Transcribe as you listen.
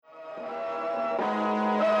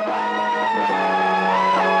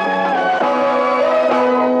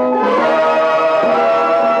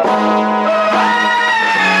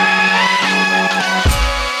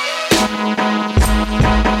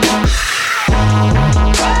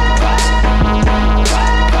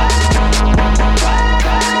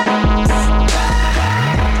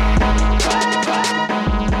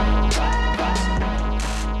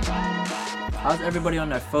Everybody on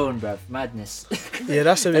their phone, bruv. Madness. Yeah,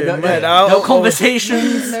 that's a bit mad. No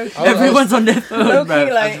conversations. Everyone's on their phone,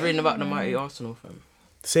 bruv. I was reading about the mighty Arsenal, fam.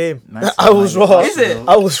 Same. Man, I was raw. Is it?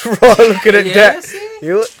 I was raw looking at that.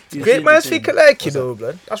 See? Great minds think alike, you know,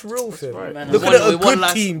 blood. That's real, fam. Right. Looking at a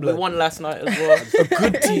good team, We blood. won last night as well. A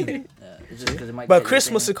good team. It's just 'cause it might But get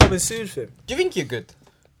Christmas is you coming soon, fam. Do you think you're good?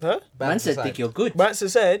 Huh? Man said, think you're good. Manson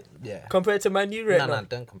said, Yeah. compared to Man U right No, now.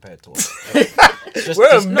 don't compare it to what.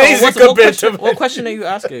 We're amazing compared to What question are you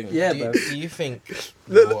asking? Yeah, do, bro. do you think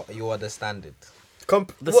you are the standard? The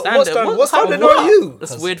What standard. standard How- are you?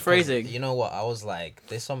 That's weird phrasing. You know what? I was like,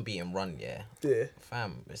 this unbeaten run, yeah. Yeah.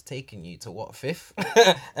 Fam, it's taking you to what, 5th?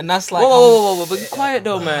 And that's like... Whoa, but be quiet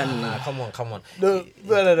though, man. Nah, come on. No,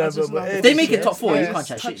 but If they make it top 4, you can't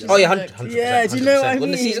chat shit. Oh, yeah, 100%. Yeah, do you know what I 100%.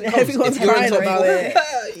 When the mean? season comes, Everyone's if you're in crying top about four, it.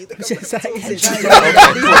 Just like, I'm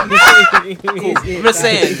just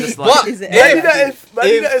saying, just like. What? Is it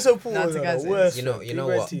that is a poor. Nah, to guys, Worst. You know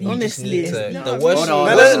what? You Honestly, just need to, no, the I'm worst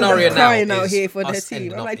not- scenario now crying out is here for their us team.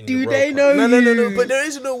 ending I'm up like, in do Europa. they know No, you? but there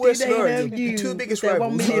is no worse Do they scenario. know The you? two biggest They're 1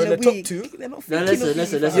 rivals million are in the a top week. 2. They're not No, thinking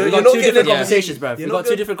listen. of you, We You're got not two getting different the- conversations, bruv. You're We not got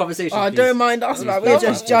two different conversations. Oh, please. don't mind us, man. We're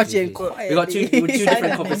just judging. We got two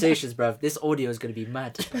different conversations, bruv. This audio is gonna be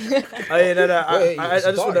mad. I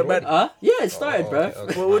just want to man. Yeah, it started,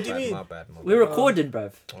 bruv. Well, what do you mean? My bad. We're recording,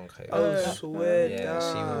 bruv. Okay. I swear Yeah,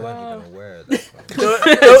 see, we down. weren't even aware of that. fam.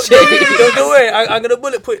 Don't worry. I'm gonna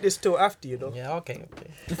bullet point this till after, you know. Yeah, okay.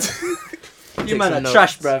 You man some are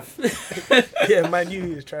trash, bruv. Yeah, Man U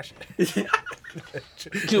is trash.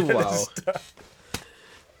 Wow.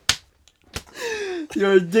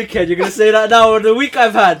 You're a dickhead. You're gonna say that now on the week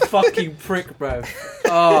I've had. Fucking prick, bruv.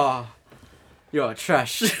 Oh, you're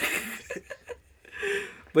trash.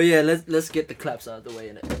 But yeah, let's get the claps out of the way,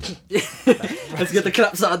 innit? Let's get the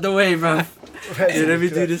claps out of the way, bruv. Yeah, let me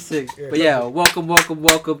do this thing. But yeah, welcome.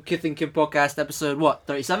 Kith and Kim podcast episode what?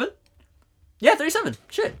 37? Yeah, 37.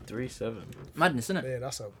 Shit. 3-7. Madness, innit? Yeah,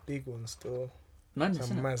 that's a big one still. Madness,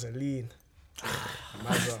 Some innit? Mazzoline.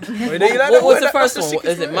 What was the first one?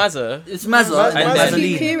 Is it Mazza? It's Mazza Mazza. and I keep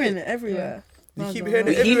Mazzoline. hearing it everywhere. You keep hearing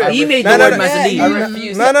it He everywhere. made No, the no, word no. Mazzoline. Yeah, I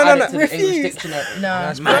refuse No, to no, add no, it to the refuse. English dictionary.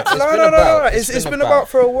 No. No. It's been about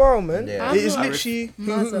for a while, man. Yeah. It's literally who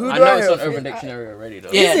Mazza. do I know I it's on have? Urban Dictionary already,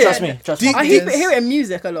 though. Yeah, Is trust it? me. Trust Do me. you- I hear it in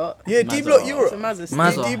music a lot. Yeah, D Block Mazza. Europe. So Mazza.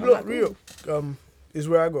 Mazza. D Block Europe is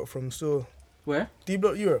where I got from. So Where? D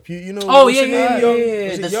Block Europe. You know? Oh what's yeah, her yeah, name? yeah, Young- yeah.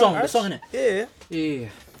 was it The Young song, Ash? innit? Yeah. Yeah.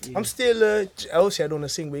 I'm still obviously I don't want to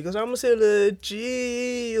sing, but he goes, I'm still a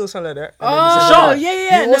G or something like that. And then Oh, he says, Shard.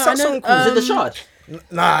 yeah. What's No, that I know, song called? Is it the shard?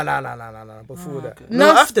 Nah. Before that. okay. No,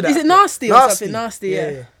 after that. Is it Nasty or something? Nasty,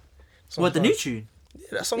 yeah. What, the new tune? Yeah,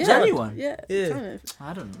 that song's Is that a hard. new one? Yeah. Yeah. kind of.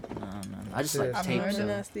 I don't know. No. I just Yeah. like I've tape. heard So. of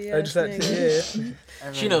Nasty. I just like to, yeah.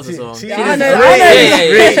 She knows the song. See, Yeah, she I knows know. the- I know.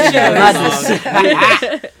 Yeah,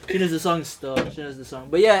 Madness. She knows the song still. She knows the song.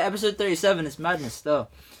 But yeah, episode 37 is madness still.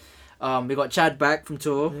 We got Chad back from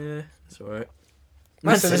tour. Yeah, it's alright.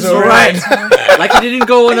 Man, Listen, it's it's alright. Like he didn't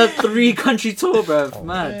go on a 3-country tour, bruv.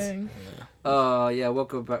 Mad. Yeah,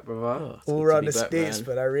 welcome back, brother. All around the States,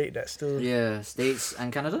 but I rate that still. Yeah, States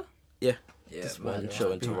and Canada. Yeah, This man. man,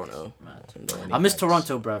 Show in yeah. Toronto. I miss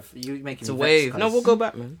Toronto, bruv. You making It's a me wave. vex, No, cuz we'll go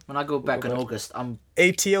back, man. when I go back go in back. August, I'm.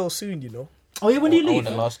 ATL soon, you know. Oh yeah, when do you leave? The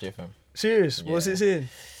last year, fam. Serious? What's it saying?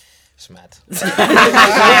 It's mad. I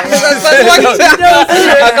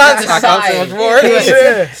can't say much more.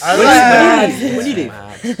 Yeah. When do you leave?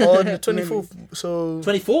 On the 24th. So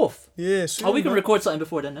 24th. yeah, soon. Oh, we can man. record something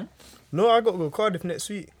before then. No, I got to go Cardiff next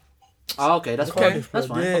week. Oh, okay, that's fine. Cardiff, That's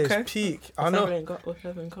bro. fine. Yeah, Okay. it's peak. I know. What's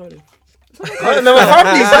happening, Cardi? I know my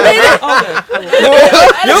family's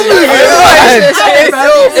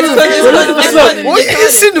What are you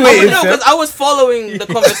insinuating? No, because I was following the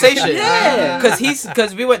conversation. Yeah.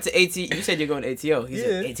 Because we went to AT. You said you're going to ATL. He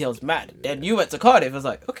said Yeah. ATL's mad. Then you went to Cardiff. I was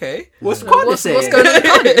like, okay. What's Cardiff saying? What's going on in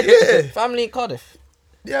Cardiff? Yeah, Family in Cardiff.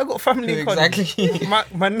 yeah, I got family in Cardiff. Exactly.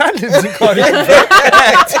 My nan lives in Cardiff.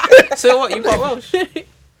 So what? You got Welsh?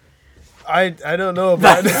 I don't know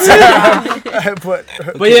about that. but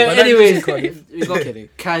But yeah, my nan lives in anyways, Cardiff. we got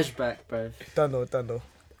Cash back, bro. Don't know.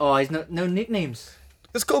 Oh, he's no nicknames.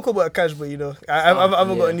 It's Coco but a cash, but you know, I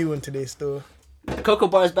haven't got a new one today still. Cocoa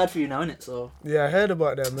bar is bad for you now, isn't it? So Yeah, I heard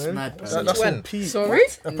about that, man. mad, bro. That's When? all peak. Sorry?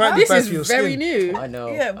 Apparently This bad is for your very skin. new. I know.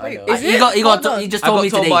 Yeah, I wait, know. is he it? got Hold he on. just I told got me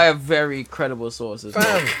told today. by a very credible source as well.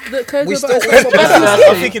 Fam, The cocoa We bar still is wait for bad that. for I'm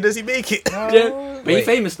skin. thinking, does he make it? Yeah. But he Wait.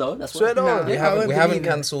 famous though. That's Swear what. to God. Nah. we I haven't won't we haven't believe it.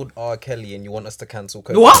 cancelled R. Kelly, and you want us to cancel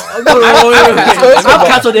Coco. What? I've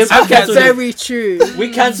cancelled him. I've cancelled him. Very true. We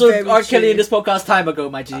cancelled Very R. Kelly true. in this podcast time ago,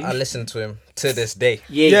 my G. I listen to him to this day.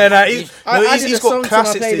 Yeah, nah, he's I did he's a song got to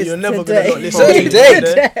classics my that you're playlist never today. gonna not listen to.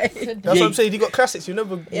 Today. That's what I'm saying. He got classics you're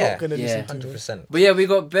never Yeah. not gonna Yeah. listen to. 100%. But yeah, we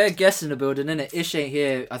got bare guests in the building, innit? Ish ain't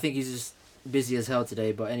here. I think he's just busy as hell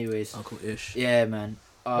today. But anyways, Uncle Ish. yeah, man.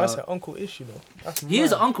 That's an uncle issue though. That's He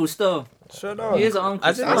is an uncle still. Sure no. He is an uncle.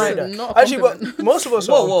 I didn't still. like That's that. not a Actually, compliment. but most of us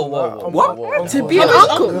are Whoa, uncle, whoa, right? whoa, Uncle. What? whoa, whoa. To be an How is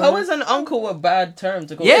uncle. How is an uncle a bad term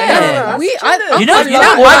to go? Yeah. You know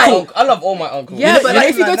why? Michael. I love all my uncles. Yeah, but like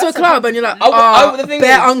if you man, go to a that's a club and you're like, the thing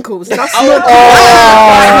bare is- uncles, that's I not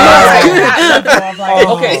would-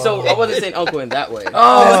 Okay, so I wasn't saying uncle in that way.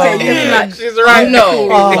 Oh, okay. You mean like, She's right. No.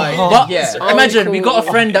 Like, But yeah. imagine we got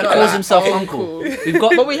a friend that Not calls that. himself Uncle. uncle. We've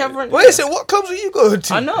got. But we have friends. Wait, so what comes with you go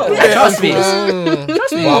to? I know. Trust me.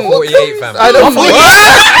 Trust me. 148, fam. I don't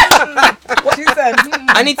She said,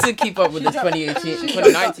 I need to keep up with this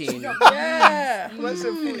 2019. yeah, That's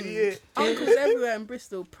a 48. uncles everywhere in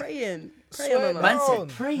Bristol praying on Man us. said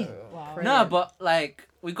pray. No, but like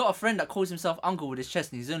we got a friend that calls himself uncle with his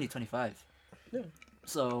chest, and he's only 25. Yeah.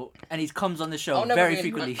 So and he comes on the show I'll never very be an-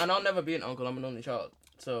 frequently. and I'll never be an uncle. I'm an only child.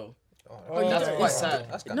 So Oh, that's don't- quite is- sad.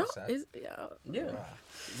 That's kind No, of sad. is yeah. Yeah.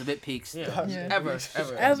 It's a bit peaks. Yeah. Yeah. Ever.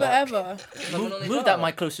 Ever. Move that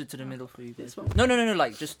mic closer to the middle for you. This one. No,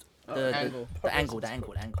 like just the Angle. the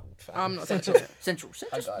angle. I'm not touching it. Central.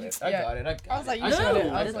 I got it. Yeah. I got it. I was like, you No, said it.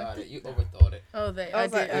 I I was didn't- like, You overthought it. Oh, I was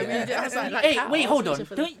like, did. I yeah. mean, I was like, Hey, how? wait, I was hold on. searching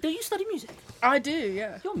for that. Don't you study music? I do,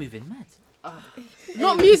 yeah. You're moving mad.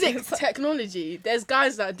 Not music technology. There's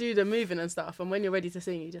guys that do the moving and stuff, and when you're ready to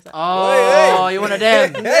sing, you just like. Oh, you're one of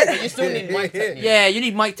them. But you still need mic technique. Yeah, you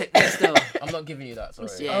need mic technique still. I'm not giving you that. Sorry.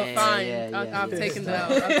 Yeah, Oh, fine. yeah, I've yeah. taken that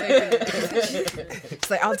out. I've taken it. it's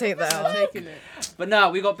like, I'll take that I've out. taken it. But now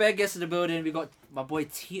we got bare guests in the building. We got my boy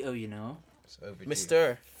Tito, you know, It's overdue.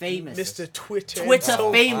 Mister. famous. Mr. Twitter. Twitter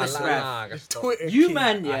So famous, Nah, bruv. nah, that's not- Twitter. You king.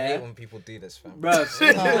 man, I yeah, hate when people do this, fam. bro.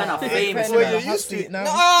 You man are famous, Well, man. you're used to it. now.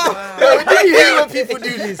 Why do you hate when people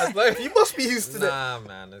do this? You must be used to that. Nah,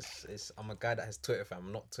 man, it's I'm a guy that has Twitter, fam.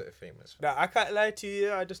 I'm not Twitter famous. Fam. Nah, I can't lie to you.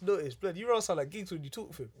 Yeah, I just noticed, blood. You don't sound like gigs when you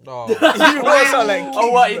talk for him. No, You don't sound like gigs.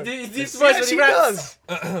 Oh, what? blood. He did Yes, voice when she he raps?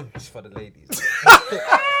 does. it's for the ladies.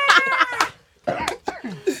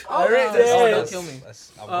 I rate Oh, that. yeah. Don't kill me.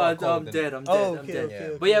 I'm dead. I'm Oh, dead. okay,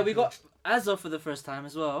 okay. But yeah, we got Azzo for the first time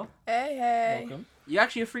as well. Hey, hey. Welcome. You're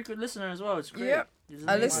actually a frequent listener as well. It's great. Yep. It's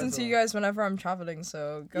I amazing. listen to you guys whenever I'm traveling,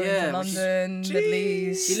 so going Yeah, to London, Jeez. Middle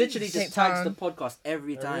East. She literally Cape just tags the Town. podcast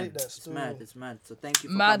every I time. rate that It's still. mad. It's mad. So thank you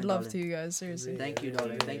for Mad coming, love darling. to you guys, seriously. Thank you,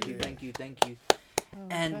 darling. Thank you. Oh,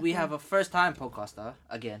 And we have a first time podcaster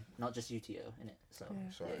again, not just UTO in it. So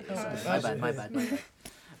Sorry. sorry. My bad.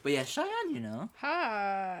 But yeah, Cheyenne, you know.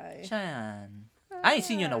 Hi. Cheyenne. I ain't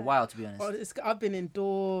seen you in a while, to be honest. Oh, I've been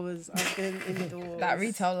indoors. That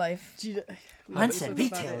retail life. Do you know- Man Nobody's said talking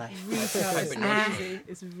about retail it. life. Retail is not easy.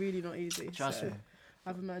 It's really not easy. Trust so me.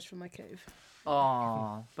 I've emerged from my cave.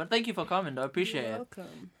 Aw, but thank you for coming, though. I appreciate You're it.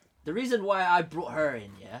 welcome. The reason why I brought her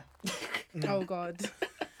in, yeah. Oh God.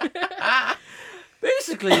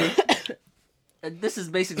 Basically, and this is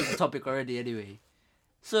basically the topic already, anyway.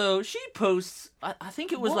 So she posts. I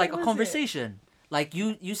think it was What like was a it? conversation. Like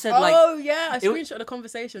you said, like Oh yeah, I it- screenshot the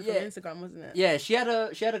conversation from Yeah. Instagram, wasn't it? yeah, she had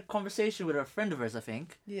a conversation with a friend of hers, I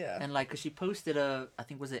think, Yeah. and like she posted I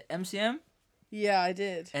think was it MCM, Yeah, I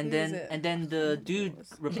did. and Who is then it? the dude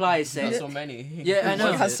replies Not saying, so many. Yeah, I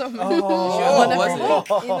know. Has so many. Oh,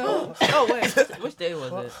 was You know? Oh wait, which day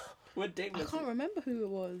was it? "What day I was can't it?" remember who it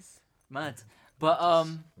was. Mad, but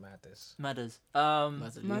Madness. matters.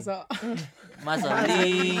 Mazza.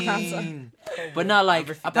 Mazzaline. But not like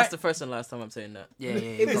That's the first and last time I'm saying that. yeah.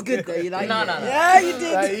 It was good though. You like No, it? no, no. Yeah, you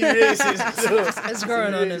did. Like, you racist. It's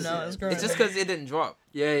growing on him now. It's growing. It's just because it didn't drop.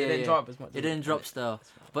 Yeah, It didn't drop as much. It didn't drop still.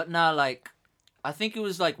 But now, like, I think it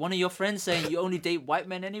was like one of your friends saying you only date white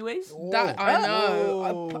men, anyways. That I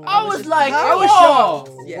know. Whoa. I was like, How? I was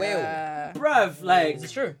shocked, Yeah. bruv. Like,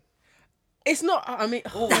 It's true. It's not. I mean,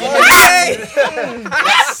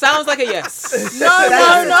 That sounds like a yes. no.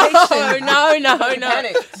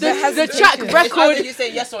 Panic. The track It's record. either you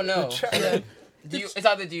say yes or no. It's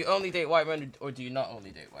either do you only date white men or do you not only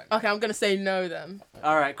date white men? Okay, I'm gonna say no then.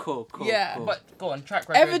 all right, cool. Yeah, cool. But go on, track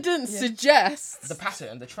record. Evidence suggests The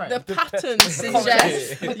pattern, the trend. the pattern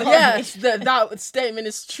suggests yes that statement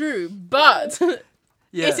is true, but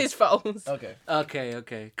Yeah. It's his fault. Okay.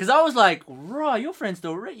 Okay. Because I was like, raw, your friends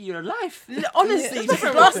don't rate your life. Honestly, just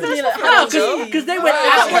different. blasted me like, how? Because they went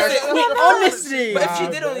Wow. out. Honestly. But if she Nah,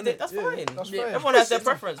 did only bro. date, that's Yeah, fine. that's Yeah, fine. everyone has their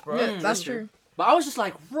preference, bro. That's true. But I was just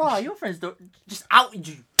like, raw, your friends don't just out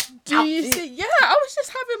you. Do you see? Yeah, I was just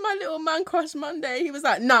having my little man crush Monday. He was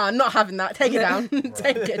like, nah, I'm not having that. Take it down.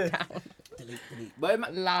 Take it down. Delete.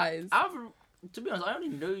 But Lies. to be honest, I only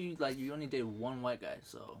know you, like, you only dated one white guy,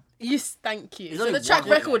 so. Yes, thank you. It's So only the track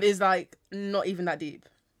one record guy. is like not even that deep.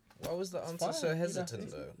 Why was the answer so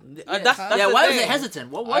hesitant though? That's Yeah, the why was thing. it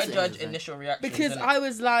hesitant? What I was it? judge hesitant? initial reactions. Because innit? I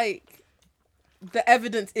was like, the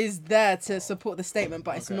evidence is there to support the statement,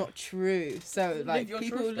 but it's Okay. not true. So like your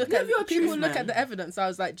people truth, look man. at Live your people truth, look man. at the evidence. I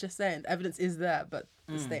was like, just saying, the evidence is there, but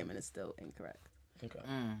the statement is still incorrect. Okay.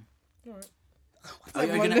 Are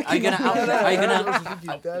you gonna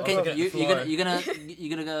okay, you're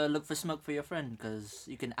gonna go look for smoke for your friend because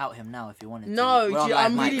you can out him now if you wanted to. No, We're on live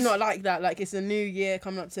I'm really mics. not like that. Like it's a new year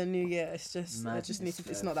coming up to a new year. It's just I just need Madness, to.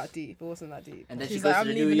 It's not that deep. It wasn't that deep. And then she She's goes like, to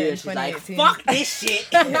the I'm new leaving it year. in She's like, 2018. "Fuck this shit."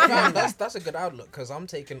 Fam, that's a good outlook because I'm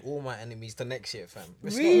taking all my enemies to next year, fam.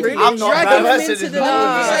 It's not Really, over. I'm not dragging bad. them into the It's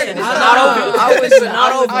night. not over. I was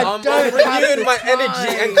not over. I I'm don't have renewing the my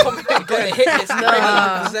energy and coming back on the hit list.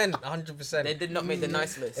 Nah. 100%. They did not make the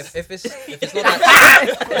nice list. If it's not that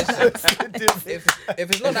if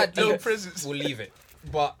it's not that No deep, presents. we'll leave it.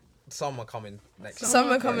 But some are coming next.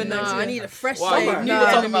 Summer coming Nah, next year. I need a fresh Wow, slate, you new were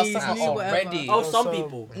talking about enemies, something new whatever. already. Oh, some So-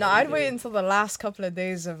 people. No, I'd wait until the last couple of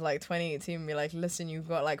days of like 2018 and be like, listen, you've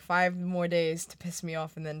got like 5 more days to piss me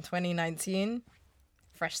off, and then 2019,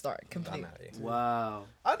 fresh start, complete. Wow.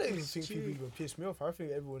 I don't even think people even piss me off. I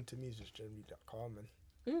think everyone to me is just generally that calm, man.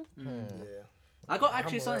 Yeah. I got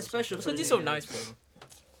actually I'm something alright, special. Because for you're the so new nice, year. bro.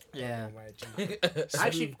 Yeah. Oh, my G.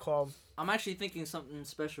 Actually, Smooth, calm. I'm actually thinking something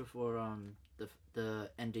special for the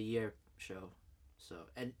end of year show. So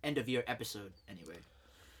end of year episode anyway.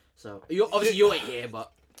 So you obviously you ain't here,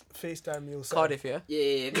 but FaceTime me or something. Cardiff, yeah?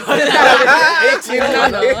 yeah.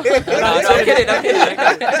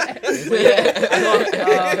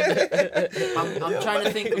 I'm trying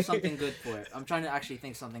to think of something good for it. I'm trying to actually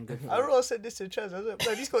think something good for I it. don't know. I said this to Chaz. I was like,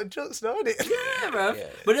 man, he's got jokes now, innit? Yeah, bro. Yeah.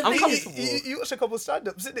 But the I'm thing comfortable. is, You watch a couple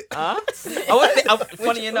stand-ups, innit?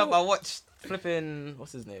 Funny enough, I watched flipping,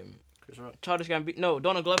 what's his name? Childish Gambino. No,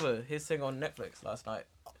 Donald Glover. His thing on Netflix last night.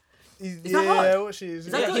 that Yeah, hard? what she is.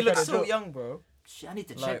 that Yeah, good? he looks Kinda so joke. young, bro. shit, I need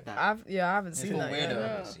to Like, check that. I haven't seen that weirdo. yet. I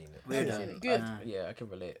haven't seen it. Weirdo. Good. Yeah, I can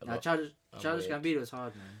relate a Nah, lot. Childish weird. Gambino is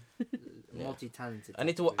hard, man. Multi-talented. I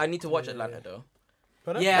need to watch Atlanta though.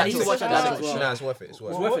 But Yeah, I need to watch Atlanta Atlanta as well. No, it's worth it. It's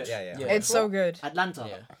worth What? it. Yeah. Yeah. It's so good. Atlanta.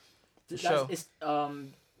 Yeah. That's, show. It's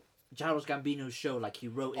Childish Gambino's show. Like he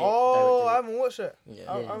wrote it. Oh, I directed haven't watched it. Yeah.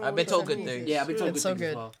 I haven't I've been watched told it. good it. things. Yeah, I've been told It's good so things good.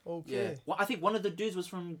 as well. Okay. Yeah. Well, I think one of the dudes was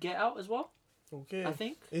from Get Out as well. Okay. I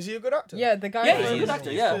think. Is he a good actor? Yeah, the guy. Yeah, that- he's a good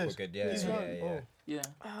actor. Yeah. Proper good. Yeah, He's yeah, right. yeah.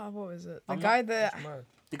 Yeah. what was it? The I'm guy that. Man.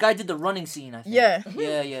 The guy did the running scene. I think. Yeah.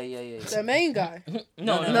 Yeah. The main guy.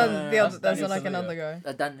 No, No, no, the other, that's there's like Daniel another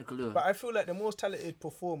guy. Dan Kaluuya. But I feel like the most talented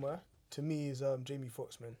performer to me is Jamie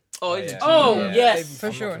Foxx, man. Oh, Yeah. it's Oh, yes. For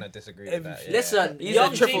I'm sure. not gonna disagree with that. Everything. Yeah. Listen, He's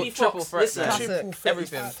young a triple- Jamie triple Foxx. threat, Listen, man. Classic. Triple threat.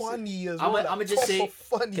 Everything. He's funny as I'ma- well. I'ma just say-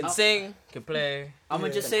 funny. can sing, can play. I'm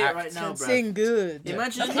gonna just say Act. it right now, Can bro. sing good.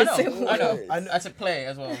 Imagine. I know. I know. I said play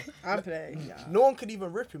as well. I'm playing. Yeah. No one could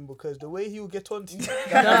even rip him because the way he would get on to you.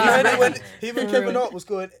 Like, when even Kevin Hart was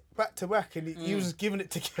going back to back and he was giving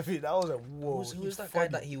it to Kevin. I was like, whoa. Who was that guy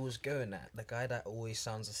that he was going at? The guy that always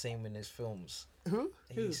sounds the same in his films. Who?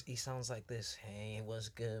 He sounds like this. Hey, what's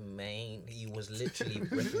good, man? He was literally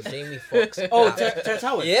ripping Jamie Foxx. Oh, Terrence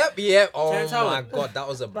Howard. Yep. Oh Terrence my Howard. god, that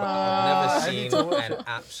was a. Bah. I've I need never to watch seen an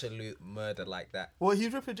absolute murder like that. Well,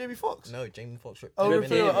 he's ripping Jamie Foxx. No, Jamie Foxx ripped Oh, him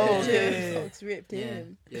ripping in him. the- Oh, Yeah. okay. Fox ripped Yeah,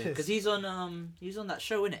 him. yeah. Because he's on that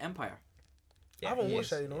show in Empire. I haven't he watched is.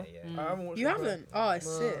 that, you know. Yeah. I haven't watched You it, haven't? Oh, it's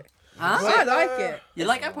No. sick. Huh? I like it. You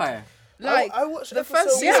like Empire? Like, I watched the first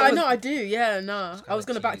episode yeah, one. I know I do. Yeah, no. I was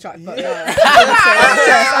gonna kinda backtrack, but cheesy.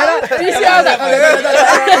 no. Do you see how that?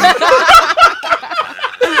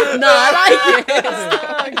 No, I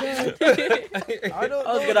like it. I don't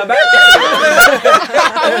I was know. gonna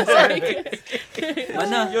backtrack. But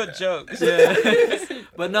no, Your jokes.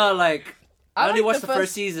 but no, like I only like watched the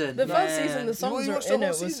first season. The first Man. season, the songs You were watched the in whole it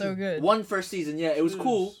was so season? good. One first season, yeah, it was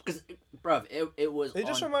cool because, bruv, it was. They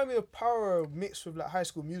just on- remind me of Power mixed with like High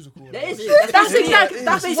School Musical. That is Like, it. That's exactly- basically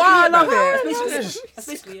that's it. why I love bro. it. That's basically it. That's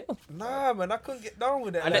basically it. Nah, man, I couldn't get down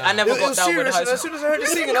with it. I never it got was down with serious, High and as School. soon as I heard the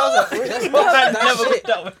singing, I was like, I never got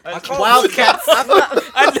that one. Wildcats.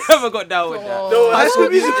 I never got down with that. No, High School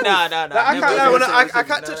Musical. Nah. Like, I never can't got lie, down. I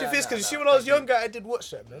can't touch your face because you see when I was younger, I did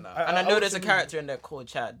watch that, man. And I know there's a watched character in there called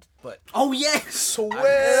Chad, but Oh yes.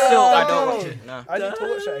 Swear. still I don't watch it. Nah. I need to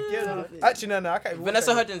watch that again. Man. Actually, no, I can't even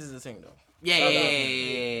Vanessa watch that. Hudgens is the thing though.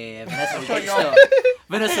 Yeah. Vanessa.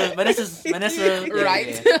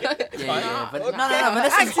 Right. Yeah. But no.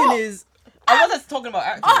 Vanessa's Acting is. I wasn't talking about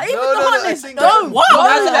acting. Oh, even No, the I honest. think Don't.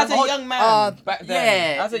 What? As a young man back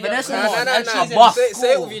then. yeah, As a young Vanessa man. was- And she's in boss.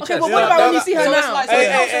 Say it with your Okay, chest. but what about when you see her So it's now? like-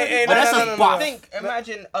 Hey, But that's no, a no, no, boss. no. Think,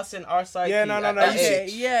 imagine us in our psyche. Yeah, no, at you that see-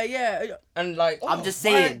 age. Yeah. And like, I'm just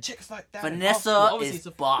why saying, aren't chicks like that? Vanessa Obviously, is it's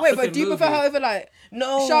a boss. Wait, but fucking do you prefer movie. her over like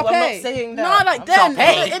No, Sharpay? I'm not saying that. No, like I'm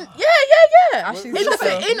then. Sharpay. Yeah. Ashley In the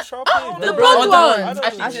Tisdale. in Sharpay. The the blonde blonde one. one.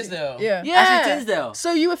 Ashley Tisdale. Yeah. Yeah. Ashley Tisdale.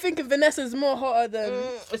 So you were thinking Vanessa's more hotter than?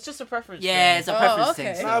 It's just a preference. Yeah, thing. it's a Oh, preference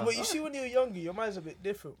okay. thing. Nah, so. but you see, when you're younger, your mind's a bit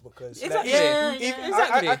different because Exactly. Yeah, even,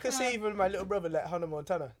 exactly. I can see even my little brother like Hannah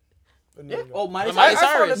Montana. When you're younger. Oh, Miley Miley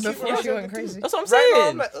Cyrus. Cyrus. found her cute Before when I was she went younger crazy. too. That's what I'm Right now, saying.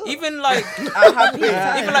 I'm like, ugh. Even like, I'm happy.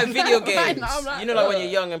 even like video games. now I'm like, You know, like when you're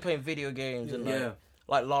young and playing video games and Yeah.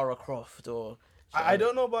 like Lara Croft or. I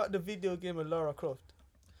don't know about the video game of Lara Croft.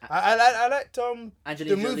 I liked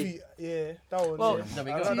Angelina the Jolie. movie. Yeah, that one. Well, yeah. there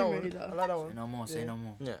we I go. like that Really one. though. I like that one. Say no more. Say Yeah. no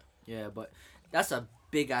more. Yeah. Yeah, but that's a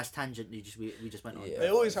big ass tangent we just went on. Yeah.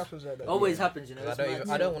 It always happens like that. Always happens, you know. I it's don't mad. even.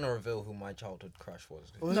 I don't want to reveal who my childhood crush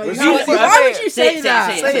was. Was- No, was you it- can't- why would you Say say it,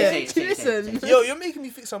 that? say it, say it. Listen. Yo, you're making me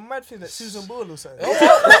think some mad thing that Susan Boyle or something.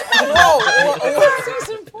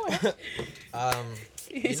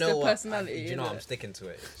 You It's know the what? personality. You know, innit? I'm sticking to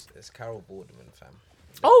it. It's Carol Boardman, fam.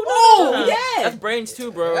 Oh, yeah. That's brains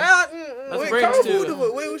too, bro. Wait, brains Carol too.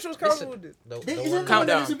 Boulder. Wait, which one's Carol Listen, Boulder? Isn't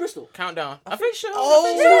Countdown. in Bristol? Countdown. I think so.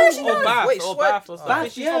 Oh, or Bath. Wait, or Sweat. Bath. Or something.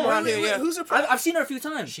 Bath, She's yeah. from around here, yeah. Who's the I've seen her a few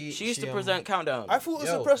times. She used to present Countdown. I thought it was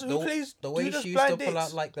Yo, the person who the- plays the way Do This she used to Blind pull out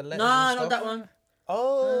Dates. like the letters. Nah, and not stuff. that one.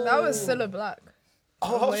 Oh, That was Cilla Black. Oh,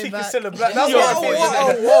 I was way thinking back. Cilla Black. That's Yo, what I whoa,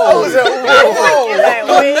 thought. whoa, I was like, whoa.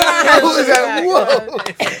 I was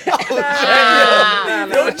like,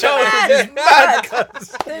 whoa. Your child is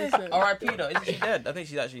mad. R.I.P. though. Isn't she dead? I think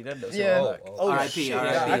she's actually dead though. So Yeah. like- Oh, R.I.P. shit.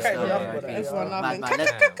 R.I.P. I can't even laugh R.I.P. about that. Everyone Mad,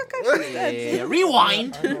 laughing. mad. Yeah.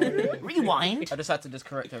 Rewind. Rewind. I just had to just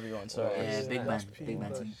correct everyone. Sorry. Yeah, yeah, big man, that's big pretty man.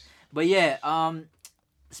 much. But yeah,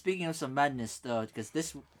 speaking of some madness though, because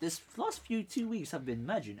this last 2 weeks have been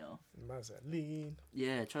mad, you know. Man's like, lean.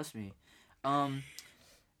 Yeah, trust me.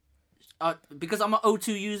 Because I'm an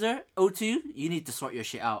O2 user, O2, you need to sort your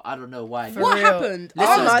shit out. I don't know why. For What real. happened?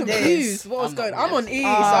 Listen. I was Nowadays. confused. What was I'm going? not I'm on E, so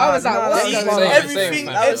Ah, I was like, no, what's that's going fine. on? Everything, Same,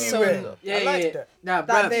 that was so- everywhere. Yeah, I like yeah. that. Nah,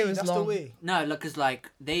 That bruv. day was That's long. the way. No, look, cause like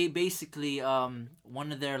they basically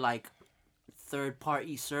one of their like third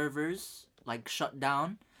party servers like shut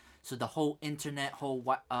down, so the whole internet, whole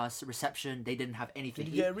reception, they didn't have anything.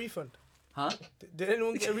 Did you get a refund? Huh? Did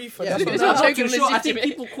anyone get a refund? Yeah. That's what It's I'm not I'm not taking too sure. I think legitimate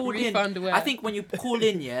people called in. refund away. I think when you call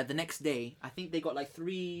in, yeah, the next day, I think they got like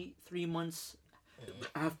three months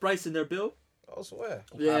half price in their bill. I swear.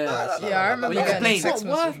 Yeah. Yeah, I remember When you getting complain. a text It's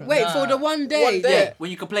not worth. message from Wait them. for the 1 day. One day. Yeah,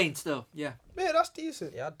 when you complain still. Yeah. Yeah, that's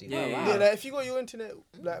decent. Yeah, I do. Yeah, Yeah, like if you got your internet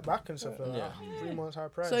like back and stuff like that, 3 months high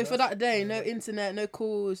price. So for that day, no internet, no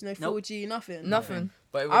calls, no Nope. 4G, nothing. Nothing.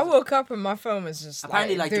 But it I was, woke up and my phone was just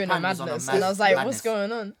Apparently, like, doing a Japan was on a madness, mad- and I was like, madness. "What's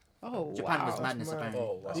going on?" Oh Japan was wow. madness mad. apparently.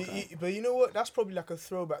 Oh, wow. But you know what? That's probably like a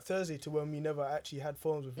throwback Thursday to when we never actually had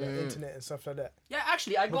phones with like, internet and stuff like that. Yeah,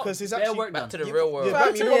 actually, I got Because it's their actually work back done. to the real world. Yeah, Fam,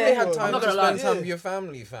 back you to the probably real had world. time I'm not to gonna lie. spend time Yeah. with your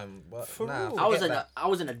family, fam. But For nah, real. I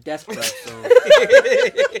was in a desk, bro. So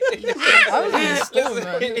I was in the store,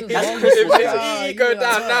 man. It was That's long. Christmas. Ah, you go yeah.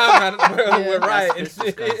 down now, man. Yeah, We're right. That's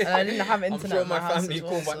Christmas, And I didn't have I'm internet. sure in my house family as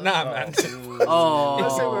well, cool, but so- nah, man.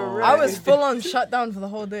 oh, I was full on shut down for the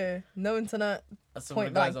whole day. No internet. That's some of the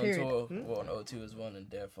point guys blank on period. tour were on O2 as well and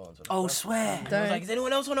their phones. were oh, like, swear. I was like, is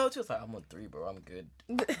anyone else on O2? It's like, I'm on 3, bro. I'm good.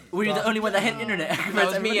 Were you the only one that had internet? That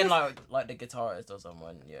was me and like the guitarist or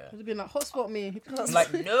someone. Yeah. It's been like hotspot me. I'm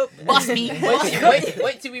like, nope. Bust me.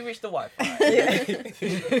 Wait till we reach the Wi-Fi.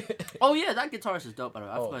 Oh yeah, that guitarist is dope, bro.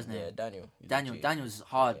 I Oh, forgot his name. yeah, Daniel. Daniel's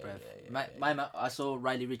hard, Yeah, bro. yeah, yeah, I saw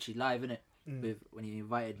Riley Ritchie live in it with when he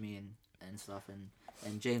invited me and stuff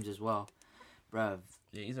and James as well, bro.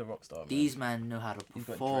 Yeah, he's a rock star. Man. These man know how to He's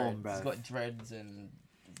got perform, dreads. bro. He's got dreads and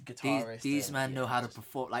guitarist. These and, man yeah, know how to just-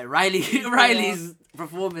 perform. Like Riley's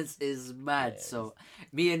performance is mad. Yeah, So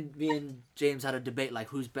me and James had a debate like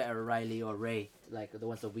who's better, Riley or Ray, like the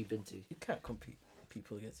ones that we've been to. You can't compete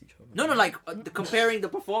people against each other. No, like comparing the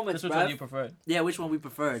performance, That's which one bruv. you preferred. Yeah, which one we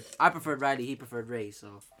preferred. I preferred Riley, he preferred Ray,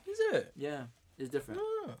 so Is it? yeah, it's different.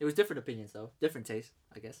 Oh. It was different opinions though, different taste,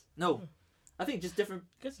 I guess. No, I think just different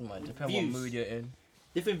I guess it might depend what Views. mood you're in.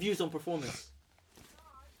 views on performance.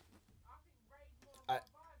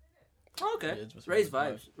 Oh, okay. Yeah, just Ray's Ray's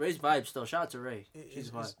vibes. Ray's vibes still. Shout out to Ray. She's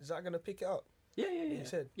Is vibe. that gonna pick it up? Yeah. You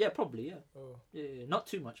said. Yeah, probably. Yeah. Oh, Yeah. Not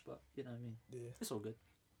too much, but you know what I mean. yeah. It's all good.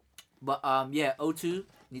 But yeah, O2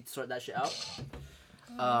 need to sort that shit out.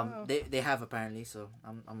 wow. They have apparently, so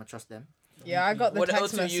I'm gonna trust them. Yeah, I got the What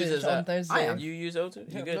text O2 message users on at? Thursday. I am. You use O2? You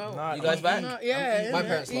Yeah, good? no. Nah, You guys EE. back? No, yeah. My yeah,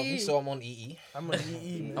 parents love EE. me, so I'm on EE. I'm on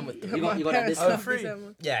EE, man. I'm with You got that Parents discount. love free. me so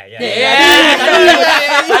much. Yeah.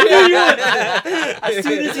 As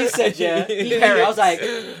soon as he said yeah, I was like,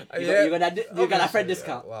 you got that friend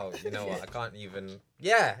discount. Well, you know what? I can't even.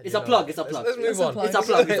 Yeah. It's you a know plug. what? It's a plug. Let's move It's a on. plug. It's a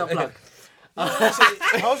plug. It's a plug.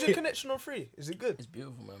 How's your connection on free? Is it good? It's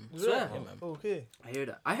beautiful, man. Swear. Yeah, man. Okay. I hear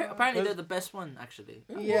that. I heard apparently they're the best one actually.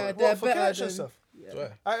 Yeah, What, they're for better connection than... stuff?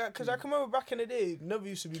 Swear. Because I can remember back in the day, it never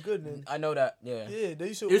used to be good. And I know that, yeah. yeah, they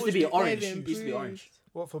used to. It used to be always orange. They've It used to be orange.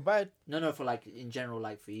 What for bad? No, for like in general,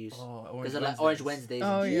 like for use. Oh, There's like Orange Wednesdays.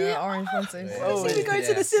 Oh and yeah, Orange Wednesdays. Yeah. Oh, See me going to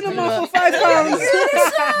Yeah. the cinema Yeah. for £5.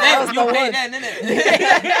 Then you pay then,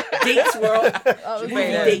 innit? Dates world. That was Movie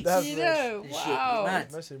Yeah. dates. That's You right. know, Shit, wow. mad.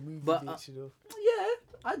 That's a movie But, dates, you know.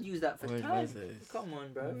 Yeah, I'd use that for Orange time. Wednesdays. Come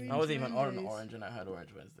on, bro. I wasn't even on Wednesdays. Orange and I had Orange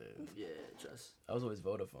Wednesday. Yeah, just. I was always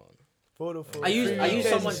Vodafone. Vodafone. I use Yeah.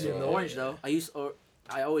 someone's Yeah. orange though.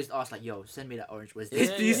 I always ask like, yo, send me that Orange Wednesday,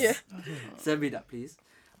 Yeah, please. yeah. Send me that, please.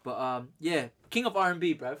 But yeah, King of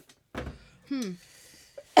R&B, bruv.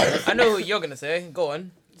 I know who you're gonna say. Go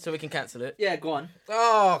on, so we can cancel it. Yeah, go on.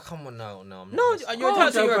 Oh, come on, no. I'm No, not you're gonna entitled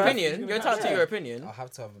to so, your bruv. opinion. You're entitled to Yeah. your opinion. I'll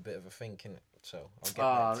have to have a bit of a think in it, so I'll get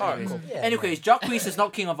Ah, back to alright, you. cool. Yeah, Anyways, Jacquees is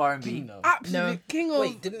not King of R&B. No. Absolute No. king of...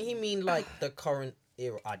 Wait, didn't he mean like the current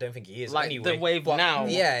era? I don't think he is. Like anyway. the wave But- now.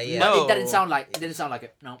 Yeah, yeah. No. It didn't sound like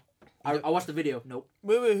it. No. I watched the video. Nope.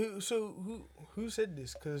 Wait. Who said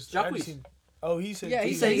this? Because Jacquees. Oh, he said. Yeah, He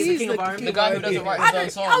he said said he's the King of the R&B. The guy who doesn't write I, his own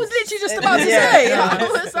don't, songs. I was literally just about to Yeah. say. I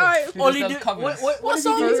was like, Who All just he does do- covers. what what does he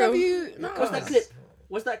songs do? have you... No. What's that clip?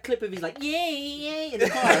 What's that clip of he's like, yay, in the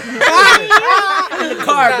car? In the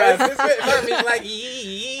car, bruv. It's like,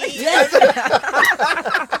 Yes.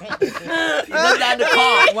 He does that in the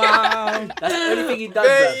car. Wow. That's the only thing he does,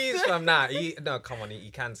 There bruv. he is from nah. No, come on, he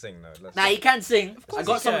can sing though. Let's- Nah, he can sing. I course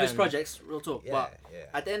got he some of his can. projects, real talk. yeah, But yeah.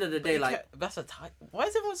 at the end of the day, like, That's a title. Why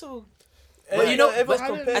is everyone so But you know- everyone's but-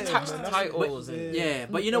 comparing, attached man. to That's- titles? And... yeah.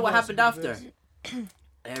 But you know what happened after? Everyone's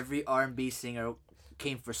Every R&B singer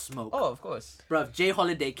came for smoke. Oh, of course. Bruv, Jay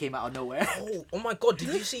Holiday came out of nowhere. Oh my god, did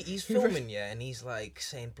you see he's filming, yeah, and he's like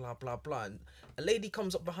saying blah blah blah, and a lady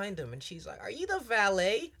comes up behind him and she's like, "Are you the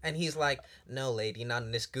valet?" And he's like, "No, lady, not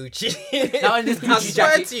in this Gucci." Not in this I Gucci swear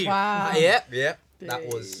jacket. to you. Wow. Yep. That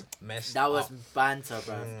was messed That was up. banter,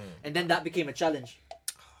 bruv. And then that became a challenge.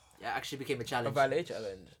 Yeah, actually became a A challenge. valet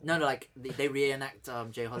challenge. No, like they reenact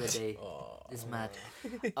Jay Holiday. Oh. It's mad.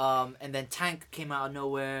 And then Tank came out of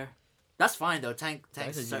nowhere. That's fine though. Tank's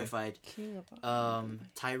Tank's a G. certified. King of...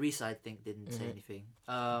 Tyrese, I think, didn't say anything.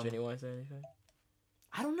 Jenny want to say anything?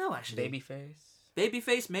 I don't know actually. Babyface.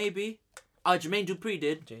 Babyface, maybe. Jermaine Dupri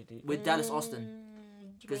did JD. with Dallas Austin.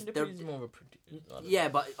 'Cause Jermaine they're- Dupri's more of a producer. Yeah,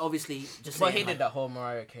 but obviously just. But saying, he like, did that whole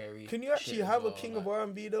Mariah Carey. Can you actually shit as have a well, king like- of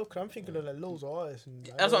R&B though? Because I'm thinking of like loads of artists. And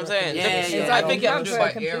That's what I'm saying. Yeah, It's- yeah, I yeah. think you have to do it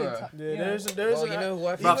by Complete era. Yeah, there isn't. There Well, isn't. you know who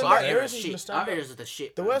I think Bruv, Even our that, there era's isn't shit. the stand Our up. era's the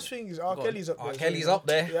shit. The bro. worst thing is R. Go on. Kelly's up there. R. Kelly's up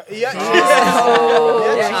there. Yeah, he actually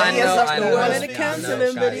Oh. is. Yeah, He I actually know, is. I That's know. the Wanted worst. to cancel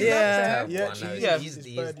him, but he's Yeah. Yeah, Yeah.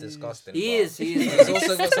 He's bad, disgusting. He but is. He's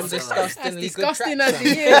also got some disgustingly good Disgusting tracks.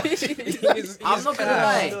 as he is. I'm not gonna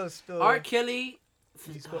lie. Still. R. Kelly.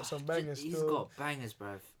 He's got some bangers He's still. got bangers,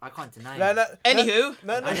 bruv. I can't deny Like it. that- Anywho,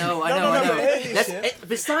 No, I know. no, I know. but hear this, yeah.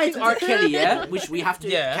 Besides R. Kelly, yeah, which we have to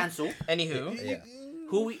Yeah. cancel. anywho, Yeah.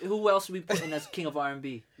 Who else we put in as King of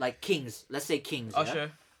R&B? Like kings. Let's say kings. Yeah?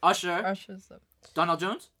 Usher. Usher. Usher's up. Donald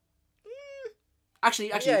Jones. Actually,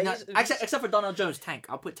 Yeah, no, he's- except for Donald Jones, Tank.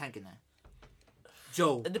 I'll put Tank in there.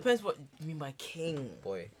 Joe. It depends what you mean by king.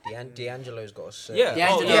 Boy, D'Angelo's got a certain. Yeah.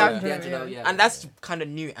 D'Angelo. Oh, yeah. D'Angelo, yeah. And that's kind of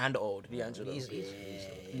new and old, D'Angelo. Easy.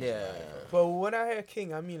 Yeah. But when I hear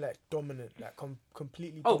king, I mean like dominant, like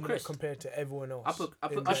completely Oh, dominant Chris. compared to everyone else. I put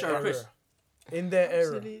in Usher their or Chris. era. In their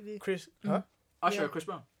era, Absolutely. Chris, huh? Usher Yeah. or Chris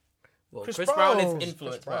Brown. Well, Chris Chris Brown Brown. is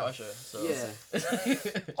influenced Chris by Brown. Usher. So.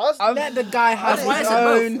 Yeah. Let the guy have That's why I his said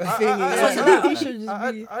both. own thing. That's why I said yeah. both. He should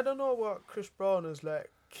just be... I don't know about Chris Brown as like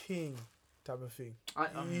king type of thing. I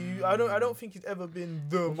I don't think he's ever been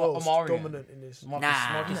the most Omarion. dominant in this.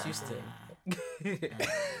 Marcus Houston.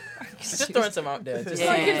 Just throwing some out there. Just Yeah,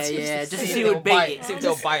 like, yeah, just to see see if who they'll would bait bite. it. See if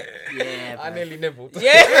they'll bite. Yeah, I bruv. nearly nibbled.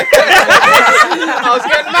 Yeah. I was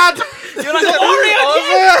getting mad. You're like a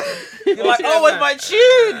warrior. You're like, oh, what's my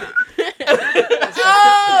tune?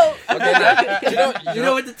 Oh! Okay, now, do you know? You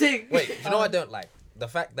know what the thing? Wait, do you know what I don't like? The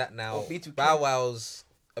fact that now B2K. Bow Wow's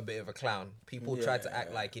a bit of a clown. People tried to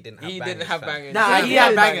act like he didn't have bangers. He didn't have fam. bangers. Nah, he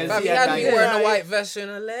had bangers. Fam, He he had had me bangers. wearing a white vest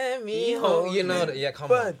and let me hold. You know that? Yeah,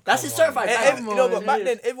 come on. That's his certified banger. You know, but back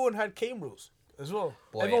then everyone had cane rules as well.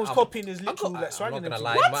 Boy, Everyone was I'm- copying his literal I'm like swag. not and gonna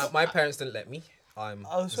everything. lie. My parents didn't let me. I'm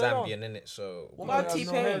Oh, so long. Zambian in it, so. What Yeah, about I've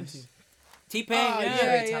not heard T-Pain? of T-Pain, Oh, yeah. He's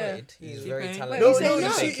very yeah. talented. He's very T-Pain. talented. No, Wait, no, you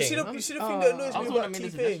you say see, no? you see the thing that annoys I me was the one about that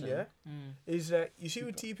made the T-Pain, suggestion. yeah, is that you see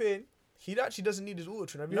with T-Pain, he actually doesn't need his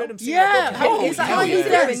auto-tune. Have you heard him sing? Yeah, that Broken is that Hill? how you Yeah.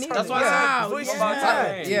 did it? That's why I said Wow, voice is yeah.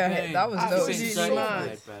 mad. Yeah, that was dope. Absolutely He's So so mad.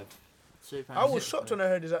 good, bruv. Super I was good, shocked bruv. when I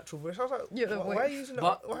heard his actual voice. I was like, Yeah, why wait. are you using the,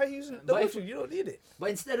 But- why are you using the but if- auto-tune? You don't need it. But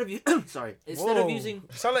instead of you, sorry, instead of Whoa. using,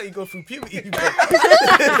 Sound like you go through puberty. bro.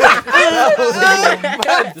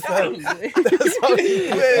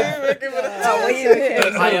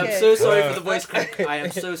 I am so sorry for the voice crack. I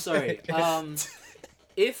am so sorry.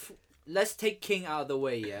 If let's take King out of the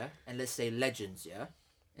way, yeah, and let's say legends, yeah,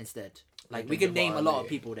 instead. Like we can name a lot of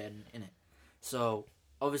people then in it. So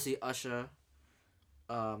obviously Usher,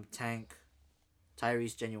 Tank,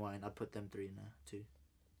 Tyrese, Genuine. I'd put them three in there too.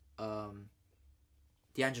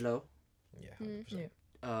 D'Angelo, Yeah.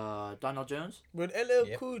 Donald Jones. With LL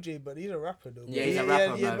Yep. Cool J, but he's a rapper though. Yeah, he's a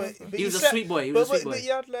rapper, man. but He was a said- sweet boy. He was a sweet but boy. he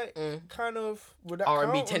had like kind of would that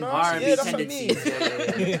R&B count or tendencies. not? R&B Yeah, that's what I mean. tendencies.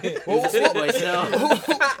 Yeah. He Well, was a sweet boy still.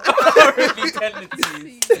 R&B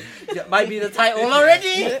tendencies. That might be the title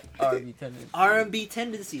already. R&B tendencies. R&B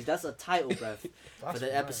tendencies. That's a title, bruv, for That's the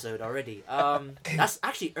mad. episode already. That's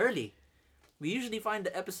actually early. We usually find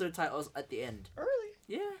the episode titles at the end. Early.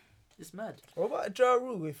 Yeah, it's mad. What about Ja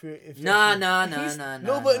Rule? If you're Nah. No,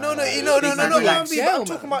 but no, Big no, man, no, relax. R&B, but I'm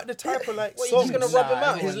talking about the type of like What, you just songs. gonna rub him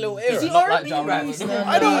out his little ear? Is he Not like R&B, Ja bruv? Rule.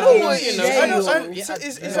 I don't know what it is. You know, I don't. yeah,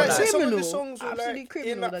 It's you know like that. some of the Criminal. songs were Absolutely like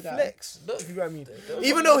criminal, in that that guy. flex. If you get what I mean.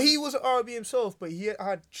 Even though he was an R&B himself, but he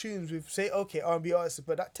had tunes with say okay R&B artists,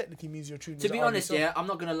 but that technically means your tune. To is be R&B honest, song. yeah, I'm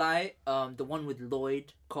not gonna lie. The one with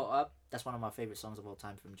Lloyd, Caught Up. That's one of my favorite songs of all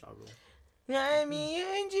time from Ja Rule. Me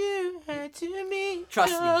and you had to meet.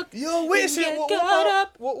 Trust me. Yo, wait a second.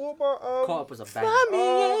 What about Caught Up was a banger.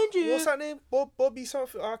 what's that name? Bobby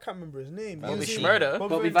something. I can't remember his name. Bobby Using- Schmurda?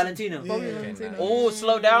 Bobby Valentino. Yeah. Oh,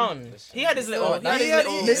 slow down. He had his little. He had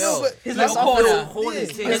his little. His little little corner. horn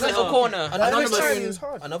is Yeah. His little corner. Another Anonymous. tune is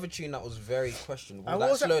hard. Another tune that was very questionable. And That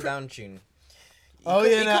what was that slow pr- down tune. Oh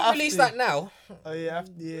He yeah, no, could release that now. Oh yeah,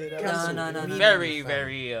 that No. Very,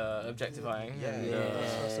 very objectifying. Yeah.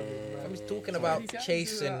 Yeah. I'm talking about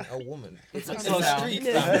chasing a woman. It's Slow slow down. street.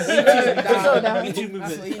 Me too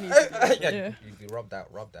That's what you need. Yeah, you'd be rubbed out.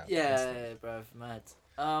 Yeah, bruv, mad.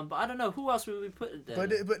 But I don't know who else would we put there.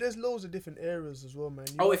 But there's loads of different eras as well, man.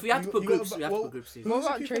 If we have to put groups, we have to put groups. Steve. Who's the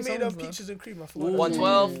about people Trey made Songz, though? Peaches and Cream? I forgot. Ooh.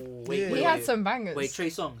 112. Wait, Yeah. He had some bangers. Wait, Trey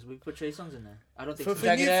Songs. We put Trey Songs in there. I don't think For so.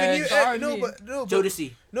 new, Jagged Edge, no, R&B. but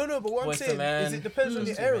Jodeci. no, but what I'm Boyz II saying Men. is it depends on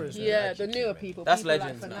the eras. man. Yeah, the newer people. That's people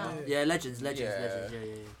legends like for now. now. Yeah, legends. Yeah. Yeah.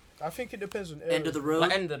 I think it depends on eras. End of the road.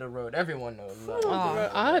 Like end of the road. Everyone knows. Like, Bro,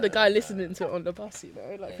 I had a guy listening to it on the bus, you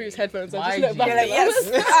know, like through his headphones. I My just looked back G. at him.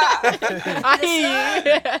 I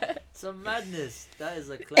hear you. Some madness. That is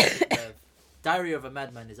a classic, bruv. Diary of a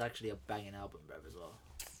Madman is actually a banging album, bruv, as well.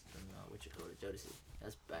 What you call it, Jodeci.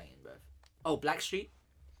 That's banging, bruv. Oh, Blackstreet.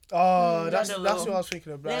 Oh, that's Hello. what I was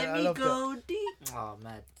thinking of. Let I me love go deep. Oh,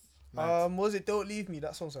 mad. that. Was it Don't Leave Me?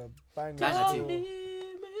 That song's a banger. Banger too.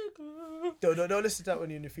 Don't listen to that when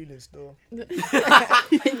you're in your feelings, though. Oh,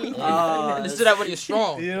 let's do that when you're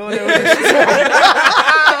strong. You know what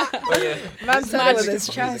I mean? But yeah. Man said it with his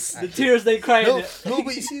chest. the tears they cry. No,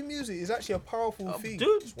 but you see, music is actually a powerful thing.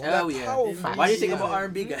 Dude, hell Like, yeah. powerful. Why do you think I'm Yeah. an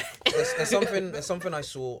R&B guy? There's something I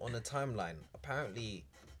saw on the timeline. Apparently,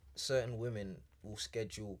 certain women will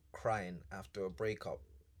schedule crying after a breakup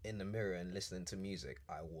in the mirror and listening to music.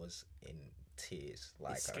 I was in tears.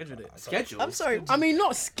 Like scheduled it. Schedule. I'm sorry. I mean,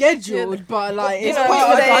 not scheduled, but like it's You know, part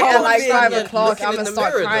of today the at whole like thing. 5 Yeah, o'clock, looking I'm in gonna the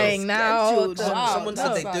start mirror, though. crying now. Scheduled. Someone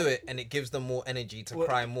said they no. do it and it gives them more energy to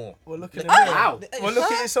cry more. Well, look at the mirror. Wow. Well,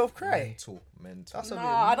 look at yourself cry. Mental. That's a bit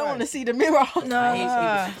Nah, I don't mad. want to see the mirror. I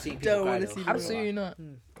hate seeing people Don't cry, wanna though. see the Absolutely not.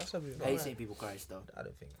 That's a bit I hate mad. seeing people cry still. I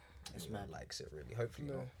don't think It's anyone mad. likes it really. Hopefully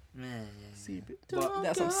No. not. Man, But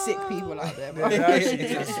there's some sick people out there, bro. Yeah,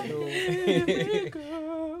 actually, that's still-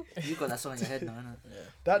 you got that song in your head now, innit?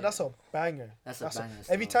 that's a banger. That's a banger.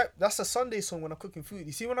 Every still. time, that's a Sunday song when I'm cooking food.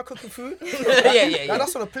 You see when I'm cooking food? yeah.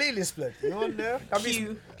 That's on a playlist, blood. You on there? That makes me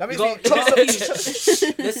You chop got-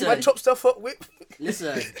 stuff. Listen, I chop stuff up, whip.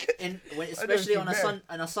 listen. Especially on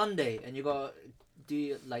a Sunday, and you got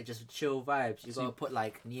do like just chill vibes. You gotta put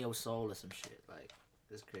like neo soul or some shit. Like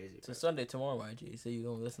It's crazy. So Sunday tomorrow, IG. So you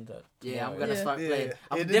gonna listen to that? Yeah, I'm tomorrow. gonna start playing. Yeah.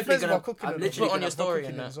 I'm It definitely depends gonna. what cooking I'm on literally Put on gonna. your story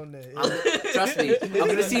Cooking and is that. on there. Trust me, I'm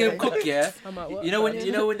gonna see him cook. Yeah. I'm at work. You know when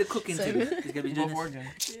Friday. when the cooking thing is gonna be doing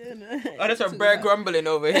this. Yeah, no. I just heard Bear grumbling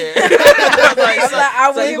over here. I'm like,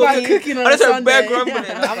 I So you will got be. cooking on I a just heard Bear Sunday.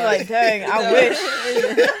 grumbling. I'm like, dang, I wish.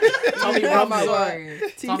 Tommy Yeah, I'm rumbling. at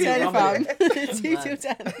work. Sorry. 2:10 fam. 2 Man. till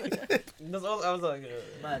 10. That's all I was like.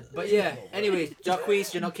 Man. But yeah. Anyways,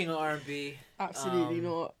 Jacquees, you're not king of R&B. Absolutely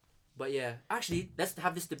not. But yeah, actually, let's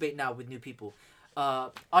have this debate now with new people.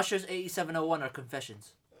 Usher's 8701 or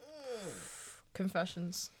Confessions?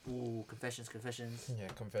 Confessions. Ooh, Confessions. Yeah,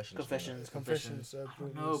 confessions. Confessions.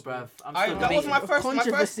 No, bruv. I'm I, still that was debating. my first.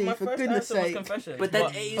 Controversy, my for first goodness answer was sake. confession. But then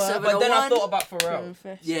but 8701. then I thought about Pharrell.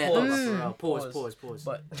 Confession. Yeah, Pause. no, Pause.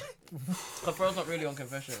 But Pharrell's not really on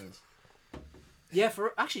confessions. Yeah,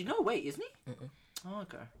 for actually no, wait, isn't he? Mm-mm. Oh,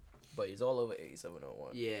 okay. But he's all over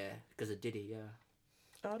 8701. Yeah, because of Diddy. Yeah.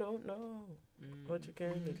 I don't know what you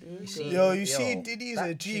can do. Yo, you see, Diddy's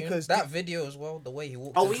a G because that video as well, the way he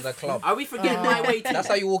walked Are we into the club. Are we forgetting my way? Too? That's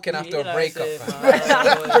how you walk in after a Yeah, breakup, that's it, fam.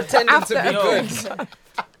 man. Pretending to be Yo.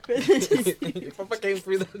 good. You proper came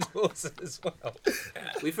through the doors as well.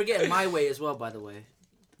 We forgetting My Way as well, by the way.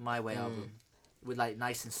 My Way album with like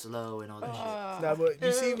Nice and Slow and all that shit. Nah, but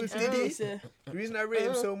you see with Diddy, Diddy. the reason I rate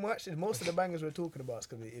him so much is most of the bangers we're talking about is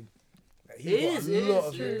because of him. Like, It he is. got a lot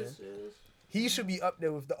of them, man. It is. He should be up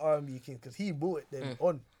there with the R&B king because he brought them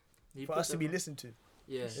on You for put us to them be on. listened to.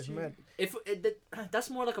 Yeah. It's mad. If that's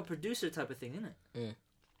more like a producer type of thing, isn't it? Mm.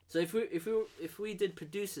 So if we did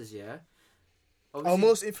producers, yeah. Our obviously-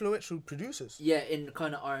 most influential producers. Yeah, in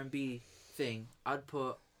kind of R&B thing, I'd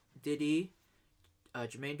put Diddy,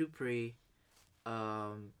 Jermaine Dupri,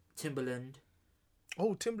 Timbaland,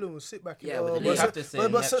 Oh, Timbaland was sit back. Yeah, with the but lead. You so- have to say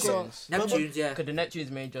but so- Neptunes. Neptunes, yeah. Because the Neptunes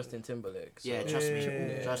made Justin Timberlake. So. Yeah, trust me,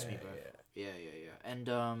 Yeah. trust me, bro. Yeah. And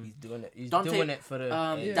He's doing it. He's Dante- doing it for the.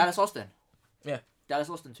 Yeah. Dallas Austin. Yeah. Dallas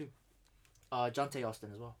Austin too. Jonte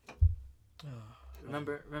Austin as well.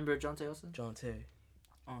 Remember Jonte Austin? John Tay.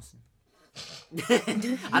 Austin.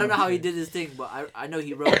 I don't know how he did his thing, but I know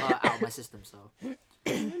he wrote Out My System, so.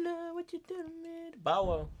 You know what you did to me. Bow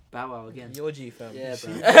Wow. Bow Wow again. Your G fam. Yeah,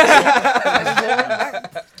 bro.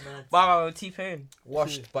 Bow Wow with T-Pain.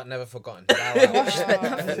 Washed but never forgotten.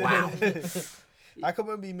 Wow. I can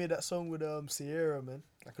remember he made that song with Sierra, man.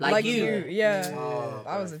 I can Like remember You. that. Yeah. Oh,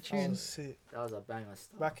 That was a That tune. was sick. That was a banger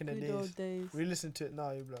stuff. Back in the Good days. old days. We listen to it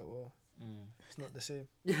now, you're like, well, Mm. it's not the same.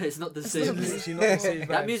 It's not the It's same. literally not the same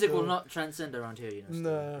That vibe, music will so not transcend around here, you know. No.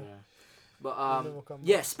 still, yeah. But it'll never come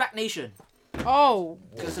yeah, back. SPAC Nation. Oh.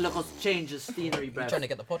 Just a little change of scenery, bro. You're trying to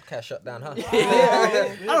get the podcast shut down, huh?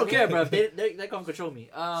 I don't care, bro. They can't control me.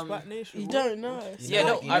 Spat Nation. You what? don't know. Yeah,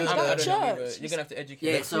 no, You I'm know I that don't know either. church. You're gonna have to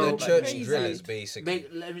educate. Yeah, us. so- The church Crazy. drillers, basically.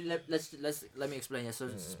 Let me explain. Yeah, so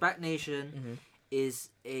SPAC Nation is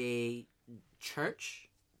a church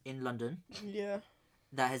in London Yeah.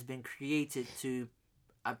 that has been created to,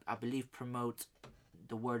 I believe, promote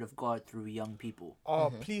the word of God through young people.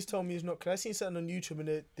 Oh, please tell me it's not. Cause I seen something on YouTube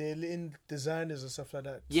and they're letting designers and stuff like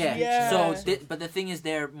that. Yeah. Yeah. So, but the thing is,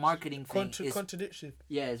 their marketing thing is Contradiction.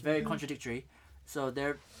 yeah, it's very contradictory. So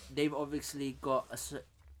they've obviously got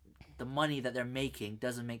the money that they're making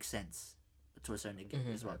doesn't make sense to a certain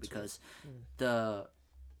degree as well, because the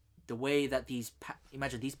way that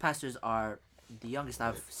imagine these pastors are the youngest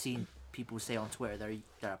I've seen people say on Twitter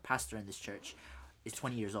they're a pastor in this church is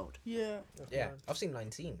 20 years old, Yeah. Yeah, I've seen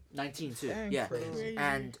 19. 19 too. Dang. Yeah, Crazy.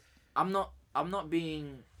 and I'm not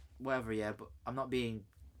being whatever, yeah, but I'm not being.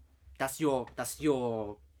 That's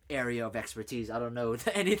your area of expertise. I don't know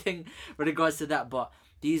anything with regards to that, but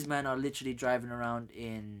these men are literally driving around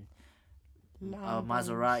in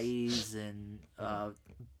Maseratis and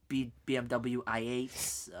BMW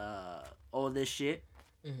i8s, all this shit.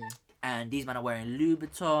 And these men are wearing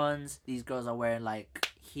Louboutins. These girls are wearing like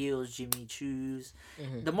heels, Jimmy Choos.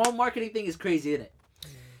 The more marketing thing is crazy, isn't it?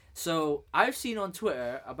 So I've seen on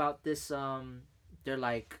Twitter about this.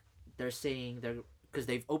 They're saying because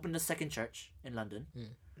they've opened a second church in London,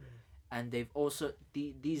 and they've also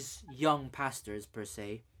these young pastors per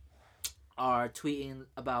se are tweeting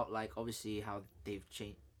about like obviously how they've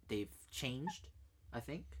changed. I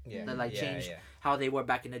think Yeah. they changed how they were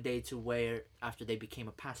back in the day to where after they became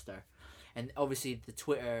a pastor, and obviously the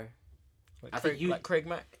Twitter. I think like Craig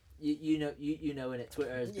Mack. You know in it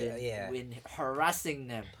Twitter has been harassing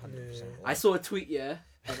them. 100%. I saw a tweet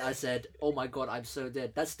and I said, "Oh my god, I'm so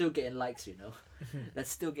dead." That's still getting likes, you know. That's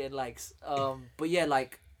still getting likes. But yeah,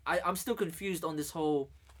 like I'm still confused on this whole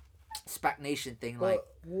SPAC Nation thing. But Like,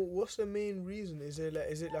 what's the main reason? Is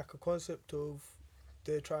it like a concept of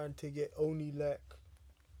they're trying to get only like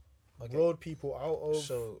road people out of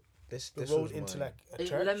So this the this road was into my, like a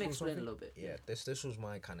church. Let me or explain a something. little bit. yeah, this was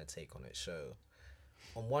my kind of take on it. So,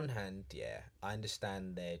 on one hand, yeah, I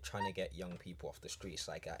understand they're trying to get young people off the streets.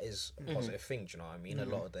 Like that is a positive thing. Do you know what I mean? A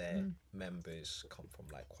lot of their members come from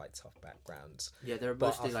like quite tough backgrounds. Yeah, they're But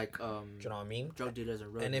mostly I- like Do you know what I mean? drug dealers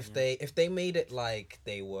and road. And if they made it like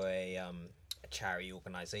they were a charity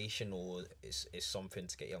organization or is something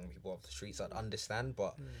to get young people off the streets, I'd understand.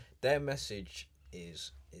 But their message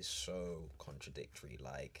is so contradictory.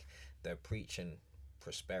 Like they're preaching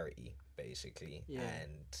prosperity basically, Yeah.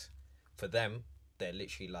 and for them, they're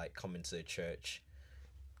literally like coming to the church.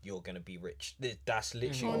 You're gonna be rich. That's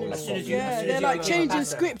literally all. As I've soon as got. you- Yeah, as soon they're as like you changing pass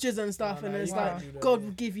that. scriptures and stuff, No, and no, it's you like can't do that, God yeah.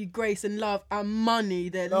 will give you grace and love and money.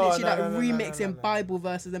 They're No, literally no, like no, no, no, remixing no. Bible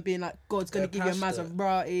verses and being like, God's gonna Their give you a pastor-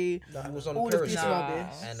 Maserati. Nah, He was on All of this Periscope,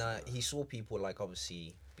 rubbish. and he saw people like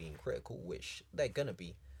obviously being critical, which they're gonna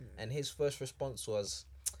be. And his first response was,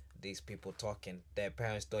 "These people talking. Their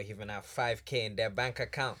parents don't even have 5K in their bank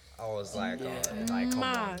account." I was like, Yeah. like come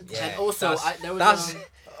on, Mad. yeah. And also, that's- there was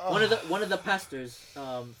that's one of the pastors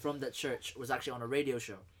from that church was actually on a radio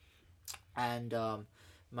show, and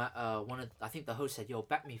I think the host said, "Yo,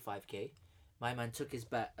 back me 5K." My man took his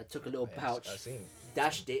took a little pouch, I seen.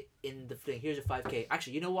 dashed it in the thing. Here's your 5K.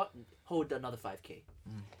 Actually, you know what? Hold another 5K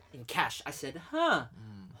in cash. I said, "Huh?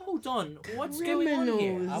 Hold on, what's going on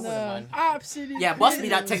here?" I wouldn't mind. Absolutely. Yeah, bust me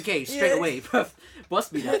that criminals. 10K straight Yeah. away, bro.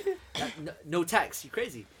 Bust me that. No tax. You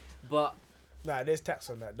crazy? But Nah, there's tax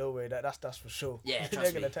on that. Don't worry, that's for sure. Yeah, they're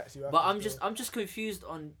trust gonna me. tax you. But after, I'm just confused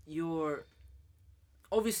on your.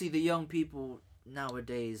 Obviously, the young people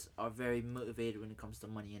nowadays are very motivated when it comes to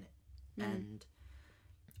money in it, and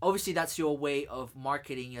obviously that's your way of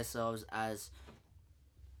marketing yourselves as,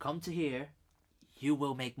 come to here, you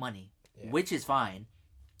will make money, which is fine,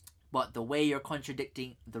 but the way you're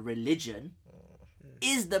contradicting the religion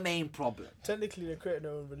is the main problem. Technically, they're creating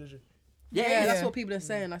their own religion. Yeah, that's Yeah. what people are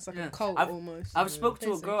saying. That's like Yeah. a cult I've- almost. I've spoke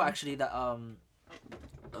to a girl Basically. actually that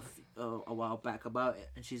a while back about it,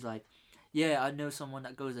 and she's like, "Yeah, I know someone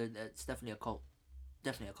that goes there. It's definitely a cult,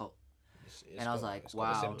 definitely a cult." And I was like, it's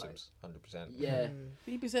got the wow, symptoms, 100%. Yeah,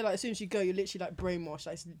 People say like as soon as you go, you're literally like brainwashed.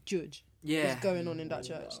 Like it's judge. yeah. What's going on in that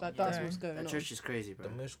church? Like that's Yeah. what's going That on. church is crazy, bro.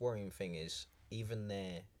 The most worrying thing is even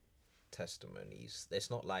their testimonies. It's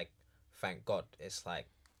not like thank God. It's like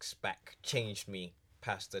SPAC changed me,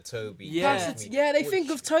 Pastor Toby. Yeah. changed me," Yeah, they which-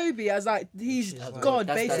 think of Toby as like he's Which is like- God.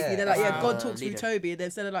 That's- Basically, that's- they're like, yeah, that's God the talks through leader. Toby.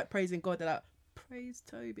 Instead of like praising God, they're like, praise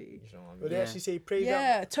Toby. You know what I But mean? they Yeah. actually say praise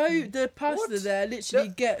Yeah, the pastor What? there literally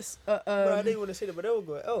Yeah. gets. But I didn't want to say that, but they will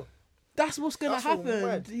go, oh, That's what's gonna That's all happen.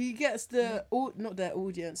 mad. He gets the not their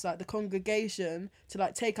audience, like the congregation, to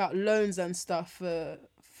like take out loans and stuff for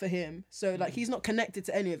him. So like he's not connected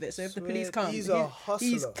to any of it. So if the police Swear, come, he's a hustler.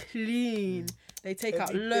 he's clean. They take out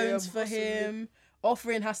Every loans damn for hustler. him.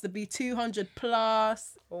 Offering has to be 200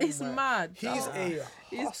 plus. Oh it's my- mad. he's a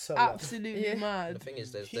It's hustler. absolutely Yeah. The mad. thing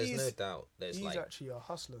is, there's no He's- doubt. There's He's like actually a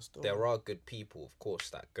hustler still. there are good people, of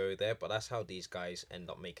course, that go there, but that's how these guys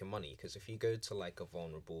end up making money. Because if you go to like a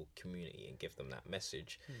vulnerable community and give them that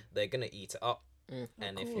message, they're gonna eat it up.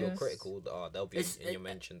 And if you're course. critical, they'll be It's- in your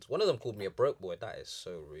mentions. One of them called me a broke boy. That is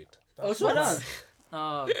so rude. Oh, so what?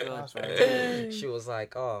 Oh god, That's bro. She was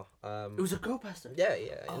like, "Oh, It was a girl pastor. yeah,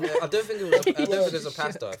 yeah." No, I don't think it was. I don't think it was a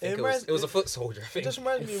pastor. I think it was a foot soldier. I It think. just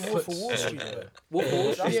reminds me of Wolf of Wall Street. Man. Wolf of Wall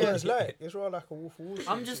That's Street. what it's like. It's all like a Wolf of Wall Street.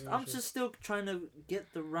 I'm situation. just still trying to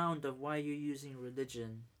get the round of why you're using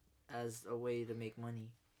religion as a way to make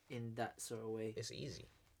money in that sort of way. It's easy.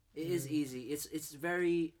 It is easy. It's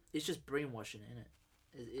just brainwashing, isn't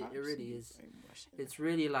it? It really is. It's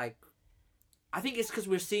really like, I think it's because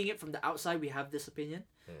we're seeing it from the outside. We have this opinion,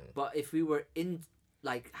 but if we were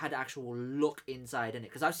had actual look inside in it,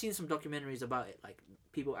 because I've seen some documentaries about it, like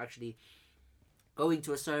people actually going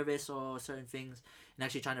to a service or certain things and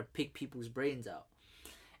actually trying to pick people's brains out.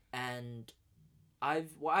 And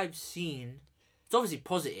what I've seen, it's obviously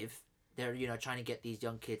positive. They're trying to get these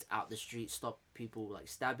young kids out the street, stop people like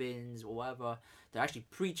stabbings or whatever. They're actually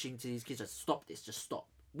preaching to these kids to stop this, just stop.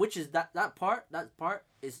 Which is that part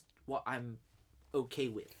is what I'm okay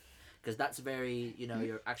with, because that's very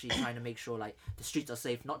you're actually trying to make sure like the streets are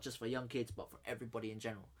safe, not just for young kids but for everybody in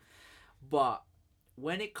general. But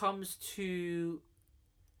when it comes to,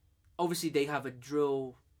 obviously they have a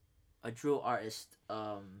drill artist.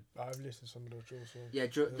 I've listened to some of those drill songs. Yeah,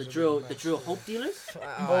 the Those are drill hope dealers.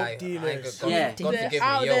 dealers. Yeah. God They're forgive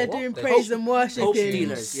out me, there yo. doing They- praise and worship Hope in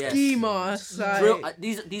dealers, yes. ski masks. Like, Drill,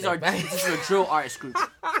 this is a drill artist group.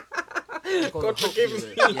 God forgive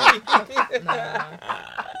me. Yeah.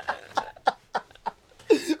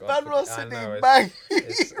 Man was I know, sitting it's- bang.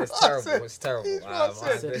 It's terrible. It's terrible. He's not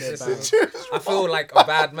sitting. I feel like a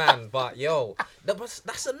bad man, but yo,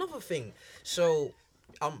 that's another thing. So,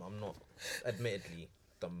 I'm not, admittedly,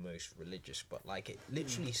 the most religious, but like it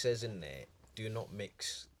literally says in there, do not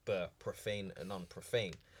mix the profane and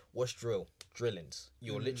unprofane. What's drill? Drillings.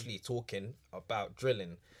 You're literally talking about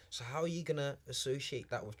drilling. So how are you gonna associate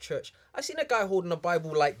that with church? I seen a guy holding a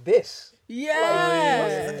Bible like this.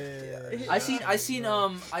 Yeah. I seen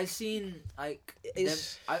like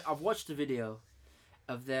It's- I've watched a video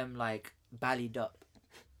of them like ballied up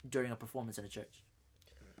during a performance in a church.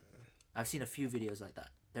 I've seen a few videos like that.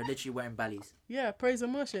 They're literally wearing ballies. Yeah, praise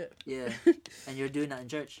and worship. Yeah, and you're doing that in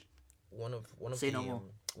church. One of Say the no more.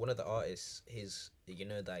 one of the artists,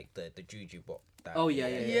 like the Juju bot. That, Oh, yeah.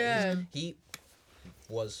 Yeah. He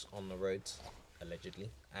was on the roads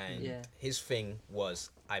allegedly, and Yeah. his thing was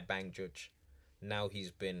I bang judge. Now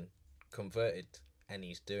he's been converted, and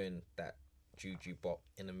he's doing that Juju bot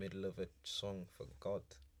in the middle of a song for God.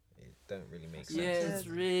 It don't really make sense. Yeah, it's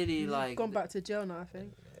really He's like. gone back to jail now, I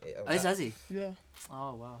think. Oh, has he? Yeah.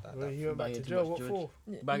 Oh wow. Well, he went back to Banging too jail. much What judge. for?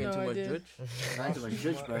 Banging No too much idea. judge. Right to a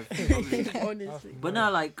judge, bro. Honestly. But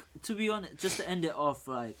now, like, to be honest, just to end it off,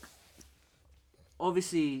 like,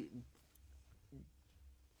 obviously,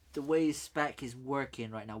 the way SPAC is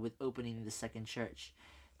working right now with opening the second church,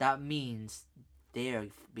 that means they are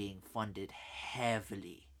being funded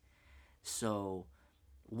heavily. So,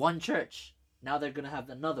 one church, now they're gonna have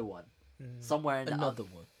another one somewhere in the Another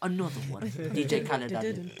one. another one. DJ Khaled. that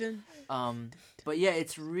is. Dun-dun-dun. But yeah,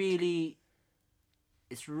 it's really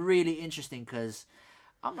interesting because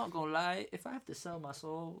I'm not gonna lie. If I have to sell my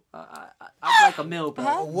soul, I'd like a meal,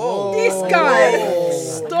 bro. Whoa. This guy, Whoa.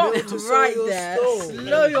 stop Willing to sell right your there. soul.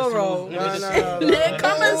 Slow your roll. No. Yeah,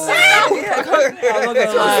 come and sit down. I'm not gonna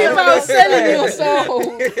Talking lie. about selling your soul.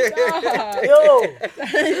 God. Yo,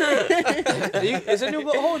 Isn't it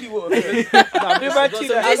got holy water? Nah, do my tea,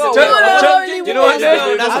 like, I It's got- not turn- holy do you know what? water.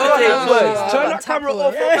 No, that's That's what what it it is. is. turn that camera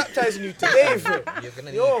off. I'm baptizing you today, bro. You're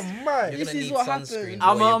gonna You're need. mad. You're This gonna is need what sunscreen. happens.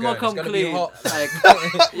 I'm where you're gonna going. come It's gonna be clean. hot.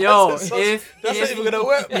 Like, yo, if That's not even gonna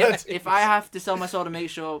work, man. if I have to sell my soul to make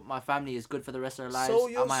sure my family is good for the rest of their lives, Sold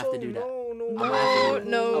I your might have to soul. do that. No, I might have to do it.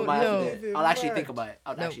 No, I might have to no. do it. I'll actually think about it.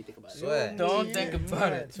 I'll No. actually think about it. Swear. Don't think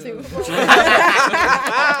about it.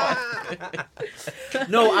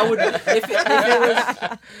 No, I would if it was.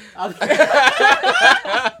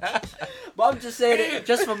 But I'm just saying it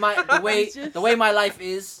just for the way my life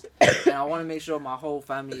is, and I want to make sure my whole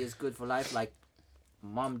family is good for life, like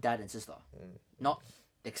mom, dad, and sister, not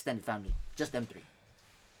extended family, just them three.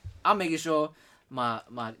 I'm making sure my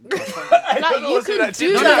Like, you can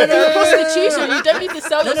do No, that no, no, through prostitution. You don't need to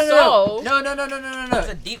sell your soul. no. That's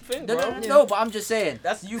a deep thing, bro. No, but I'm just saying.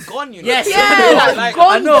 That's you gone, you know. Yes. Yeah, like,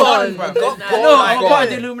 gone, I know. gone. bro. I know. I'm a God. part of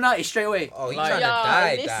the Illuminati straight away. Oh, he's Like- trying to Yeah,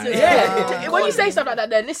 die. listen. Yeah. When you say stuff like that,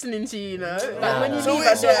 they're listening to you, you know? Like, when you So leave wait,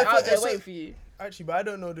 that, so they're if out it- there so- waiting for you. Actually, but I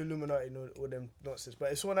don't know the Illuminati or them nonsense.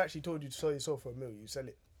 But if someone actually told you to sell your soul for $1 million, you sell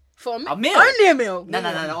it. For A meal? Only a meal. No,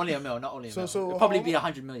 only a mil, not only a mil. So It'll probably how be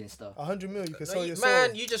 100 million stuff. 100 million, you can No, sell you- your soul.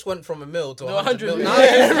 man, you just went from a mil to No, 100 100 mil.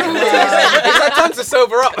 million. He's had time to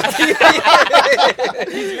sober up.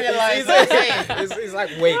 He's realised. He's like,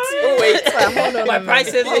 wait. My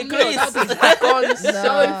price has increased. Gone so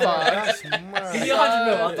far. That's Give me mad. 100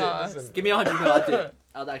 mil, I'll do fast. it. Give me 100 mil, I'll do it.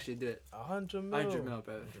 I'll actually do it. 100 mil. 100 mil,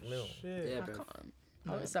 bro. Shit. Yeah, I bro. can't. I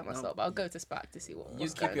won't sell my soul, but I'll go to SPAC to see what. You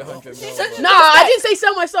what's keep going your on. 100 He mil. said- bro. No, I didn't say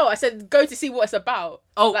sell my soul. I said go to see what it's about.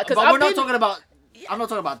 Oh, Like, 'cause but I've we're not been- talking about. I'm not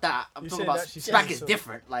talking about that. I'm You talking said about actually SPAC sell is yourself.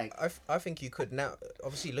 different. Like, I think you could now.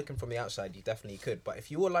 Obviously, looking from the outside, you definitely could. But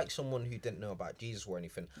if you were like someone who didn't know about Jesus or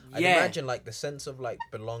anything, I'd Yeah. imagine like the sense of like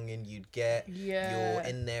belonging you'd get. Yeah. You're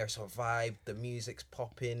in there, it's a vibe. The music's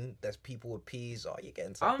popping. There's people with peas. Oh, you're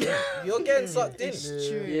getting I'm- sucked in. You're getting sucked in. It's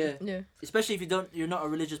true. yeah. Yeah. Especially if you're not a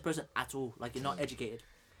religious person at all. Like, you're not educated.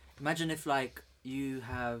 Imagine if like you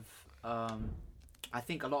have. I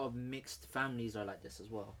think a lot of mixed families are like this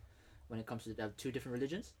as well. When it comes to they have two different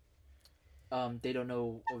religions. They don't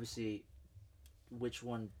know obviously which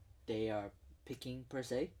one they are picking per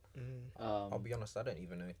se. I'll be honest, I don't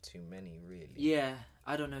even know too many really. Yeah,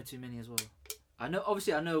 I don't know too many as well. I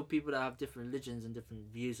know people that have different religions and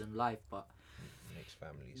different views on life, but Mixed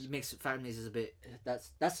families. mixed families is a bit.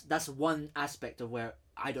 That's one aspect of where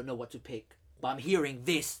I don't know what to pick. But I'm hearing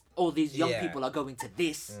this. All these young Yeah. people are going to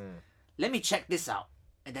this. Let me check this out,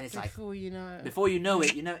 and then it's like Before you know it. before you know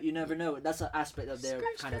it, you never know it. That's an aspect of their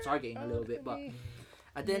kind of targeting a little bit, but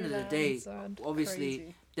at the end of the day, obviously,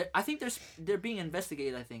 Crazy. I think they're being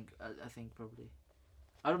investigated. I think probably.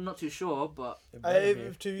 I'm not too sure, but It better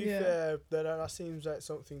be. To be Yeah. fair, that seems like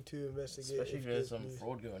something to investigate. Especially if there's some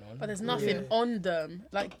fraud going on. But there's nothing Yeah. on them.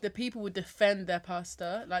 Like the people would defend their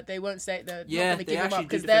pastor. Like they won't say they're Yeah, not going to they give him actually up do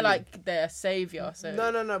because they're defend like their savior. So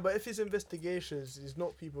No. But if it's investigations, it's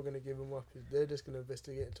not people gonna give them up. They're just gonna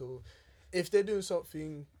investigate until, if they're doing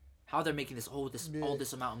something. how they're making all this Yeah.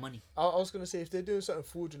 amount of money. I was gonna say if they're doing something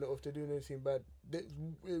fraudulent or if they're doing anything bad,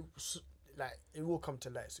 it will come to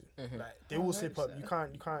light soon. Mhm. Like they I will hope slip up. so.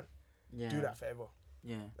 You can't Yeah. do that forever.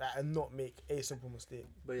 Yeah. Like, and not make a simple mistake.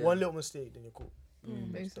 But yeah. One little mistake, then you're cool. Mm,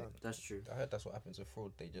 It's Basic. done. that's true. I heard that's what happens with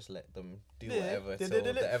fraud. They just let them do Yeah, whatever they till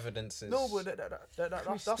let- the evidence is. No, but that's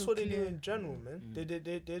Crystal what they do clear. in general, man.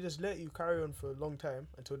 Mm. They just let you carry on for a long time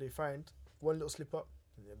until they find one little slip up.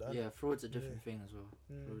 And you're done. Yeah, fraud's a different thing as well.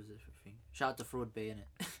 Mm. Fraud is a different thing. Shout out to Fraud Bay,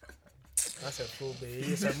 innit? That's a full bit.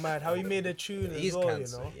 He's a mad. How he made a tune He's as well,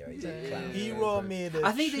 cancer. you know. Yeah, he's a Yeah. clown. He Yeah, raw bro. made a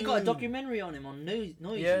I think they got a tune. documentary on him on Noisy.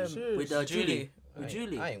 Yeah, with serious. Julie. I With ain't-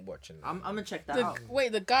 Julie. I ain't watching that. I'm gonna check that The, out.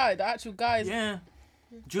 wait, the actual guy is Yeah.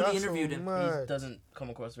 Julie That's interviewed so him. mad. He doesn't come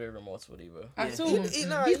across very remorseful either. at Yeah. all.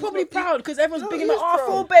 Nah, He's probably not- proud because everyone's no, bigging he him is up.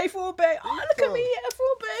 Oh, proud. Full Bay. Oh, He's look at proud. me, yeah,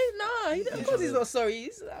 Full Bay. Nah, of course he's not sorry.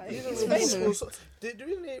 He's He's famous. remorseful. The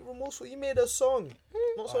really remorseful. He made a song.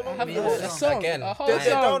 Not so long Have made you a ago. heard a song. song? Again, A whole They're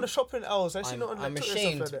down song. the shopping aisles. I seen it on I'm Twitter and stuff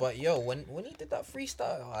ashamed, like that. but yo, when he did that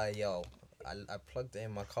freestyle, I plugged it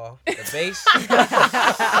in my car. The bass.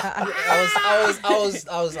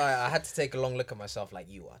 I had to take a long look at myself. Like,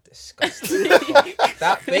 you are disgusting.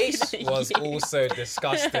 That bass was also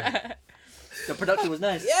disgusting. The production was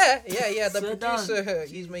nice. Yeah. The So done. producer,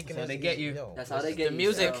 he's making. So us- they get you. yo, That's how they The get you,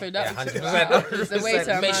 music. so. Yeah, Production. 100%. It's the way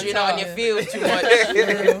to Make a sure you're man's not on your heart. field too much.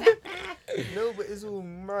 No, but it's all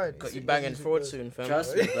mad. Got you It's- banging it's- fraud it's- soon, fam.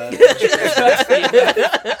 Trust me, bro. Trust me.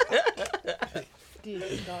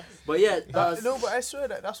 Jesus. But yeah, that's, No, but I swear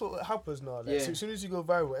that's what happens now. Like, Yeah. as soon as you go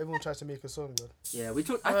viral, everyone tries to make a song, bro. yeah, we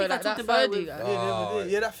talked. I Oh, think like I talked that about it Ferdy with. guy. Yeah, the other Oh. day.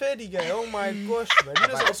 Yeah, that Ferdy guy. Oh my gosh, man. He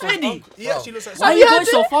looks like some Ferdy? uncle. He actually looks like Why some. are you going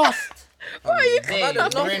so fast? Why are you They had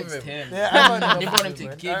enough of rinsed him. him. Yeah, I've had enough They of brought him him, to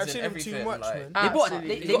man. gigs I've and seen him everything. too much, like, man. They bought. Absolutely.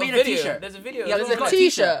 They He's got made a a video. T-shirt. There's a video. Yeah, There's he's a got a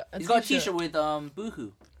T-shirt. T-shirt. A He's got a T-shirt. T-shirt with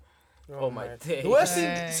Boohoo. Oh my days. The worst thing,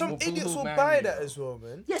 Dang. some Well, idiots Boo will Boo buy married that him. as well,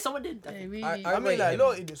 man. Yeah, someone did. They really. I I mean, rate like, a him.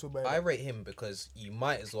 lot of idiots will buy I that. rate him because you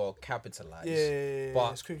might as well capitalize. Yeah,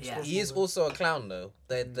 But it's quick as Yeah. possible, He is man. also a clown though.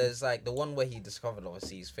 There's like the one where he discovered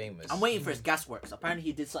obviously he's famous. I'm waiting for his Gasworks. Apparently,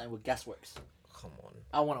 he did something with Gasworks. Come on.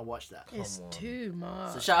 I want to watch that. It's Come on. too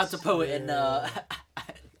much. So shout out to Poet and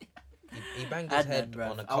He banged his Adnan, head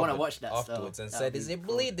bruv. on a I wanna cupboard watch that afterwards still. and That'd said, be "Is it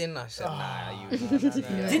cool. bleeding?" I said, "Nah, you."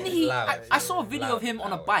 Didn't he? I saw a video of him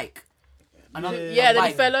on a bike. Another Yeah, then he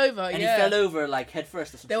bike, fell over. and Yeah. he fell over like head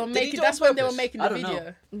first or something. They were he making. do it That's on when they were purpose? making I the don't know.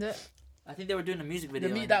 video. The- I think they were doing a music video.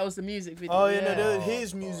 and- That was the music video. Oh yeah, no, Oh,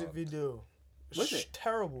 his music video. Was it?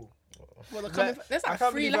 Terrible? Well, Like, there's I like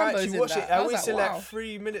can't 3 believe I Lambos actually in watched that. it. I was wasted like, like wow.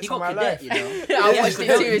 3 minutes He of got my Cadet, life. you know. I Yeah, watched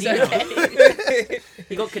Cadet it too. It's and Dino. okay.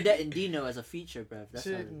 He got Cadet and Dino as a feature, bruv. That's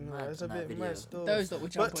Shit, how no, mad it's a on that bit video. mad still. Those that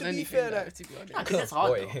would jump But on to be anything. fair, though, like, to be honest. Nah, Cadet's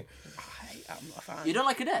hard though. Boy. I'm not a fan. You don't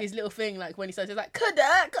like Cadet? His little thing, like when he starts, he's like,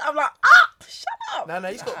 Cadet. I'm like, shut up. Nah,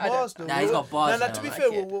 he's got I don't- bars though. Nah, he's got bars Nah, now. to be I fair,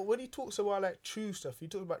 like it. when he talks about like true stuff, he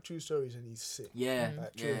talks about true stories and he's sick. Yeah,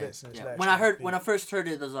 Like, true yeah, events in his yeah. life, When I true heard, thing. when I first heard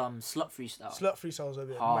it, was Slut Freestyle. Slut free sounds a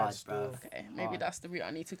bit Hard, mad still. bruv. Okay, maybe Hard. that's the route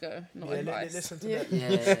I need to go. Not Yeah, advice. listen to Yeah.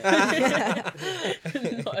 that.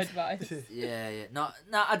 Yeah, Not advice. yeah, yeah. Now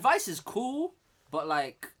advice is cool, but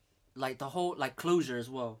like the whole like closure as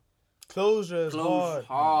well. Closure is Closure hard.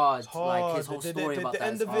 hard. It's Like hard. his whole The story about the that.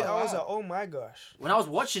 end is of it, hard. I was like, oh my gosh. When I was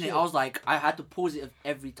watching it, I was like, I had to pause it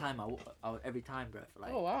every time. Every time, bro.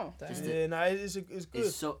 Like, Oh wow. Just Yeah, nah, it's good.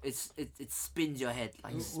 it's so it spins your head.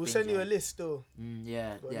 Like it We'll spins send you your a head. list though.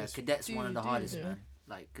 Yeah, Got a yeah. list. Cadet's one of the hardest, yeah. man.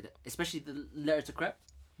 Like, especially the letter to Crep.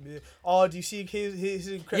 Yeah. Oh, do you see his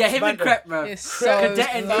Yeah, him and Crep, bro. It's so Cadet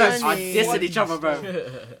and Crep are funny. dissing each other, bro.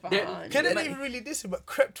 Fun. Can they even really diss him? But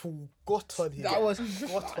Crept got on him. That was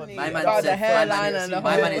got on funny. him. My man About said- the hairline my and the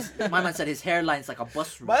man- whole My man said his hairline's like a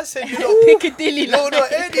bus route. Man said you know. Piccadilly. No, line.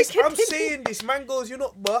 hear this. I'm saying this. Man goes, you're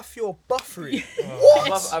not buff, you're buffery.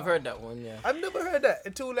 I've heard that one, yeah. I've never heard that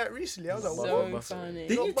until like recently. I was like, So what? funny. Did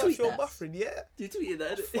You're you not buff, tweet you're that? buffering. Yeah, You tweeted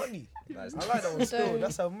that. funny. Nice. I like that one still. So-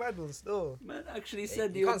 That's a mad one still. Man actually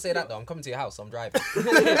said You can't say that though. I'm coming to your house. I'm driving.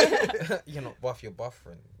 You're not buff. You're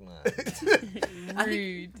buffering. Nah. I think,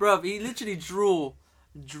 Rude. bruv, he literally drew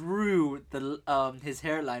the his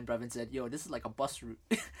hairline, bruv, and said, "Yo, this is like a bus route."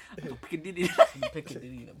 Like a Piccadilly.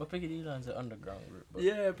 But Piccadilly line's an underground route. But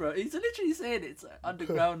Yeah, bro. He's literally saying it's an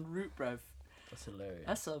underground route, bruv. that's hilarious.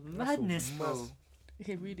 That's a madness, bro. mad.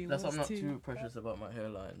 It really That's why was I'm not too. too precious about my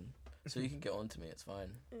hairline. So you can get on to me. It's fine.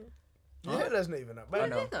 Your hairline's not even that I bad.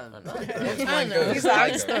 know. Once I mine know. goes, He's I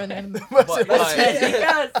like, go. But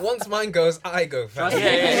like, Once mine goes, I go. Trust fam. me,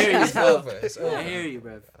 I hear you, It's bro. over. It's over. I hear you,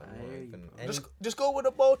 bruv. I I'm not hear you. even- any- Just go with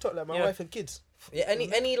a bow top like my Yeah. wife and kids. Yeah,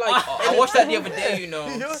 any like. I watched that the other day, you know.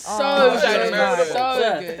 You're- So Oh, good, nice. so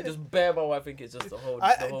Yeah. good. Just bare my wife and kids just the whole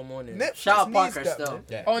I- morning. Netflix Shout out needs Parker that, still. man.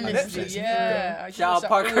 Yeah. Honestly, Netflix, yeah. I Shout watch out that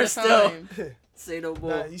Parker all the still. time. Say no Nah,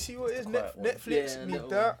 more. you see what it is? Quiet one. Netflix Yeah, need little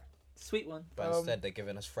that. Sweet one. But instead, they're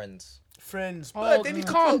giving us Friends. Friends. Oh, But they need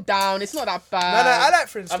to calm put- down. It's not that No, bad. I like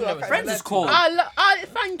Friends. I've too. I never- can't Friends lie is to cool.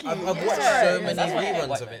 Thank you. I've watched Yeah. so many that's why I reruns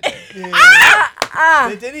like of that. it. you.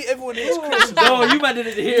 Yeah. They need everyone needs Chris. No, you man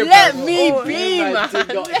didn't hear. Let bro. me Oh, be, you man. did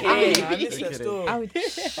not Let hear. me I be. miss that story.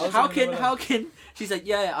 Ouch. How can she's like,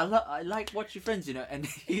 yeah, I like watching Friends, you know, and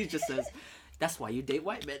he just says, that's why you date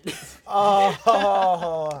white men.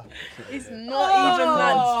 Oh, It's not even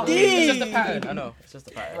that It's deep. just a pattern. I know. It's just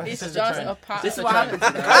a pattern. It's just just trend. a pattern. This is what happens. You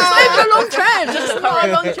know? It's not even a long trend. It's not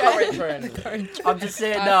a long Current trend. trend. I'm just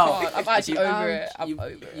saying I now. can't. I'm actually over it. I'm You,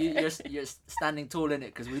 over it. you're standing tall in it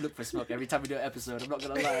because we look for smoke every time we do an episode. I'm not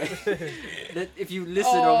gonna lie. That if you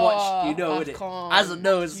listen or watch, you know I in it. can't. As a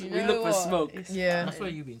nose, You we know look for what? smoke. It's Yeah. That's why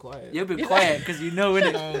you've been quiet. You've been quiet because you know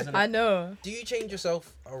in it. I know. Do you change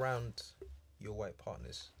yourself around your white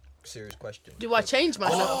partners? Serious question. Do I change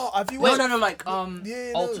myself? oh, have you No, watched? no, like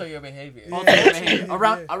Yeah, Alter no. your behavior. Yeah. alter your behavior.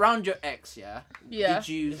 Yeah. around your ex, yeah. Yeah. Did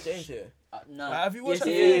you? Is James here? No. Have you watched yes,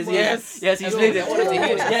 that he is. film, Yes, he's Yo, leading. I wanted to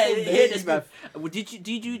hear Yeah, this. hear this, bruv.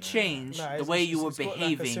 Did you change Nah, the it's- way it's- you were it's got, like, a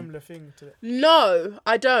behaving? similar thing to that. No,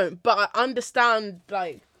 I don't. But I understand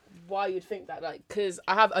like why you'd think that. Like, because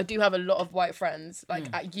I do have a lot of white friends like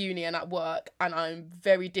at uni and at work, and I'm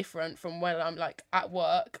very different from when I'm like at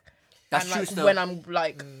work. That's and true. like Still, when I'm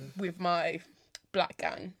like with my black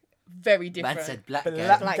gang. Very different. man said black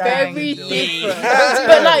Black guy. gang. Very Yo. different.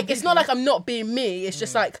 But like it's not like I'm not being me, it's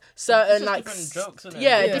just like certain just like different jokes, innit?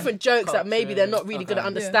 yeah, Yeah. different jokes that maybe they're not really Okay. gonna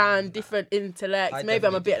understand, different intellects. I Maybe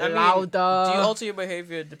I'm a bit definitely do. I mean, louder. Do you alter your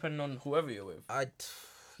behavior depending on whoever you're with?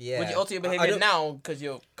 Yeah. Would you alter your I behavior don't- now because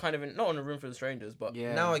you're kind of not in a room full of strangers, but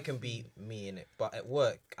Yeah. Now I can be me in it, but at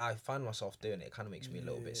work I find myself doing it. It kind of makes me a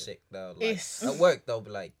little bit sick though. Like, It's- at work they'll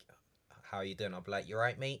be like, "How are you doing?" I'll be like, "You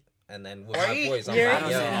right, mate?" And then with my Right? boys, I'm Yeah. like, "Yo,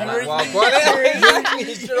 Yeah. I'm like, Yeah. well, go on,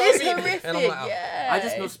 It's you know what I mean? horrific, And I'm like, oh. yeah. I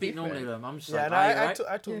just don't it's speak different. normally though. I'm just Yeah, like, and "Are you I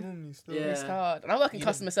right?" talk normally still. Yeah. It's hard. And I work in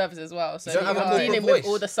customer service as well, so You don't I'm have a corporate dealing voice. with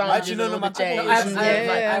all the Actually, signs no, and all my the corporate J's. voice is and very- then,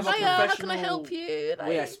 yeah, I'm a hiya, how can I professional help you? way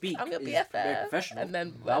I Like, speak I'm your is BFF. very professional. And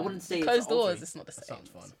then I wouldn't say it's closed doors. altering. It's not the That same. sounds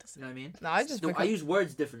fun. You know what I mean? No, I just I use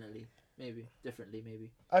words differently. Maybe.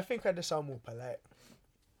 I think I just sound more polite.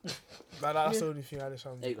 But that's the only thing I just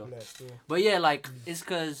sound There more you go. polite still. But yeah, like it's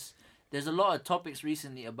because there's a lot of topics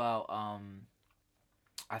recently about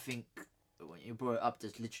I think when you brought it up,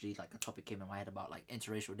 there's literally like a topic came in my head about like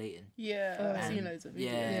interracial dating. Yeah, I've And- seen loads of videos.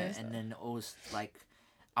 Yeah, and then always like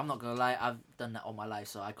I'm not gonna lie, I've done that all my life,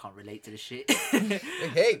 so I can't relate to the shit.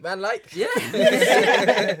 Hey, man, like, Yeah.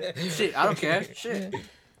 Shit, I don't care. Shit.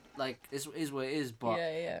 Like it is what it is, but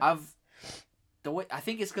yeah. I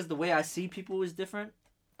think it's because the way I see people is different.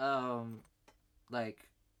 Like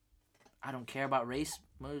I don't care about race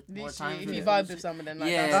more Literally, times. if you vibe with someone, then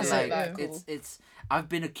like yeah, that's like it. Like, cool. it's. I've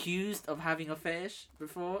been accused of having a fetish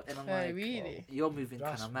before, and I'm Oh, like, really? "Oh, you're moving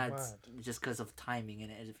kind That's of mad, mad. just because of timing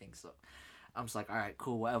and everything." So I'm just like, all right,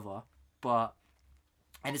 cool, whatever. But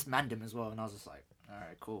and it's Mandem as well, and I was just like, all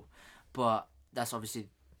right, cool. But that's obviously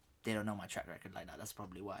they don't know my track record like that. That's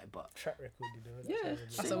probably why. But Track record, you know. Yeah,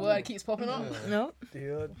 that's See? a word that keeps popping up. No.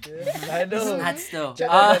 Yeah, I know. mad still.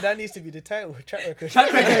 That needs to be the title. Track record.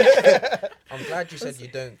 Track record. I'm glad you said you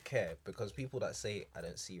don't care because people that say I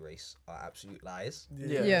don't see race are absolute lies.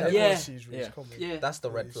 Yeah. Everyone Yeah. sees race, Yeah. come on. Yeah. That's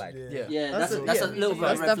the red flag. Yeah. Yeah, That's that's a little bit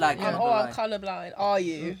of that's a red flag. definitely- I'm not I'm gonna lie. colorblind. Are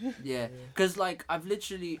you? Yeah, because like I've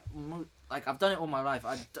literally like I've done it all my life.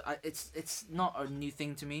 It's not a new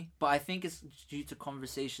thing to me, but I think it's due to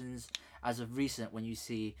conversations as of recent when you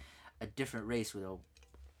see a different race with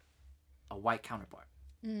a white counterpart.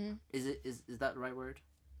 Mm. Is that the right word?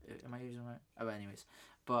 Am I using it right? Oh, but anyways,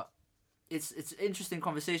 but it's interesting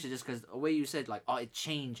conversation just because the way you said like it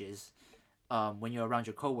changes. When you're around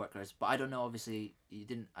your coworkers, but I don't know. Obviously, you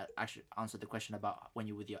didn't actually answer the question about when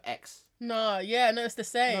you're with your ex. No, yeah, no, it's the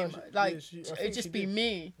same. No, like I think it'd just she be did.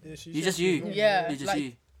 me. Yeah, she You said just she you. was Yeah. You just like-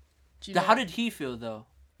 you. Do you know? How did he feel though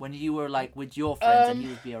when you were like with your friends and he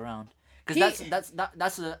would be around? Because he- that's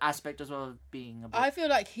an aspect as well of being a bit... I feel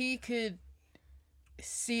like he could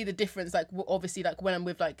see the difference. Like obviously, like when I'm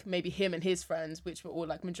with like maybe him and his friends, which were all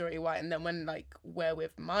like majority white, and then when like we're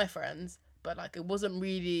with my friends, but like it wasn't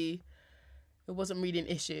really an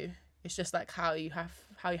issue. It's just like how you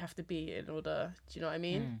have to be in order. Do you know what I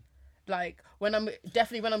mean? Like when I'm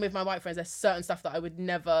with my white friends, there's certain stuff that I would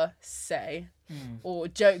never say, or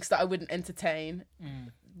jokes that I wouldn't entertain.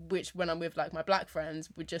 Which when I'm with like my black friends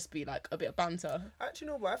would just be like a bit of banter. Actually,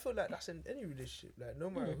 no, but I feel like that's in any relationship. Like, no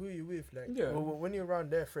matter who you're with, like, Yeah. when you're around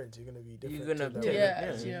their friends, you're gonna be different. You're gonna to them. take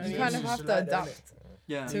Yeah, yeah. you You kind of It's have just to like that, adapt.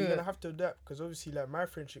 Yeah. to You're it. gonna have to adapt because obviously, like, my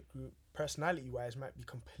friendship group, personality-wise, might be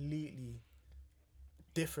completely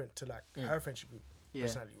different to like her friendship group, Yeah.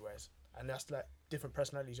 personality-wise, and that's like different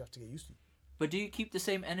personalities you have to get used to. But do you keep the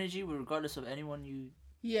same energy regardless of anyone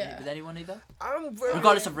Yeah. with anyone either? I'm very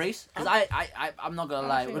Regardless of race? Because I'm not gonna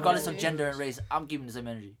lie, think regardless so, of yeah. gender and race, I'm keeping the same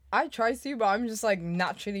energy. I try to, but I'm just like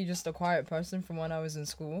naturally just a quiet person from when I was in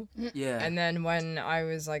school. Yeah. And then when I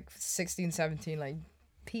was like 16, 17, like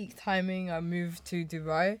peak timing, I moved to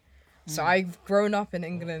Dubai. So I've grown up in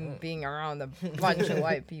England being around a bunch of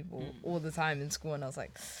white people all the time in school. And I was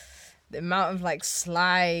like, the amount of like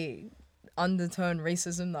sly undertone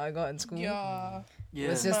racism that I got in school. Yeah. Yeah.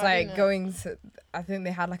 was just Mad, like innit? going to, I think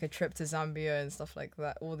they had like a trip to Zambia and stuff like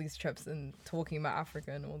that. All these trips and talking about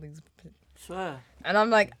Africa and all these. Swear. And I'm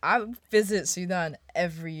like, I visit Sudan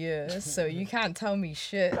every year, so you can't tell me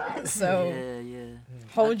shit. So Yeah.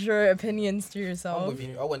 hold your opinions to I'm yourself. with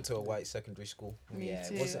you. I went to a white secondary school. Me yeah,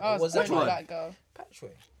 too. was it, I was that only one? that girl.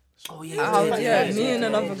 Patchway? Oh Oh, yeah. yeah, me and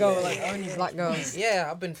another girl were like only black girls. Yeah,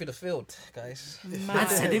 I've been through the field, guys. Man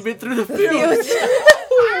said he been through the field. I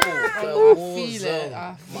feel it.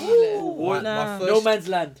 I feel it. My No man's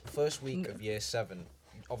land. first week of year 7,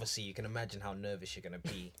 obviously you can imagine how nervous you're gonna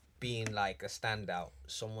be being like a standout.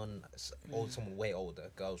 Someone way older,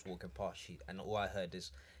 girls walking past you, and all I heard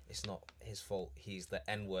is, "It's not his fault. He's the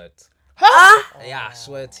N-word." Yeah, I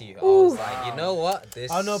swear to you, I was like, you know what?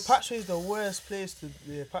 This. I know Patchway is the worst place to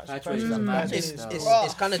be. Patchway is a bad It's place.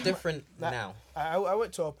 it's kind of different Like, now. I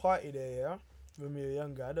went to a party there, yeah, when we were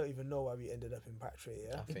younger. I don't even know why we ended up in Patchway,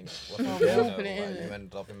 yeah. I think yeah. Put it in you there.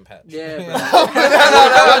 ended up in Patch. Yeah, bro.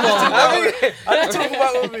 I don't talk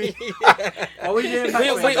about with me. What were you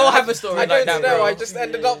doing? We all have a story I like don't that, know. bro. I just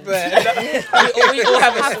ended up there. we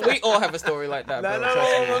all have a story like that, bro. No,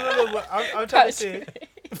 Trust me. no. But I'm trying to say.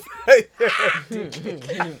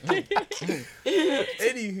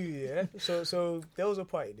 Anywho, yeah. So there was a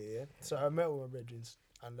party there, yeah. So I met with my brethren,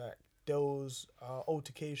 and like there was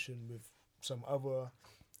altercation with some other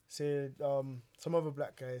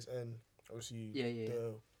black guys and obviously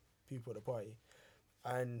the people at the party,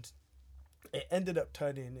 and it ended up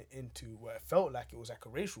turning into what it felt like it was like a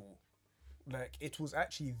racial war. Like it was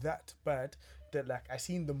actually that bad that like I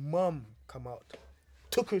seen the mum come out,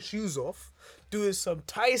 took her shoes off, doing some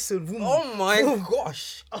Tyson. Oh my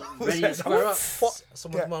gosh! Ready to square up.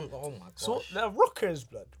 Someone's Yeah. mum. Oh my gosh! So the rockers,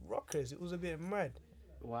 blood, rockers. It was a bit mad.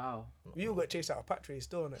 Wow. We all got chased out of Patry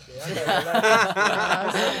still on it.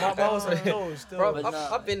 I was on toes still. Bro, But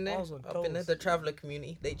I've been there. I was on I've been there. toes. The traveller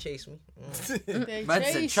community, they chase me. They Man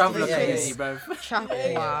said chased traveller you. community, bro.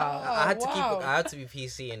 Wow. I had to wow. I had to be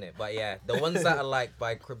PC in it, but yeah, the ones that are like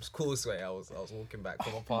by Cribs Causeway, I was walking back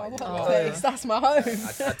from a party. What place? That's my home.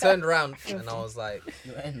 I turned around and I was like,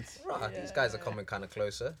 Your ends. these guys are coming kind of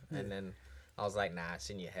closer, and then I was like, nah,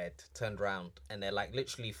 it's in your head. Turned around and they're like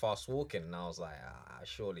literally fast walking, and I was like,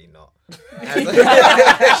 surely not.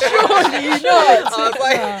 Surely not. I was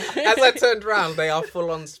like, as I turned around, they are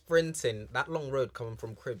full on sprinting. That long road coming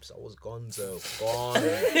from Cribs, I was gonzo, gone.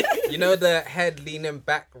 You know the head leaning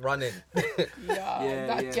back, running.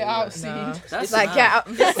 That get out scene. Nah. That's It's like mad. get out.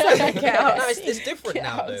 It's like get out. No, it's different Get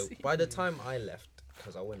now out, though. see. By the time I left,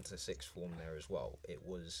 because I went to sixth form there as well, it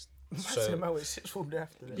was So man with 6 form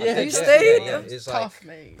after that. Yeah. You stayed? It's Tough, like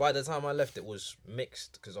mate. by the time I left, it was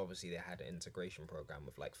mixed because obviously they had an integration program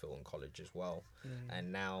with like Fulton College as well,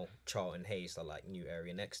 and now Charlton Hayes are like new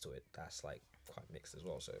area next to it. That's like quite mixed as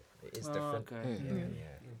well, so it is different. Okay. Yeah.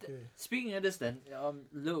 Okay. Speaking of this, then,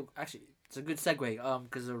 Lil, actually, it's a good segue.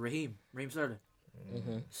 Because of Raheem Sterling.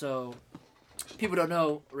 So, people don't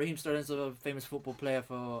know Raheem Sterling's a famous football player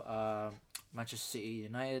for Manchester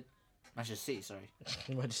United. Manchester City, sorry.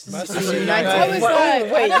 I was like,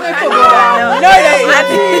 Wait, I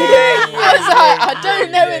was like, I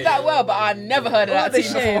don't know it that well, but I never heard of that What a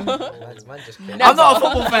team shame. before. Man just came. I'm not a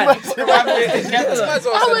football fan. I was like, I was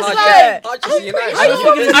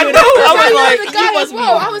like, the guy as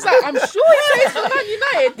well. I was like, I'm sure he plays for Man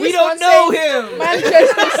United. we This don't one know says him.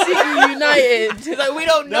 Manchester City United. He's like, we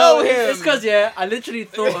don't No, know him. it's because I literally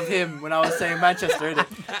thought of him when I was saying Manchester.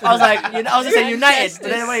 Innit? I was like, I was just saying United. But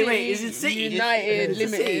then wait, is it City? United Is it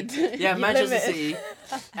City? Limited. Yeah, Manchester Limited. City.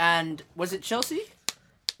 And was it Chelsea?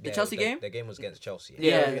 The Chelsea game? The game was against Chelsea.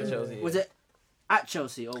 Yeah, against Chelsea, yeah. Was it at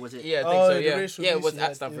Chelsea or was it Yeah, I think Oh, so. the Yeah, racial yeah, it was abuse, at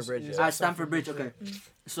yeah, Stamford it Bridge. was Yeah. at Stamford Bridge? Okay.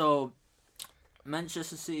 So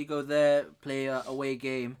Manchester City go there, play a away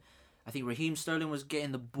game. I think Raheem Sterling was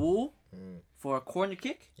getting the ball for a corner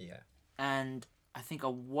kick. Yeah. And I think a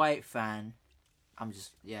white fan, a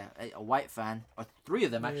white fan, or three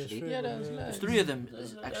of them actually. Yeah, there's There's three of them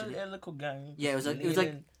actually. Yeah, local gang. Yeah,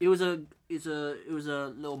 it was a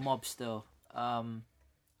little mob still,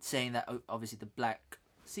 saying that obviously the black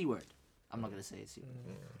C word. I'm not gonna say it's C word.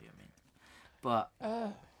 You know what I mean? But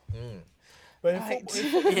But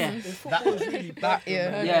yeah, football is really bad.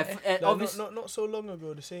 obviously, Not so long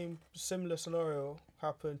ago, the similar scenario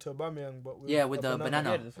happened to Aubameyang, but with the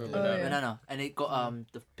banana. Banana. And it got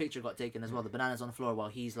the picture got taken as well. The banana's on the floor while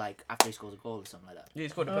he's like after he scores a goal or something like that. Yeah, he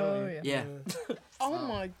scored a penalty. Yeah. Oh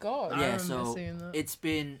my god. Yeah, so it's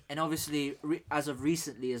been, and obviously as of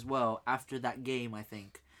recently as well, after that game, I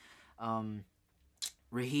think,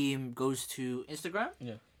 Raheem goes to Instagram.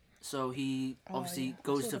 Yeah. So he obviously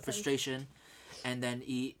goes to frustration, and then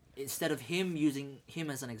instead of him using him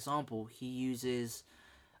as an example, he uses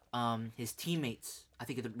his teammates. I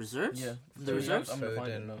think the reserves. Yeah. From the reserves.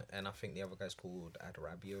 Foden, and I think the other guy's called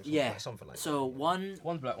Adarabio or something, something like that. So one's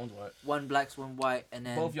black, one's white. One black's, one white, and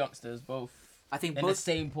then Both youngsters, I think both the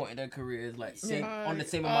same point in their careers, like on the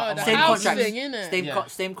same amount. amount. Same house contract. thing, innit?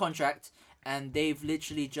 Same contract, and they've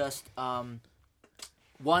literally just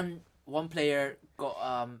one player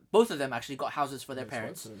got both of them actually got houses for their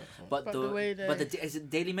parents, but is it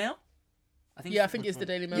Daily Mail? I think it's the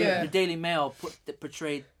Daily Mail. Yeah. The Daily Mail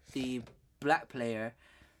portrayed the black player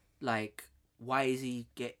like, why is he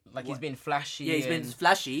he's been flashy? Yeah, he's been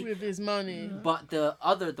flashy With his money. but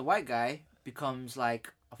the white guy becomes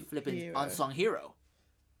like a flipping unsung hero.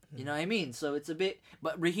 You know what I mean? So it's a bit,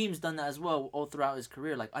 but Raheem's done that as well all throughout his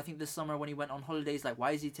career. Like I think this summer when he went on holidays, like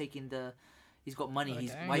why is he taking he's got money.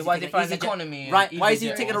 Why is he taking economy? Right? Why is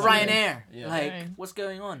he taking a Ryanair? Yeah. Like what's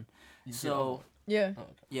going on? So Yeah.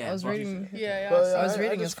 yeah, I was reading. But I was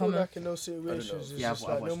reading I his just feel comment. like in those situations, it's Yeah, just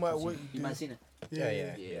I've like no matter what you you might do, have seen it.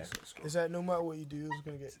 yeah. So It's like no matter what you do, it's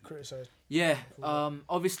gonna get criticised. Yeah.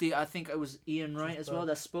 Obviously, I think it was Ian Wright as well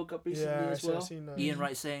that spoke up recently as well. Ian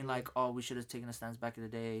Wright saying like, "Oh, we should have taken a stance back in the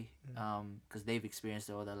day, because they've experienced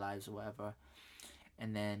it all their lives or whatever."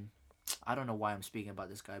 And then I don't know why I'm speaking about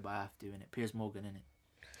this guy, but I have to. In it, Piers Morgan in it.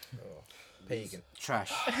 Oh, pagan.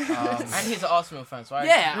 Trash. And he's an Arsenal fan, so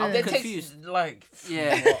I'm they confused.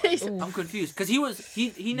 Taste, I'm confused because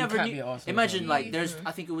he never can't be knew. an Arsenal Imagine fan. like there's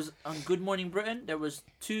I think it was on Good Morning Britain there was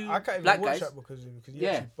two I can't even black watch guys, that because he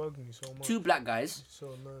actually bugged me so much. two black guys So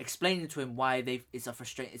annoying. explaining to him why it's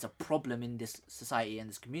a problem in this society and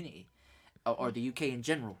this community, or the UK in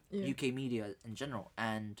general, UK media in general,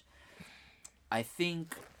 and I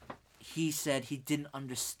think he said he didn't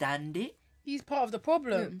understand it. He's part of the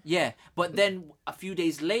problem. Yeah, but then a few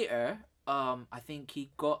days later, I think he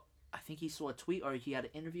saw a tweet or he had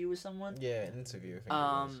an interview with someone. Yeah, an interview. I think it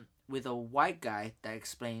was. With a white guy that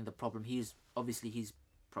explained the problem. He's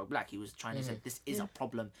pro-black. He was trying to say this is a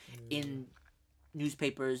problem in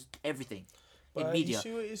newspapers, everything, in media,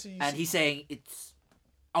 and he's saying it's.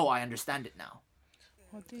 Oh, I understand it now.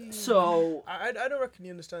 So I don't reckon he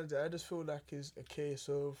understands it. I just feel like it's a case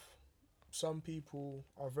of some people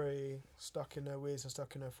are very stuck in their ways and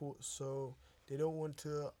stuck in their thoughts, so they don't want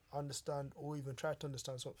to understand or even try to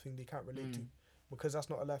understand something they can't relate to, because that's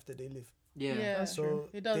not a life that they live. yeah. So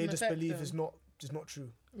they just believe it's not true.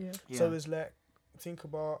 Yeah. So it's like, think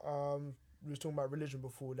about we were talking about religion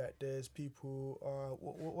before. Like there's people.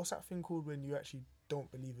 What's that thing called when you actually don't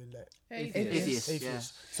believe in like Atheists. Yeah.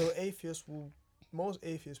 So most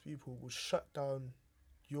atheist people will shut down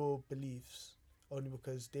your beliefs only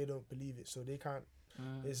because they don't believe it. So they can't.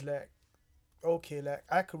 It's like, okay, like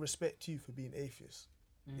I can respect you for being atheist.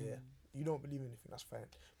 Yeah, you don't believe in anything. That's fine.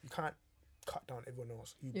 You can't cut down everyone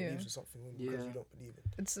else who believes in something because you don't believe it.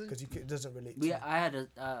 Because it doesn't relate to you. I had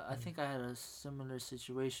I think I had a similar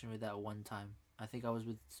situation with that one time. I think I was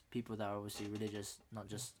with people that are obviously religious, not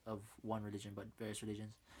just of one religion, but various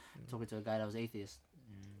religions. Talking to a guy that was atheist.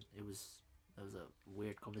 It was a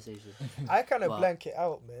weird conversation. I kind of blank it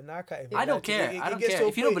out, man. I don't care. I don't care.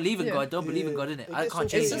 If you don't believe in God, don't believe in God, innit? I can't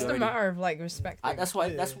change It's you just already. a matter of like respect. That's why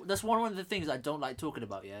that's one of the things I don't like talking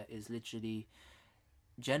about. Yeah, is literally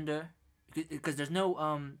gender, because there's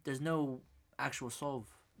no actual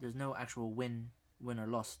there's no actual win or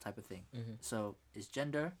loss type of thing. So it's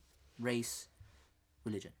gender, race,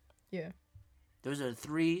 religion. Yeah. Those are the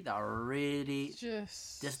three that are really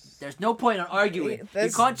just there's no point on arguing. You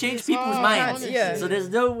can't change people's hard, minds. Yeah. So there's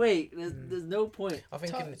no way. There's no point. I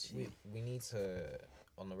think we need to,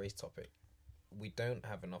 on the race topic, we don't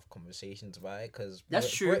have enough conversations about it because That's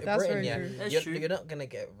true. That's Britain, very yeah, true. That's you're, true. you're not gonna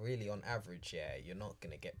get really on average. Yeah, you're not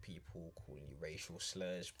gonna get people calling you racial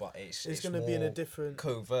slurs, but it's gonna be in a more different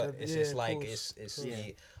covert. It's yeah, just of like course, it's of course.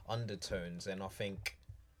 the undertones, and I think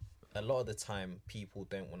a lot of the time people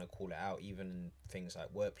don't want to call it out, even in things like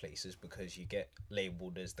workplaces, because you get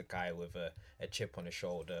labeled as the guy with a chip on his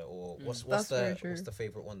shoulder, or what's That's very the true. what's the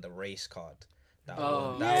favorite one, the race card. That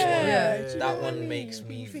Oh, one, yeah. Do you know that what I one mean? makes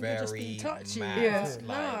me You think you're just very being touchy. mad. Yeah. Like,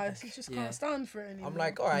 Nah, you just Yeah. can't stand for it anymore. I'm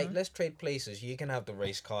like, all right, let's trade places. You can have the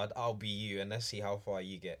race card. I'll be you, and let's see how far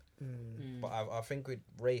you get. Mm. But I think with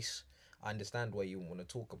race, I understand why you want to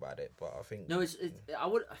talk about it, but I think No,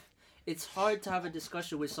 it's hard to have a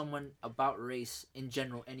discussion with someone about race in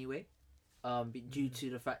general anyway, due to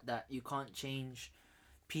the fact that you can't change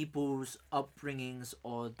people's upbringings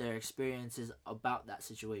or their experiences about that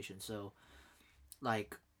situation. So,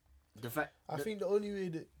 like, the fact I think the only way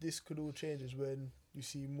that this could all change is when you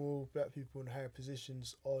see more black people in higher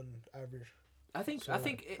positions on average. I think So, I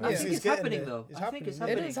think like, I it's think it's getting happening there. though. It's I think it's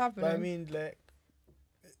happening, It happening. is happening. But I mean, like,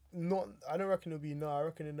 I don't reckon it'll be now. I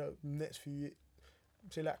reckon in the next few years,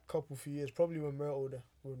 say like few years, probably when we're older,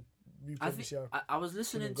 when we I probably see think our I was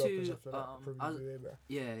listening children grow up and to stuff like that, I was, probably be way better.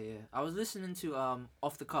 yeah. I was listening to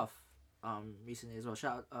Off the Cuff recently as well.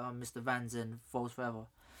 Shout out Mr. Vans and Falls Forever.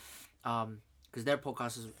 Because their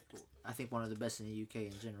podcast is, I think, one of the best in the UK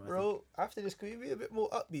in general. I think. Bro, after this, could you be a bit more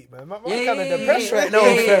upbeat, man? I'm Yeah, kind of yeah, depressed yeah, right now.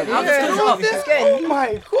 yeah, yeah, fam. yeah. I'm just You gonna know stop. this? Oh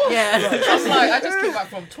my god. Yeah. I'm like, I just came back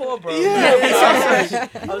from tour, bro. Yeah.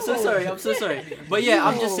 I'm so sorry. But yeah,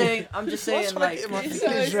 I'm just saying, I'm like, trying to get my It's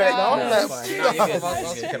feelings so right now. sad. I'm That's like, fine. I stop.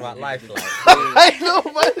 was thinking about life, like. I know,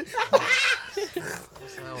 man.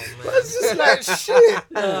 That's just like shit.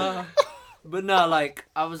 But no, like,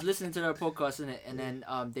 I was listening to their podcast and then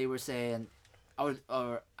they were saying,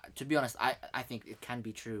 to be honest, I think it can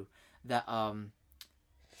be true that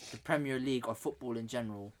the Premier League or football in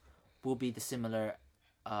general will be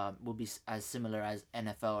as similar as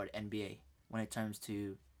NFL or NBA when it comes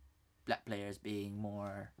to black players being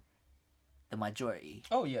more the majority.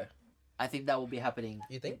 Oh yeah. I think that will be happening.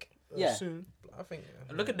 You think? Yeah. Soon. I think.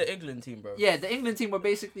 Look at the England team, bro. Yeah, the England team were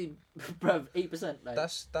basically, bruv, 8%. Like,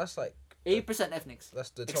 That's like 8% ethnics.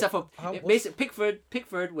 that's the top. Except for How- basic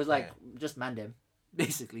Pickford was like just Mandem,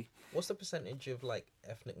 basically. What's the percentage of like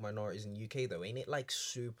ethnic minorities in UK though? Ain't it like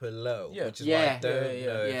super low? Yeah. Which is Yeah. why I don't know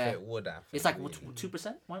Yeah. if it would have. It's like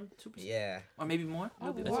 2%, 1-2%, Yeah. or maybe more.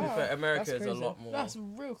 Oh, To be wow. fair, America That's is a crazy. lot more. That's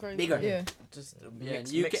real crazy. Bigger. Yeah. Just Yeah,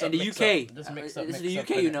 mix, UK, mix in up, the mix UK, up. Just mix up. it's mix the up,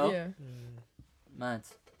 UK, you innit? know, Yeah. man.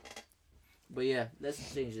 But yeah,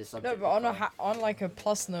 let's change this No, subject. but on like a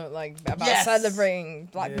plus note, like about Yes! celebrating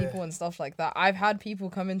black Yeah. people and stuff like that. I've had people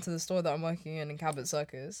come into the store that I'm working in Cabot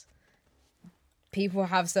Circus. People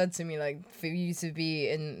have said to me like, for you to be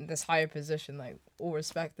in this higher position, like all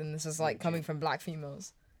respect, and this is like coming from black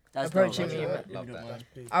females. That's approaching dope. me. Love that. Love that. That's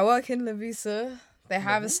big. I work in Lavisa. They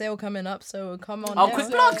have a sale coming up, so come on. Oh, down. quick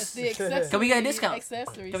plugs! The accessory, Can we get a discount?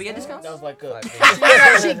 Accessories. Can we get a discount? That was like a.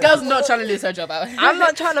 She does not try to lose her job out. I'm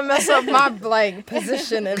not trying to mess up my like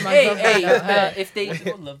position in my job. Hey, right now. if they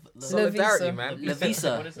Solidarity, Lavisa. man.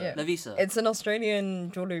 Lavisa, What is Yeah. Lavisa, It's an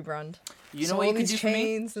Australian jewelry brand. you know So what all you can these do for me?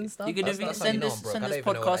 chains and stuff. You can do That's how send you know this I'm broke. send I this don't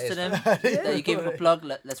even know what podcast to that them. That you gave him a plug.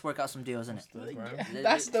 Let's work out some deals, innit?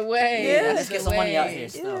 That's the way. Yeah, That's let's get the some money out way. here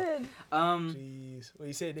still. Yeah. Jeez. Well,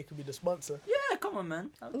 you say they could be the sponsor. Yeah, come on,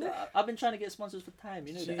 man. I've been trying to get sponsors for time.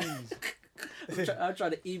 You know that. I'm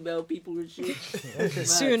trying to email people and shit.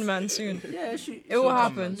 Soon, man, soon. Yeah, shoot. It will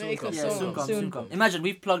happen. Make us Yeah, soon. soon come, Soon. soon come. Imagine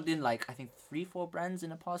we've plugged in like I think 3-4 brands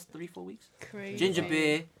in the past 3-4 weeks. Crazy. Ginger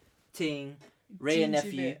beer, Ting, Ray and Ginger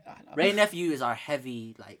Nephew. beer. I love Ray it. and Nephew is our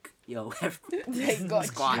heavy like yo They got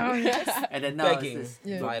squad. you. And then now Begging. it's this.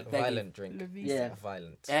 Yeah. Begging. Violent drink. Lavisa. Yeah.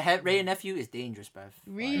 Violent. Ray and Nephew is dangerous, bruv.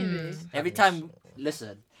 Really? Every time,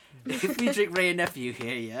 listen, if we drink Ray and Nephew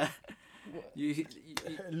here, yeah, you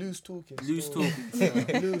Loose talking. lose still.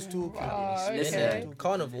 talk. Loose talking. Oh, Listen. okay.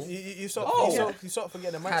 Carnival You start, Oh. you start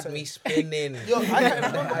forgetting the had mindset. me spinning. Yo, I can't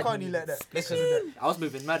remember Had Carney me- like that. Listen, I was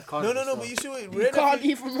moving mad No, carnival. no, but you see what? You can't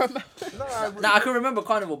even remember. Nah, I can remember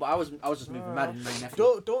carnival, but I was just moving mad in Ray and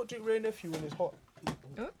Nephew. Don't drink Ray Nephew when it's hot.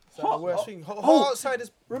 It's like Hot? the worst thing. Hot Oh. outside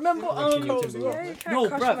is Remember, cold as well. Yeah, you can't no,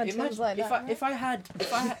 crush bruv, my Timbs imagine like that, if I had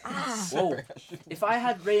whoa, if I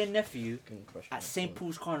had Ray and Nephew at St.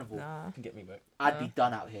 Paul's Carnival, Nah. Can get me back. I'd be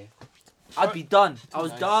done out here. I'd be done. I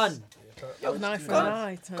was done. Yo, night for Car-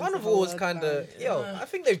 night. Carnival was kind of I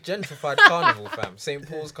think they've gentrified Carnival, fam. St.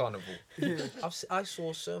 Paul's Carnival. I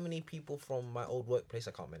saw so many people from my old workplace.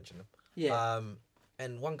 I can't mention them. Yeah.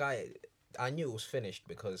 And one guy, I knew it was finished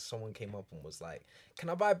because someone came up and was like, "Can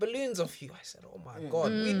I buy balloons off you?" I said, "Oh my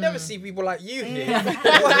god, we never see people like you here."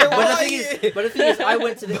 But the thing is, I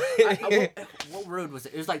went to the what road was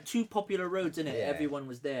it? It was like 2 popular roads in it. Yeah. Everyone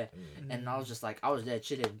was there, and I was just like, I was there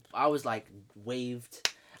chilling. I was like waved.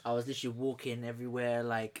 I was literally walking everywhere,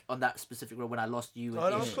 like on that specific road when I lost you. Oh,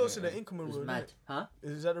 that was close to the Inkerman It was road. mad, Innit? huh?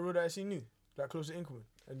 Is that the road I actually knew? Like close to Inkerman,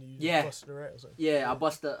 and you Yeah. busted the right or something. Yeah, I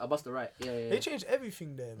bust the right. Yeah. They changed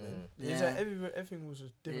everything there, man. It's Yeah. like everything was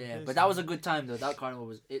just different. Yeah, places. but that was a good time though. That carnival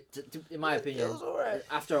was in my opinion. It was alright.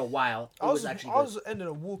 After a while, it I was actually I good. was ended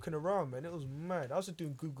up walking around, man. It was mad. I was just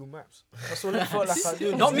doing Google Maps. That's all I felt like I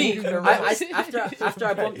did. Not me. Walking around. After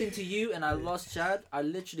I bumped into you and I lost Chad, I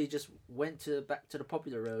literally just went back to the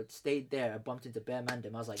popular road, stayed there. I bumped into Bear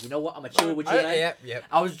Mandem. I was like, you know what? I'm gonna chill with you. man. Yep.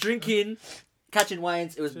 I was drinking, catching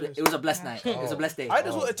wines. It was a blessed night. It was a blessed day. I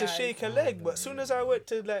just wanted to shake a leg, but as soon as I went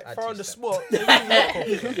to like I found the two-stepped. spot, they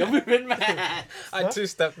didn't walk. You're moving mad. I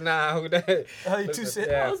 2-step now. How you two-step?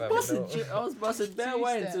 Yeah, I was fam, busting. no. I was busting bare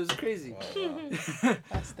wines. It was crazy.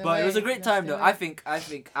 That's the But it was a way, great that's time the though. way. I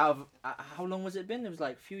think out of how long was it been? It was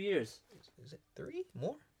like a few years, Is it 3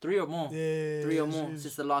 more? 3 or more. Yeah, 3 or it more was-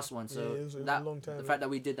 since the last one. So yeah, it was a that long time, the yeah. fact that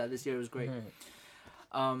we did that this year was great.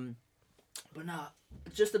 But nah,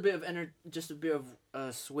 just a bit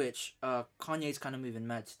of switch. Kanye's kind of moving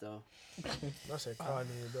mad still. I said Kanye,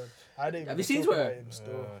 but I didn't. Have even you seen talk Twitter? about him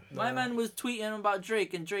still. My man was tweeting about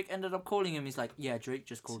Drake, and Drake ended up calling him. He's like, "Yeah, Drake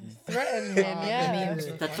just called me Threaten him, yeah. memes.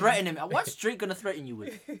 to threaten him." What's Drake gonna threaten you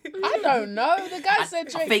with? I don't know. The guy said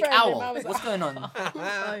A Drake fake threatened him. owl. I was What's like, going on? I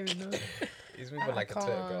don't even know. He's moving like a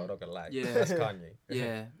Twitter girl, not gonna lie. Yeah. That's Kanye.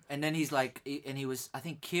 Yeah, and then he's like, and he was. I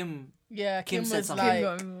think Kim. yeah, Kim Kim said was something. like,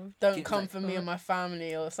 Got involved. don't Kim's come like, for me and my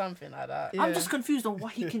family or something like that. Yeah. I'm just confused on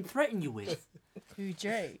what he can threaten you with. Who,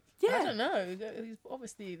 Drake? Yeah. I don't know. He's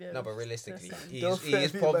obviously the. No, but realistically, There's Don't he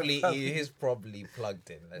is threaten me, probably man. he is probably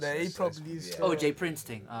plugged in. Nah, he probably is. Oh, Jay Prince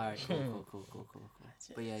thing. All right, cool.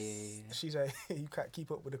 But yeah. She's like, you can't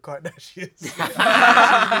keep up with the Kardashians.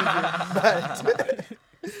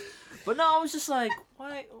 But no, I was just like,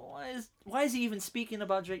 why is he even speaking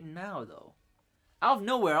about Drake now though? Out of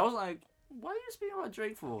nowhere, I was like, why are you speaking about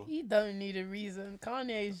Drake for? He don't need a reason.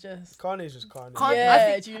 Kanye's just. Kanye's just Kanye.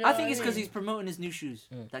 Yeah, do you know I what think I it's because mean? he's promoting his new shoes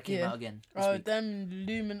that came Yeah. out again this Oh, week. them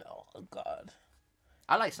lumin. Oh god,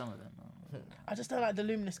 I like some of them. I just don't like the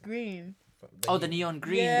luminous green. Oh, the neon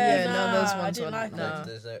green. Yeah, nah, no, those I ones didn't were- like no.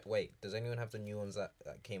 that. Does anyone have the new ones that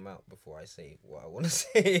came out before I say what I want to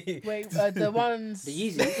say? Wait, the ones. The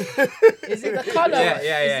Yeezy. Is it the color? Yeah, Is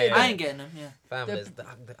yeah. it I ain't getting them. Yeah. Fam,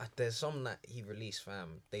 The- there's some that he released,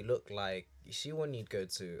 fam. They look like, you see when you'd go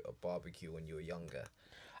to a barbecue when you were younger.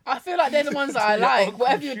 I feel like they're the ones that I like.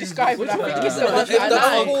 Whatever you're describing, I think it's the If ones that I the,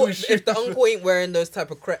 like. uncle, if the uncle ain't wearing those type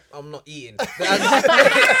of crepe, I'm not eating. That's fam,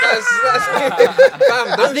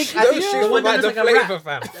 those think the shoes one that provide the looks like a rat. flavour,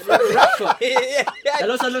 fam. Rat foot. yeah. That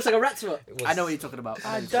also looks like a rat's foot. was- I know what you're talking about.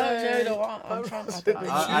 I don't know the one. I'm trying. I don't know.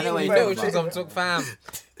 I know what you're Those talking shoes about. I'm talking, fam.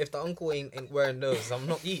 If the uncle ain't wearing those, I'm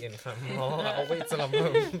not eating, fam. I'll wait till I'm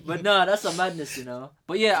home. But no, that's a madness, you know.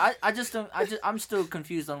 But yeah, I'm still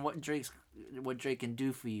confused on what Drake can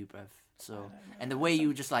do for you, bruv. So, and the way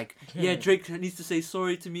you just like, yeah, Drake needs to say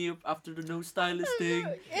sorry to me after the no stylist thing.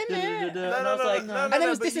 Innit? And I was like, And then it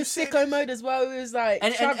was this in sicko mode as well. It was like,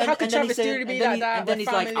 how could then Travis he's saying- do to me and then like he- that? and then My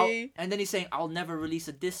he's like, family. and then he's saying, I'll never release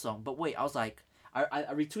a diss song. But wait, I was like, I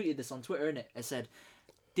retweeted this on Twitter, innit? I said,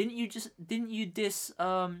 didn't you diss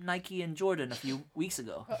Nike and Jordan a few weeks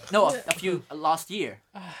ago? No, a few last year,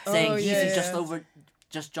 saying Oh, Yeezy yeah.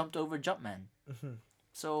 just jumped over Jumpman.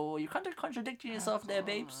 So you're kind of contradicting yourself there,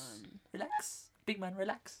 babes. Relax, big man,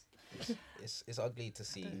 relax. It's ugly to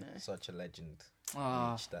see such a legend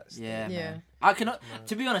Ah, reach that stage. yeah, Yeah. man. I cannot.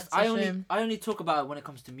 To be honest, It's a shame. I only talk about it when it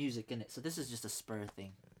comes to music, innit? So this is just a spur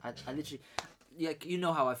thing. I literally, yeah, you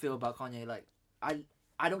know how I feel about Kanye. Like,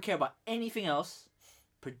 I don't care about anything else.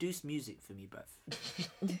 Produce music for me, bruv.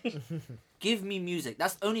 Give me music.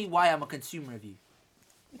 That's only why I'm a consumer of you.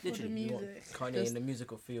 For the Literally. music. Kanye in the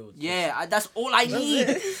musical field. Yeah, that's all I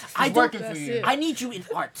need. I don't. working for That's you. it. I need you in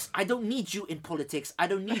arts. I don't need you in politics. I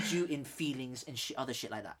don't need you in feelings and other shit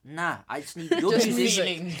like that. Nah, I just need your Just music.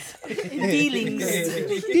 feelings.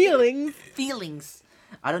 Feelings. Feelings. Feelings.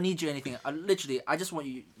 I don't need you anything. I just want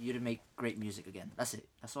you to make great music again. That's it.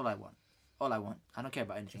 That's all I want. All I want. I don't care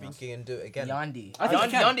about anything Think else. you can do it again? Yandi. I think he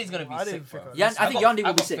can. Yandi's gonna be I sick, didn't bro. think I think Yandi will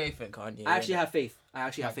I be got sick. faith in Kanye. I actually have faith. I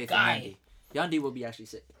actually have faith guy. in Yandi. Yandi will be actually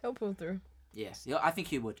sick. He'll pull through. Yes. Yeah, I think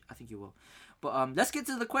he would. I think he will. But let's get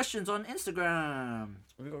to the questions on Instagram.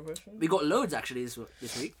 Have we got a question? We got loads actually this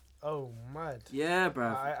week. Oh, mad. Yeah,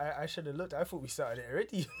 bruv. I should have looked. I thought we started it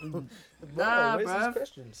already. Nah, where's bruv. these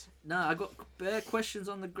questions? Nah, I got bare questions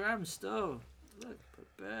on the gram still. Look,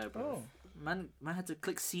 bare, bro. Oh. Man had to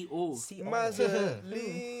click see all.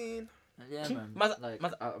 Mazeline. Yeah, man.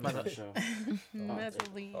 I'm not sure.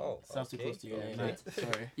 Mazeline. Oh, Sounds too close to you. Yeah, Yeah,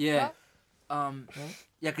 sorry. Yeah.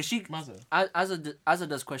 Yeah, cause she Mazza. Azza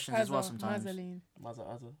does questions as well sometimes. Mazeline. Mazza.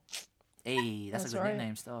 Hey, that's a That's good right.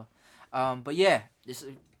 nickname still. But yeah, it's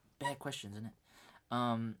bad questions, isn't it?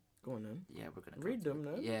 Go on then. Yeah, we're gonna Read them,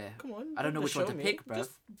 no? Yeah. Come on. I don't know just which one show to me. pick, bruv.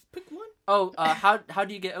 Just pick one. Oh, how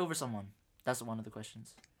do you get over someone? That's one of the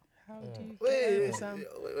questions. How do you Wait, get over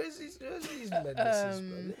where's these madnesses,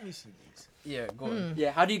 bro? Let me see these. Yeah, go on.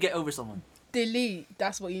 Yeah, how do you get over someone? delete?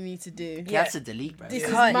 That's what you need to do. You have to delete, bro. This Yeah.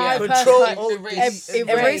 is my Control, personal Alt, erase.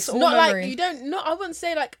 erase. all Not memory. like you don't. Not. I wouldn't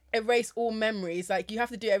say like erase all memories. Like you have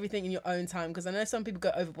to do everything in your own time because I know some people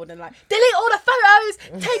go overboard and like delete all the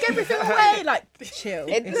photos, take everything away. Like chill.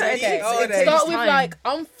 It's okay. it Start takes with time. like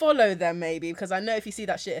unfollow them maybe because I know if you see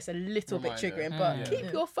that shit, it's a little bit Reminder. triggering. But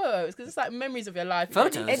keep your photos because it's like memories of your life.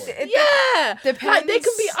 Photos? Yeah, Depends. like they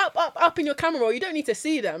can be up in your camera roll. You don't need to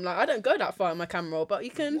see them. Like I don't go that far in my camera roll, but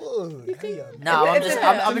you can. Whoa, You can- hang on. No, I'm It just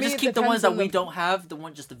depends. I'm For me, just it keep the ones depends that on we the- don't have, the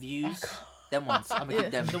just the views. Them ones. I'm gonna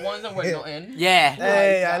keep them. The ones that we're not in. Yeah.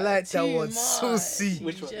 Hey, I like that Too one. much. Susie.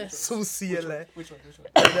 Which one? Susie. Which one?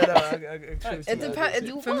 It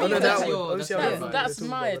depends. For Oh, me, no, it that depends. one. That's Obviously, I your- remember that's the two,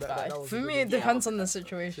 my but that advice. was For a me, good it one. depends on the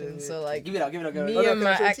situation. So like Give it up. me Oh, no, and can my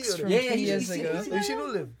I ex cheat on from him? 2 years ago. Have you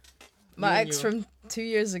all them? My and ex you. from 2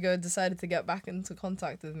 years ago decided to get back into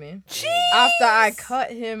contact with me after I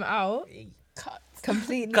cut him out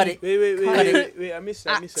completely. Cut it. Wait, I missed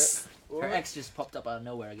that. Her ex just popped up out of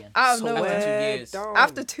nowhere again. Out of So nowhere. after 2 years.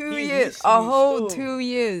 After 2 He years, missed a me whole still. 2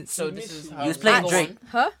 years. So this is how He was playing Go Drake. on.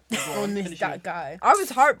 Huh? On this that guy. I was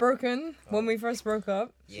heartbroken when we first broke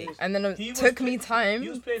up, Yeah. and then He it was took play- me time. He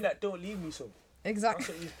was playing that "Don't Leave Me" song.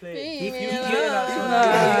 Exactly. That's what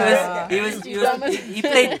he was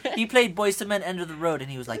playing. He played Boyz II Men End of the Road, and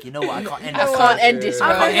he was like, you know what, I can't end I this. can't end this road.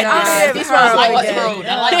 This This road's like road. this road.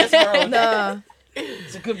 I like this road. Nah,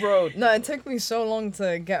 It's a good road. no, it took me so long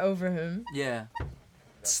to get over him, Yeah.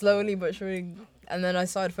 slowly but surely, and then I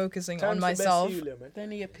started focusing on myself.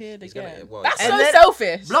 Then he appeared He's gonna- again. well, That's And so then-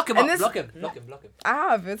 selfish. Block him And up. this- Block him. I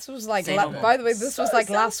have. This was like, Say no more. by the way, this was like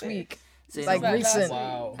last week, Say like no more. recent,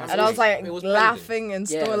 Wow. and I was like It was laughing and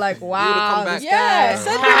Yeah. still like, come wow, back. this Yeah, guy.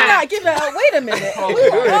 send him that. Give it. Wait a minute.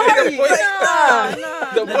 Where are you?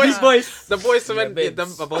 Nah. The boys, boys. the boys cement, Yeah, the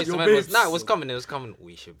babes. boys Your cement was babes. nah, it was coming.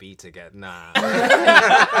 We should be together. Nah.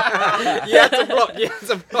 You had to block.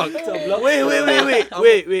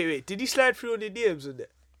 Wait. Did he slide through on the DMs on that?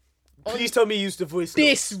 Please tell me you used the voice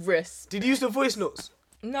notes. This risk. Did you use the voice notes?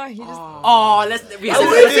 No, he just. Oh, let's. We have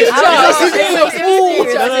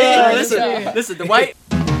Listen, the white.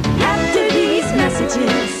 After these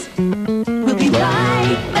messages, we'll be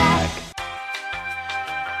right back.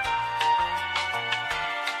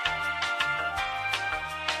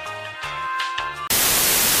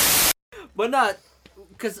 But not,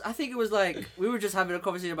 because I think it was like we were just having a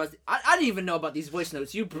conversation about. I didn't even know about these voice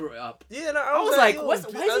notes. You brought it up. Yeah, no, I was like, why is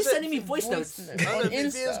he sending me voice notes? On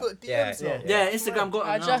Insta. Yeah. Yeah, Instagram got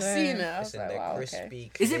I them just now. seen it. I was It's in like, there, wow, okay.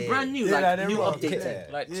 crispy. Is it brand new? Yeah, Like they're new raw.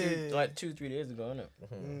 updated? Like Yeah. 2-3 days ago, isn't it?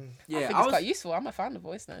 Yeah, I think I it's was. quite useful. I'm a fan of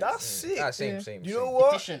voice notes. That's sick. Same. You know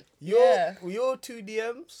what? Efficient. Yeah. Your two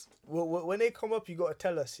DMs. When they come up, you gotta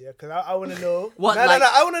tell us, yeah, because I want to know. What, No, like-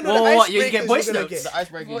 I want to know Whoa, the what, you get icebreakers voice you're gonna notes? get. The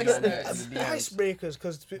icebreaker. Voice you know, notes. the The DMs. icebreakers,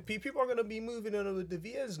 because people are gonna be moving on with the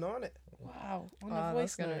VNs now, aren't it? Wow. On Wow, the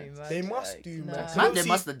voice that's gonna be note. mad. They must do, nah. man. 'Cause Man, they obviously-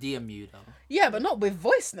 must have DM you though. Yeah, but not with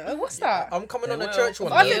voice note. What's that? I'm coming on They a will. church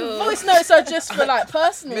one. I day. think voice notes are just for like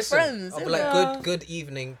personal Listen, friends. I'll be innit? like, good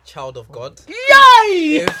evening, child of God.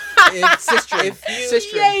 Yay!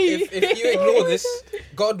 If you ignore this,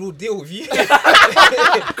 God will deal with you.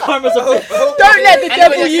 Karma's a bitch. Don't let the And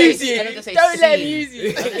devil it'll just use say- you. and it'll just say Don't let him scene. use you.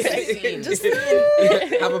 It'll just say scene. Just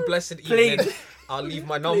Have a blessed Played. evening. I'll leave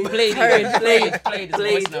my number. Played. Played is a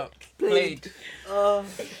voice note. Played.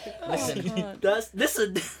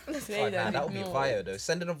 Listen. Listen. Oh, nah, that would be fire though.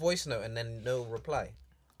 Send in a voice note and then no reply.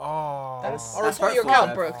 Oh, I'll That's report your hurtful,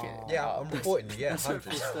 account. Heartbroken. Yeah, I'm reporting you. Yeah, That's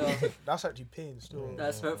hurtful 100. still. that's actually pain still.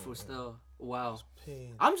 That's hurtful still. Wow.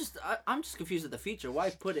 Pain. I'm just confused at the feature. Why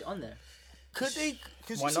put it on there? Could they?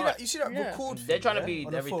 Because Why you see not? that? You see that Yeah. record? They're thing, trying to yeah, be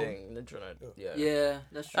on the phone? everything. They're trying to, yeah. Yeah,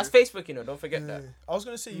 that's true. That's Facebook, you know. Don't forget that. I was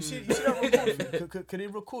gonna say, you see that record thing? Could they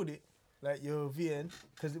record it, like your VN?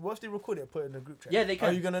 Because what if they record it and put it in the group chat? Yeah, they can.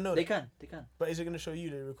 Are you gonna know? They that? can. But is it gonna show you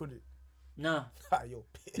they recorded it? No. Ah, yo,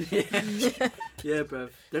 bitch. Yeah, bro.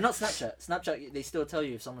 They're not Snapchat. Snapchat, they still tell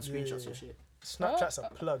you if someone screenshots Yeah. your shit. Snapchat's a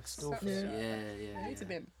plug still. For Yeah. Yeah. We need to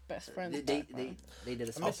be best friends. They did a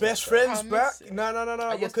Our special. best friends I back? miss it.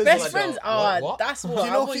 No. guess Best Like, friends what? are. What? That's what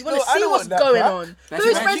You know, I want. You no, want to I see don't what's want that, going bruh. on. Best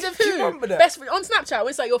Who's friends? friends Do with you who? remember that? Best on Snapchat.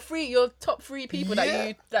 It's like your top three people that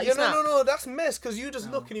you snap. No, that's mess because you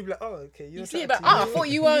just look and you be like, oh, okay, you're You see, attracted but to I me. thought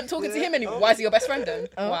you weren't talking to him anymore. Why is he your best friend then?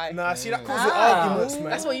 Why? Nah, see, that causes arguments, man.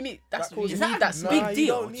 That's what you need. That's That what you causes- need. That's Nah, big you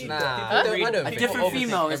deal. don't need Nah, that. I don't A think different overthink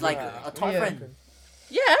female is like everything. a top friend.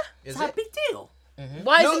 Yeah. Is It's a it? big deal.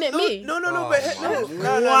 Why isn't it me? No, Oh, but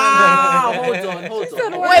no. Wow. Hold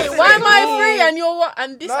on. Wait, why am I free and you're what?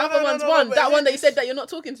 And this No, other no, one's no, one. but That one that you it's- said that you're not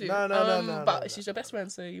talking to. No, But no. she's your best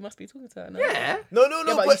friend, so you must be talking to her. No? Yeah. No,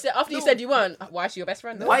 Yeah, but you said after you said you weren't. Why is she your best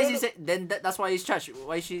friend? Then? Why is he saying? Then that's why he's trash.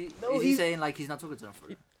 Why is she? No, is he he's- saying like he's not talking to her? For,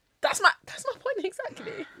 That's my point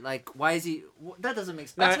exactly. like, why is he? That doesn't make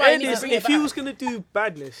sense. That's Nah, why you and need to it's- bring it if he back. was gonna do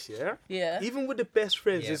badness, yeah, Yeah. even with the best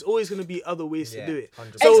friends, Yeah. there's always gonna be other ways Yeah, to do it.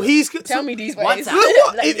 100%. So he's Tell me these What's ways. that? Look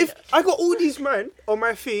what Let me if know. I got all these men on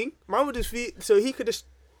my thing, man would just be so he could just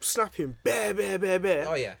snap him bare,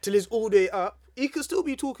 Oh, yeah. till it's all day up. He could still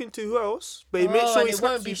be talking to who else, but he makes Oh, sure and he it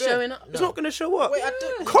snaps won't be you bare. showing up. It's not gonna show up. Wait, I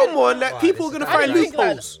don't- Come on, like Right, people are this gonna is- find I don't think like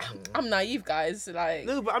loopholes. I'm naive, guys. Like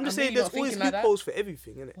No, but I'm just saying really there's not always thinking like that. loopholes for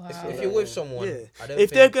everything, innit? Wow. If you're with someone, Yeah. I don't If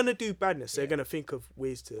think, they're gonna do badness, they're gonna think of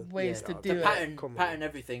ways to. Ways to do the it. pattern,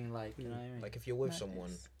 everything. Like, you know what I mean? like if you're with someone,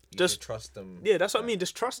 you Just- just trust them. Yeah, that's what I mean.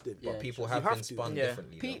 Just trust it. Yeah. But people You have have been to. spun Yeah.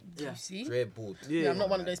 differently. Do Yeah. you see? Dribbled. Yeah, I'm not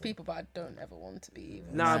one of those people, but I don't ever want to be either.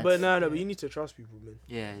 Nah, Nice. but but you need to trust people, man.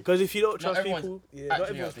 Yeah. Because if you don't Not trust everyone's people, yeah, actually not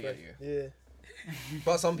everyone's out to get perfect. Yeah.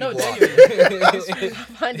 But some No, people are. genuinely. I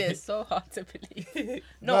find it so hard to believe.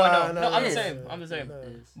 No, I know. Nah, No, I'm it the is. same. I'm the same. No. It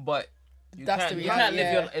is. But you That's can't. the You can't live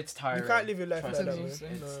reality, your. It's tiring. You can't live your life Trust like that, me. man. It's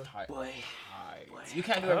No. tiring. Boy. You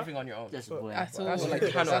can't do everything on your own. Just boy. At all. That's Like, like you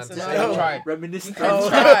cannot. that's Just another- tried. Reminiscent. can Oh.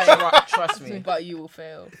 try. Trust me. But you will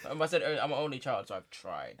fail. I said earlier, I'm an only child, so I've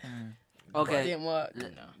tried. It Okay. didn't work. L-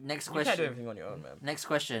 Next You can't do question. everything on your own, man. Next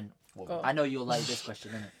question. Go. I know you'll like this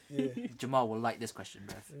question, innit? Yeah. Jamal will like this question,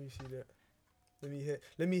 bruv. Let me see that.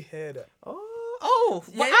 Let me hear that. Oh,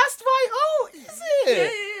 Yeah. asked right. Oh, is Yeah,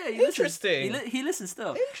 it? He listens. Interesting. He listens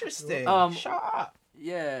still. Interesting. Shut up.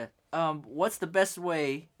 Yeah. What's the best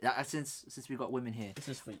way? Since we got women here. This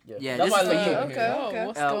is for Yeah, That's this why is I for like you. you. Okay. Oh,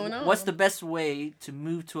 what's Uh, going on? What's the best way to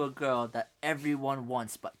move to a girl that everyone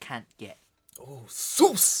wants but can't get? Oh,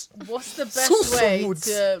 sauce. What's the best Sauce way woods.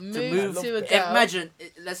 to move to a girl? Imagine,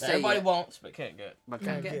 let's say, Everybody yeah, wants, but can't get. but Yeah,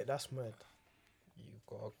 can't get. that's mad. You've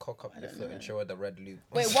got to cock up your foot and show her the red loop.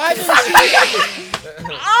 Wait, why did she?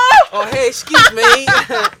 Oh, hey, excuse me.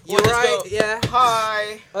 You What, let's right? go. Yeah.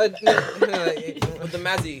 Hi. With With the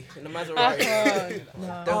Mazzy. In the Maserati.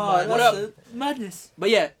 Oh, What that's up? madness. But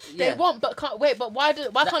yeah, They yeah. want, but can't. Wait, but why can't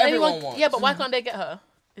everyone anyone? wants. Yeah, but why can't they get her?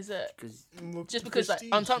 Is it Because just because like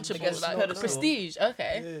Prestige. untouchable, Because like pedestal. prestige?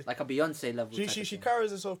 Okay. Yeah. like a Beyonce level. She type she of she thing.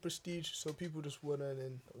 carries herself prestige, so people just want her, and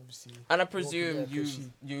then obviously. And I Walking presume there 'cause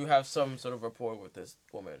you have some sort of rapport with this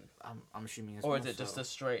woman, I'm assuming. It's or is more it just so. a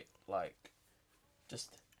straight like,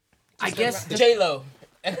 just I guess. J Lo?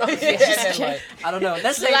 And then, like, I don't know.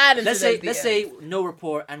 Let's say Slide into let's say those let's say no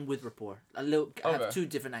rapport and with rapport. A little have Okay. two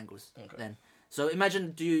different angles. Okay. Then, so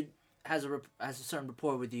imagine dude has a certain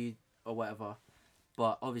rapport with you or whatever,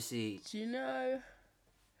 but obviously Do you know?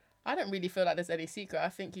 I don't really feel like there's any secret. I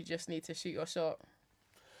think you just need to shoot your shot.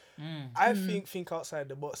 I think outside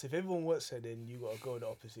the box. If everyone wants her, then you gotta go the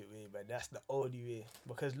opposite way. But that's the only way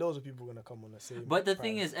because loads of people are gonna come on the same. But the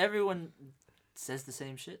thing price. is, everyone says the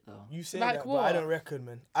same shit though. you say Like that, what? but I don't reckon,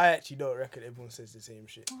 man. I actually don't reckon everyone says the same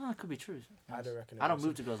shit. Well, it could be true. I don't reckon. I don't everyone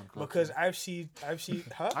move says- to girls on clubs. because I've seen.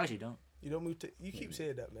 Huh? I actually don't. You don't move to. You keep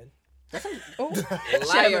saying that, man.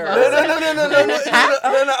 liar.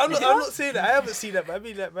 No. I'm not saying that. I haven't seen that. But I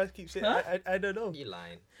mean, that man keeps saying. I don't know. You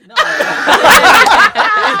lying. No.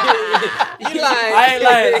 You lying. I ain't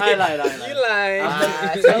lying. You lying.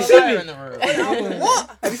 Have you in the room?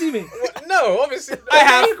 What? Have you seen me? No, obviously. I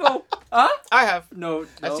have. There you go. Huh? I have. No.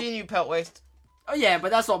 I've seen you pelt waist. Oh yeah,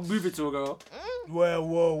 but that's not moving to a girl. Whoa,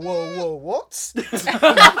 what?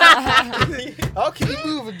 How can you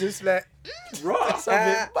move with this like Raw.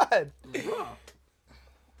 something bad? Raw.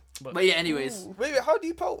 But yeah, anyways. Wait, how do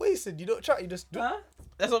you pelt wasted? You don't chat, you just do. Huh?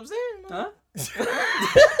 That's what I'm saying. Man. Huh?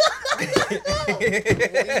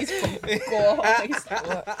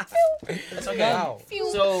 That's okay. Wow.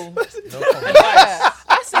 So, No comment. advice.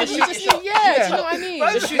 I said Just you shoot just your need, yeah. Do you know what I mean?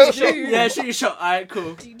 Just shoot your shot. Yeah, shoot your shot. Alright,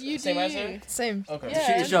 cool. You do Same you. answer? Same. Okay. Yeah.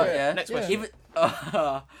 Shoot your shot, yeah. Next question. Even. Look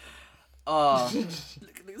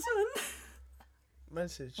at this one.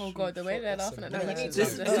 message. Oh God, the way they're laughing at that. This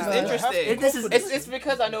This is is interesting. It's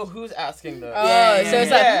because I know who's asking though. Oh, so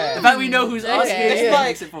it's like the fact we know who's asking Okay. it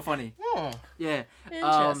makes it for funny. Hmm, Yeah.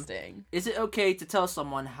 interesting. Is it okay to tell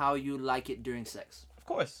someone how you like it during sex? of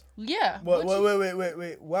course. Yeah. Wait.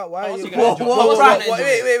 Why are What's you? he gonna do?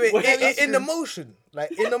 In the motion,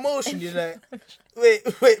 like in the motion, you're like,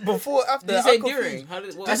 wait. Before, after. Did you I'm say confused. during? How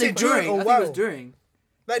did? What I was said it? during. or I think it was while? during.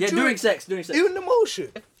 Like Yeah, during sex. During sex. in the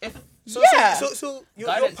motion. So you're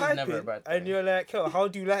Guidance is piping, never a bad thing. and you're like, "Yo, how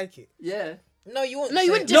do you like it?" Yeah. No, you won't. No, you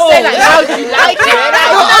say- wouldn't just say like, how do you like it?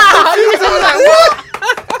 How do you say like, what?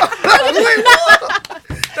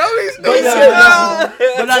 That makes no But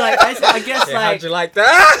sense. no, like I guess Yeah, how'd like you like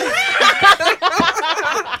that?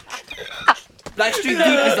 like Street Deep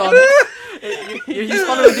is on. He's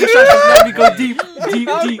following the instructions. Let me go deep.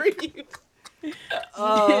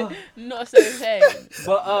 Not so pain.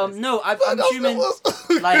 But no, I'm assuming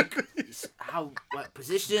like how what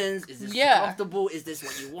positions is this Yeah. comfortable? Is this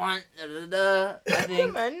what you want? Da, da, da. I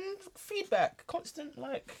think Man, feedback, constant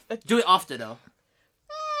like. do it after though.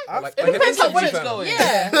 Like, It depends an on when it's interview, fam. going.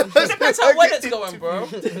 Yeah. It depends on when it's going, bro.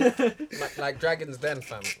 Like Dragon's Den,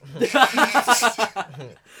 fam.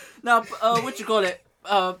 Now, what you call it?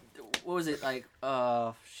 What was it like?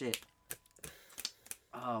 Shit.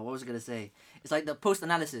 What was I gonna say? It's like the post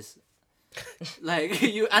analysis. Like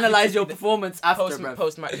you analyze your performance after, bro.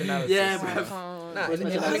 Post match analysis. Yeah, bro. Nah, Post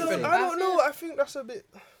match in analysis. anything. I don't know. I think that's a bit.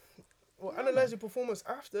 Well, analyze your performance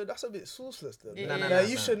after. That's a bit sourceless, though. No, no, Like, no,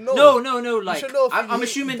 you no. should know. No. Like should know if I'm you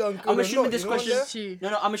assuming. done good I'm or assuming not, this you know what question.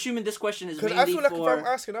 I'm No, I'm assuming this question is Because mainly I feel like for. if I'm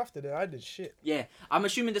asking after, then I did shit. Yeah, I'm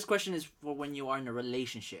assuming this question is for when you are in a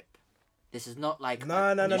relationship. This is not like.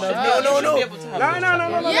 No. You should be able to have this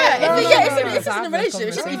chat. Yeah, if it's in a Have relationship,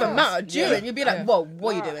 this it doesn't even conversation. matter. During, you'll be like, whoa,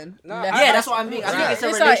 what are you doing? Yeah, that's what I mean. I think it's a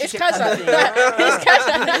It's like, it's relationship casual. kind of thing. It's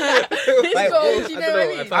casual. It's Like, gold, you I know don't what I know.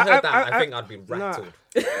 mean? If I heard that, I think I'd be rattled.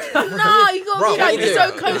 No, you gotta Bro, be like, what you you're so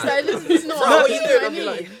doing? close that it's not. Bro, what you know doing? I I'd be mean?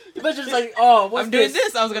 like, But just like, oh, what's I'm doing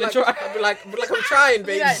this. I was gonna try. I'd be like I'm trying, Be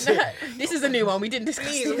baby. like, no, this is a new one. We didn't discuss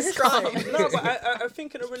Please, I'm this. trying. No, but I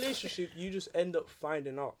think in a relationship, you just end up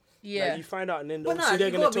finding out. Yeah. Like, you find out, and then But nah, obviously they're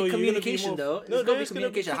you gonna gotta tell be you. You're gonna be communication more- though. No, There's gotta be there's gonna be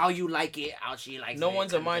communication. How you like it, how she likes it. No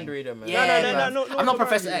one's a kind of mind thing. reader, man. Yeah, No, bruv. no, I'm not no,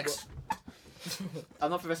 Professor no, X.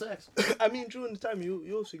 I'm not Professor X. I mean, during the time,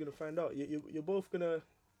 you're also gonna find out. You're both gonna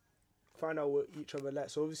find out what each other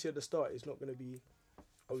like. So obviously at the start, it's not gonna be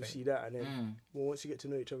obviously that, and then well, once you get to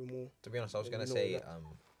know each other more. To be honest, I was You gonna know say, that.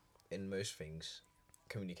 in most things,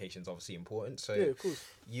 communication's obviously important. So Yeah, of course.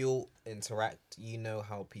 you'll interact. You know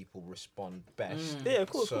how people respond best. Yeah, of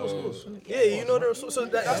course, So, of course. Yeah, you know there. So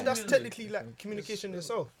that's technically like communication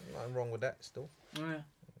itself. Nothing wrong with that. Still, Yeah.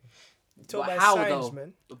 Tell But by how signs, though?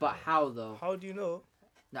 man. But how though? How do you know?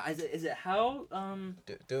 Now, is it how?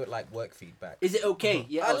 do it like work feedback. Is it okay?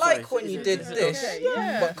 Yeah. I oh, like sorry. when Is you it- did is it this, okay?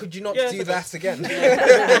 Yeah. but could you not Yeah, do that again?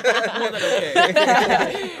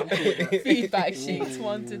 Feedback sheets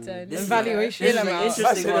 1 to 10. This is- Evaluation. This is an amount.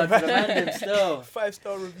 interesting one for the mandem still.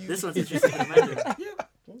 5-star review. This one's interesting for the mandem.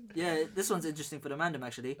 Yeah, this one's interesting for the mandem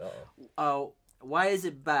actually. Why is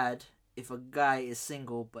it bad if a guy is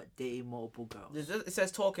single but dating multiple girls? It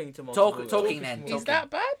says talking to multiple. Talking then. Is Talking. that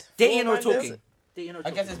bad? Dating or man, talking? Dating or I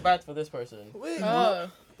talking? guess it's bad for this person. Wait, Oh.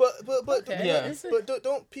 but Okay. Yeah. Is it- But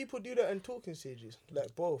don't people do that in talking stages?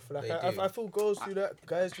 Like both. Like They I do. feel girls do that,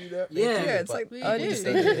 guys do that. Yeah. Yeah, it's but like we early do.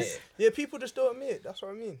 stages. Yeah, people just don't admit it. That's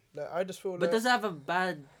what I mean. Like I just feel But like. does it have a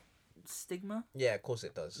bad stigma? Yeah, of course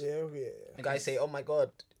it does. Yeah. Guys say, "Oh my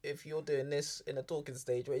god, if you're doing this in a talking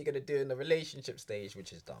stage, what are you gonna do in the relationship stage?"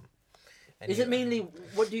 Which is dumb. Is it mainly?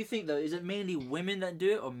 What do you think though? Is it mainly women that do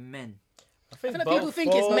it or men? I I feel like both. people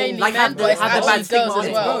think it's mainly Like, men, have the- but it's have the actually bad stigma girls on as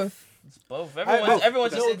it. well. Both. It's both. No,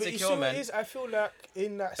 Everyone's but you just see insecure, what it man. is? I feel like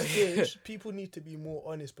in that stage, people need to be more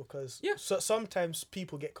honest because Yeah. sometimes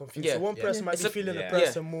people get confused. Yeah. So one Yeah. person might It's be a- feeling yeah. the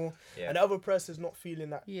person more, Yeah. and the other person's not feeling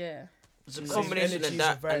that. Yeah. It's a These combination of energies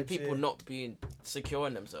that and and vibes, people yeah. not being secure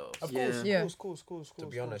in themselves. Of Yeah. course, Yeah. of course. To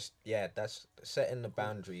be honest, yeah, that's setting the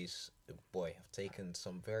boundaries. Boy, I've taken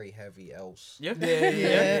some very heavy L's. Yeah.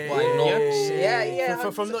 Yeah. By not, yeah.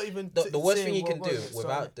 From not even The worst thing saying you can what do was it,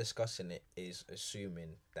 without discussing it is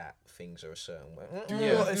assuming that things are a certain way. do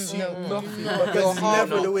Yeah. not assume No. nothing No. because Your it's heart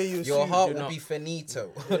never will- the way you Your assume. heart do will not. be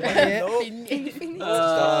finito. Bro.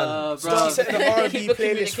 Start setting the R&B Keep the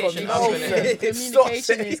playlist from communication now. up, innit? fam. Start Communication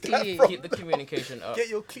setting is that key. from- Keep the communication up. Get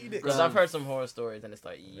your Kleenex. Because I've heard some horror stories and it's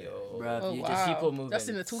like, yo, Bruv, Oh, you wow. just keep on moving. That's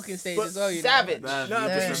in the talking stage But as well, you know. savage. Bruv, Nah, you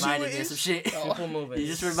but you just see what reminded it of some shit. People moving. You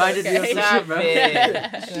just reminded me of some Stop shit, bro.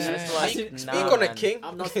 Just like, Speak on it, King.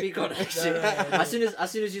 I'm not speaking on that shit. As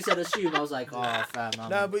soon as you said assume, I was like, oh fam.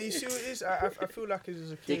 Nah, but you see what it is? I feel like it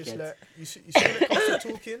is a case Dickheads. like you see when it comes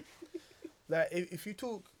to talking, like if you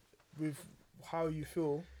talk with how you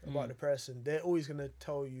feel about the person, they're always gonna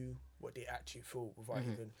tell you what they actually feel without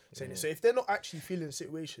even saying it. So if they're not actually feeling the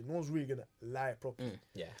situation, no one's really gonna lie properly.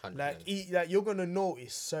 Yeah, 100%. Like you're gonna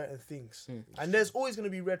notice certain things, and there's always gonna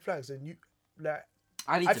be red flags, and you like.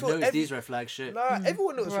 I need I to feel notice every- these red flag shit. Nah,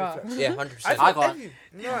 everyone knows red Bruh. flags. Yeah, I 100%. feel I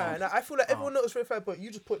got- I feel like everyone knows red flag, but you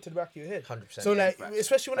just put it to the back of your head. 100%. So like, Facts.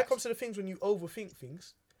 especially when it comes to the things when you overthink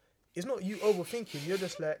things, it's not you overthinking. You're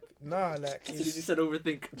just like, nah, like. You said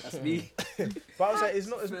overthink. That's me. But I was like, it's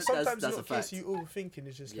not. That's- Sometimes that's it's a not a case fact. of you overthinking.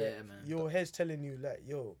 It's just like Yeah, man. your head's telling you like,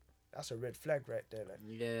 yo, that's a red flag right there. Like,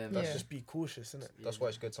 Yeah, man. let's Yeah. just be cautious, innit? That's why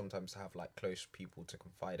it's good sometimes to have like close people to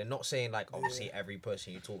confide, and not saying like obviously every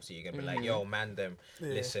person you talk to you're gonna be like, yo man, them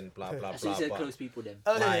listen, blah blah As soon blah. as you said But close people, then.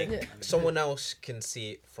 like someone else can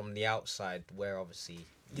see it from the outside, where obviously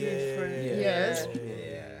Yes.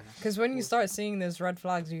 yeah. Because when you start seeing those red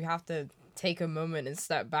flags, you have to take a moment and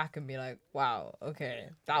step back and be like, wow, okay,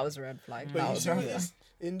 that was a red flag. But That you was see, a what red it flag. is?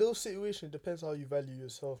 In those situations, it depends how you value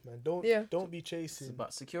yourself, man. Don't Yeah. don't be It's chasing.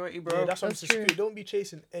 about security, Yeah, bro. that's what I'm That's saying. true. Don't be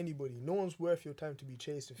chasing anybody. No one's worth your time to be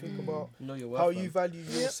chasing. Think about Know your worth, how man. you value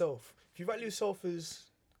yourself. If you value yourself as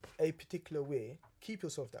a particular way, keep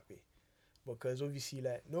yourself that way. Because obviously,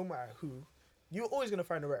 like, no matter who, you're always gonna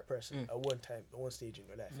find the right person at one time, at one stage in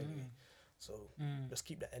your life, anyway. So just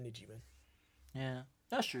keep that energy, man. Yeah,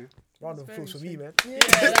 that's true. Round of applause for me, man.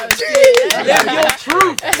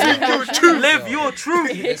 Live your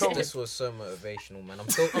truth. This was so motivational, man. I'm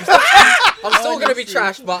still gonna be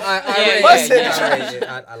trash, but I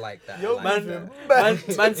like that. Yo, I like man.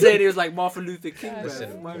 that. Man said he was like Martin Luther King, bro.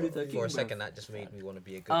 Listen, Martin Luther King, for a bro. second, that just made me want to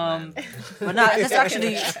be a good man. But nah,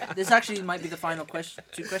 this actually might be the final question.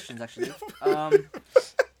 2 questions actually.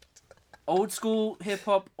 Old school hip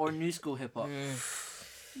hop or new school hip hop?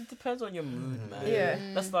 It depends on your mood, man. Yeah.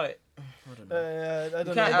 That's like, I don't know. I don't You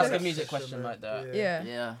know. can't ask a That's music question, question man. like that. Yeah.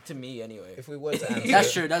 Yeah, To me, anyway. If we were to answer,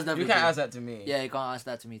 that's true. That's definitely You can't true. ask that to me. Yeah, you can't ask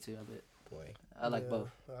that to me too. A bit. boy, I like both.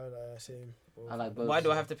 Same. I like both. Why do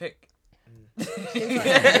I have to pick? That's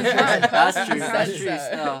true. That's Said true. so.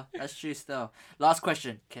 Still, that's true. Still. Last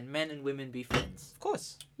question: can men and women be friends Of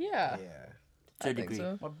course. Yeah. yeah. to a I think degree?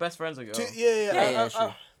 so. My best friends are girls. Yeah,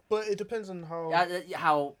 sure. But it depends on how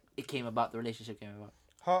How it came about, the relationship came about.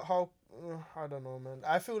 how I don't know, man.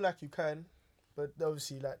 I feel like you can, but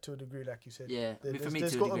obviously, like to a degree, like you said. Yeah, there- for me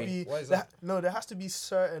there's to a gotta degree. be Why is there- that? no, there has to be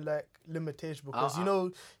certain like limitation because you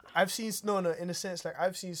know, I've seen in a sense like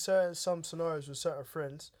I've seen some scenarios with certain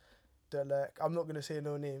friends that like I'm not gonna say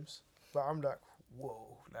no names, but I'm like,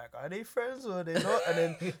 whoa, like are they friends or are they not? And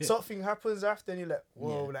then something happens after, and you're like,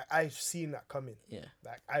 whoa, like I've seen that coming. Yeah.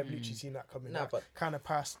 Like I've literally seen that coming. Nah, Like, but- kind of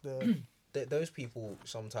past the. Those people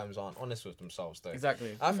sometimes aren't honest with themselves, though.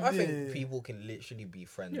 Exactly. I think Yeah. people can literally be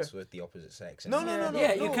friends with the opposite sex. and- No.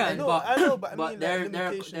 Yeah, you no, can, I know, but I know, but I mean, there like,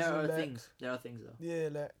 limitations there are in, like, things. There are things though. Yeah,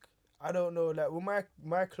 like I don't know, like with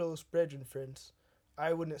my close brethren friends,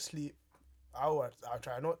 I wouldn't sleep. I'll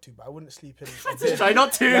try not to, but I wouldn't sleep in. a bed. Try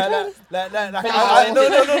not to. Like, no.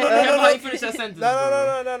 How you finish that sentence?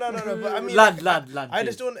 No. But I mean, Lad. I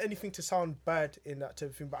just don't want anything to sound bad in that type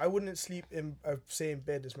of thing. But I wouldn't sleep in a same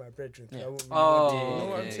bed as my brethren. 'Cause I wouldn't really want to. You know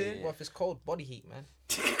what I'm saying? Well, if it's cold, body heat, man.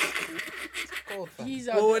 It's cold, fam. He's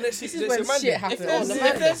Well, when it's this is when shit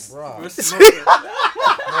happens.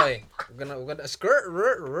 Boy, we're gonna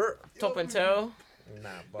skirt. Top and tail. Nah,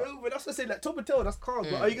 but No, but that's what I say. Like top and toe, that's calm.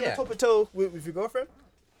 But are you gonna Yeah. top and toe with your girlfriend?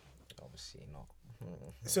 obviously not.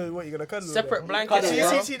 So what, you gonna cuddle? Separate with her? blankets,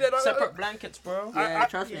 See, bro. that- Separate blankets, bro. Yeah,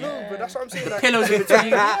 trust me. No, but that's what I'm saying. Like, Pillows in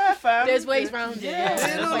between. There's ways round it. Yeah.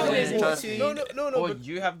 Yeah, no, Like, no, there's trust two- me. no, Or but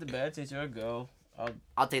you have the bed since you're a girl.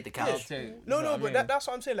 I'll take the I'll couch. take. no, you know but what I mean? that's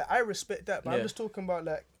what I'm saying. Like, I respect that, but I'm Yeah. just talking about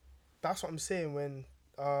like, that's what I'm saying when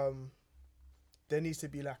there needs to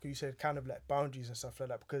be, like you said, kind of like boundaries and stuff like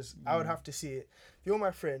that. Because I would have to see it. If you're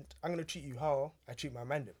my friend, I'm gonna treat you how I treat my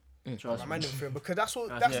man. Trust My me. man friend, because that's what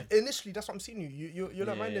Trust that's me. initially that's what I'm seeing you. You're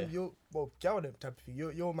not Yeah, man them. yeah. You're girl them type of thing.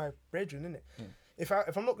 You're my brethren, innit? If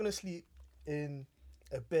I'm not gonna sleep in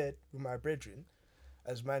a bed with my brethren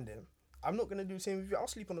as man them, I'm not gonna do the same with you. I'll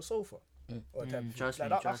sleep on the sofa or type of thing. Trust Like,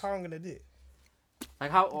 me, that's trust. how I'm gonna do it.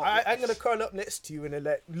 Like how? I'm gonna curl up next to you and then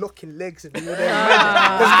like locking legs and you're there.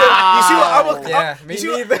 You see what I'm Yeah, me you see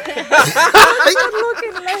what- neither.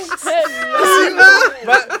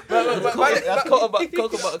 but That's cocoa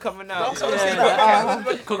butter coming out.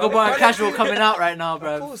 Cocoa butter casual coming out right now,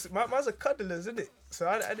 bro. Of course, man's a cuddlers, isn't it? So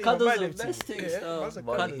I didn't Cuddles mind are him the best too. things, Yeah, though. man's a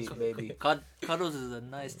Body cuddlers. heat, baby. Cuddles is a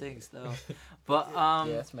nice thing, still. But Yeah,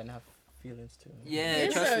 it's meant to have feelings too. yeah,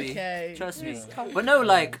 It's trust okay. me, trust me. It's comfortable. But no,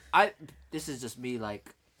 like this is just me.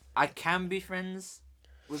 Like I can be friends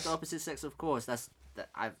with the opposite sex, of course.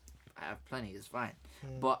 I have plenty. It's fine.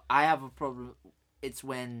 But I have a problem. It's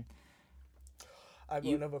when I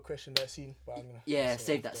got another question that I've seen, but I'm gonna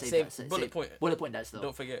save that. Bullet point. Bullet point that still.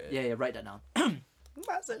 Don't forget it. Yeah, write that down.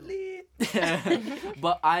 That's a lead.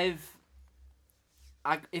 But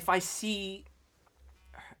if I see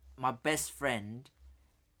my best friend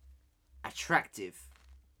attractive,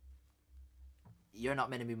 you're not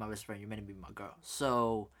meant to be my best friend. You're meant to be my girl.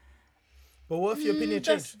 So. But what if your opinion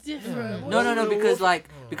That's changed? different. No, because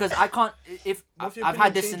I can't. If What if your I've had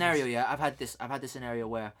opinion this changes? scenario, yeah, I've had this scenario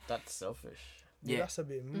where That's selfish. Yeah, yeah. that's a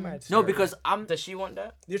bit mad. No, because I'm. Does she want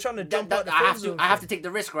that? You're trying to jump out the I have friend to. zone I have to thing. take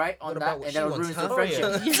the risk, right, on What that, about what and she then it wants? ruins the Huh?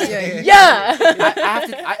 friendship. Yeah. I have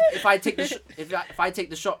to. If I take the if I take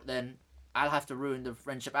the shot, then I'll have to ruin the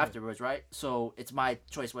friendship afterwards, right? So it's my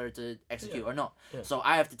choice whether to execute or not. Yeah. So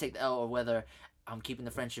I have to take the L, or whether I'm keeping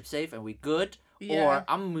the friendship safe and we good, Yeah. or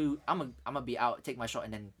I'm gonna be out, take my shot,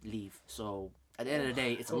 and then leave. So at the end of the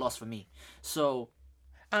day, it's a loss for me. So.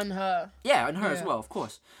 And her. Yeah, and her as Yeah. well, of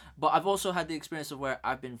course. But I've also had the experience of where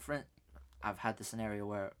I've had the scenario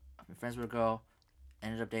where I've been friends with a girl,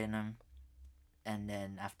 ended up dating them, and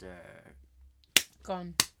then after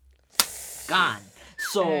Gone. gone.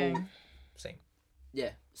 So Dang. Same.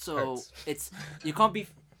 yeah, so Hurts. it's you can't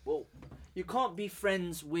be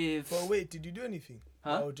friends with. But wait, did you do anything?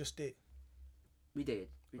 Huh? Or just date We did,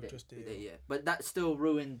 just we did. did, yeah. But that still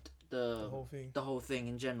ruined the whole thing? the whole thing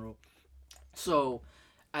in general. So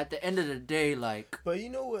at the end of the day, like. But you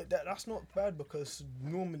know what? That's not bad, because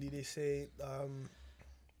normally they say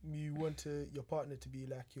you want your partner to be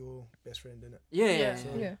like your best friend, innit? Yeah.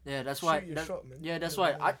 Yeah. That's Shoot why. your that- shot, man. Yeah, that's Yeah,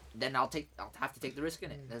 why. I'll have to take the risk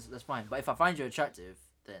in it. That's fine. But if I find you attractive,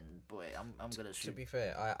 then boy, I'm gonna To shoot. be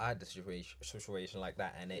fair, I had a situation like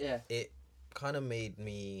that, and Yeah. it kind of made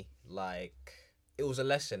me like, it was a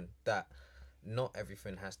lesson that not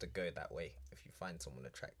everything has to go that way if you find someone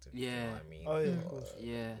attractive. You know Yeah. what I mean? Oh, yeah, of Or, course.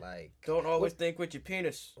 Yeah. Like, Don't always think with your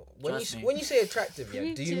penis. Trust me. when you say attractive, yeah, do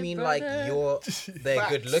you Preach it, mean like brother. they're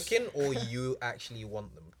good looking, or you actually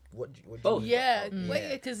want them? What do you Both. mean? Yeah, Mm. wait,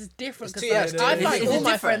 because it's different. It's Because two- yeah, it's I two- find it's all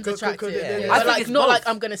my different. friends attractive. Yeah. I But think like it's not both. like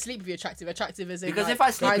I'm gonna sleep with you attractive. Attractive is in Because like, if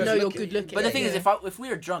I sleep I with know you- you're good looking. But the thing is, Yeah. if we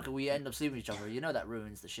are drunk and we end up sleeping with each other, you know that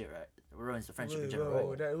ruins the shit, right? It ruins the friendship in Whoa, general.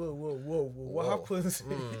 whoa, whoa, what Whoa. happens?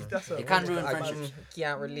 That's a It can ruin I friendship.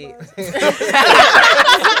 can't relate.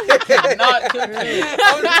 Not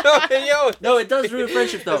cooking. Yo, No, it does ruin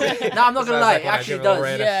friendship though. No, I'm not gonna lie, it actually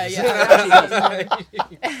does. Yeah, It yeah.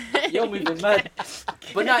 actually does. You're moving mad.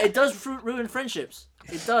 But no, it does ruin friendships.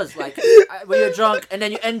 It does. Like when you're drunk and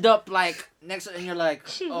then you end up like next, and you're like,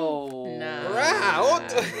 oh. Nah.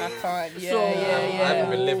 Right. I can't. Yeah, So, I haven't yeah.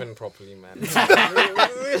 been living properly, man.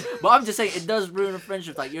 But I'm just saying, it does ruin a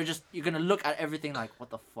friendship. Like you're gonna look at everything like, what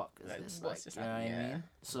the fuck is Like, this? what's Like, this you know what I happening? mean?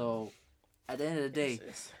 So, at the end of the day,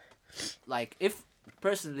 like if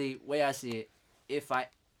personally, way I see it, if I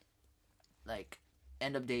like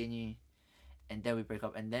end up dating you, and then we break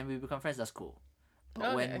up, and then we become friends, that's cool.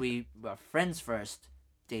 But when Okay. we were friends first,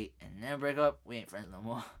 date, and then break up, we ain't friends no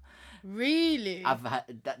more. Really? I've had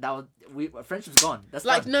that friendship's gone. That's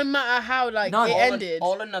Like done. no matter how like None. it All ended.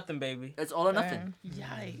 All or nothing, baby. It's all or nothing.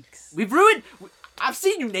 Yikes. We've ruined. I've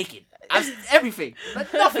seen you naked. Everything.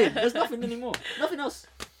 But nothing. There's nothing anymore. Nothing else.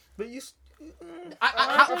 But you.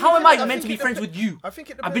 How am I meant to be friends with you? I think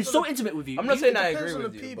it I've been depends so on the- intimate with you. I'm not saying I depends agree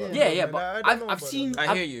on with the you. people. But Yeah, yeah, man. but I don't know I've about seen. that.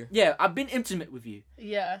 I hear you. Yeah, I've been intimate with you,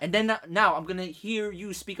 Yeah. and then now I'm gonna hear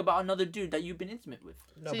you speak about another dude that you've been intimate with.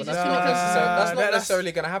 No, So but you that's just not feel that's not that's-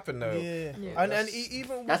 necessarily gonna happen though. Yeah, Yeah. and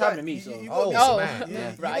even with That's that, happened to me, so- you Oh, gotta Oh, man. be-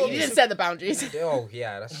 Yeah. right. You didn't set the boundaries. Oh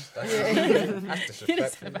yeah, that's Yeah. that's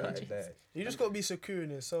disrespectful right there. You just gotta be secure in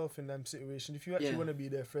yourself in that situation. If you actually Yeah. want to be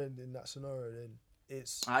their friend in that scenario, then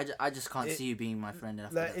it's I just can't It- see you being my friend.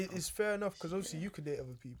 After like that. it's fair enough, because obviously you could date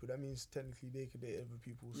other people. That means technically they could date other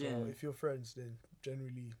people. So Yeah. if you're friends, then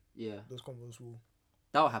generally Yeah, those combos will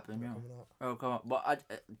that will happen. be Yeah. coming out. Oh come on, but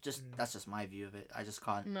that's just my view of it. I just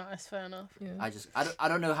can't. No, it's fair enough. Yeah. I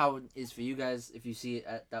don't know how it is for you guys if you see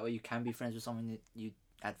it that way. You can be friends with someone that you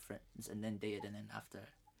had friends and then dated, and then after.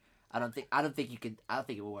 I don't think you could. I don't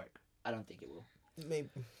think it will work. I don't think it will. Maybe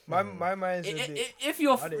My mind's a bit. If I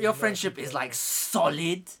your don't even know friendship if is people- like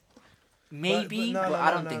solid, maybe, but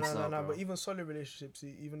I don't think so. But bro. even solid relationships,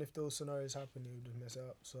 even if those scenarios happen, it would just mess it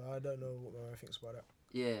up. So I don't know what my wife thinks about that.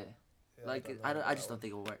 Yeah. Like I know just about don't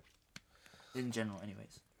think it'll work. In general,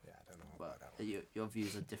 anyways. Yeah, I don't know But about that one. your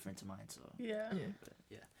views are different to mine, so Yeah.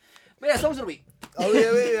 But yeah, songs of the week. Oh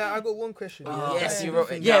yeah, I got one question. Oh, Yes, you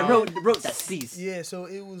wrote it Yeah, down. wrote that, please. Yeah, so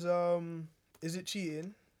it was is it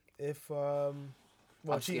cheating if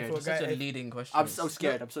well, I'm cheating scared. for a It's guy? such a if- leading question. I'm so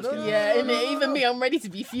scared. I'm so scared. Yeah, even me, I'm ready to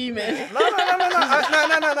be fuming. No. Is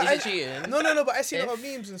I- it cheating? No, but I see a lot of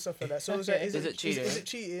If- memes and stuff like that. So Okay. is Is it cheating? Is it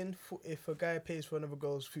cheating if a guy pays for another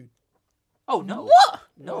girl's food? Oh no. What?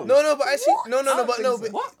 No. No, but I see I don't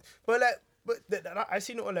think so. What? I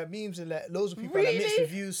seen it on like memes and like loads of people and like, mixed Really?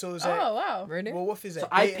 reviews. So it's Oh like, wow. Really? well, what is it? So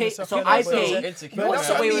I Dating pay- and stuff so like I that, but pay- it's So like- insecure. but that's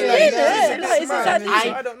So what I wait, mean, wait, like, wait. it's Yeah, mad. like, it's It's exactly- mad.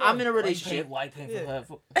 I don't know. I'm in a relationship. Why paying Yeah. for her?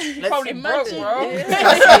 For... Let's Probably broke, Imagine. bro. Yeah.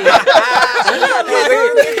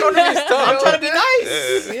 I'm trying to be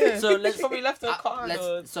nice. Yeah. So let's Probably left her car.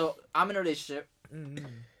 So I'm in a relationship Mhm.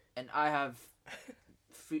 and I have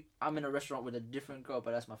food. I'm in a restaurant with a different girl,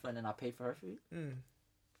 but that's my friend, and I pay for her food. Mm.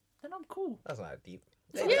 Then I'm cool. That's not deep.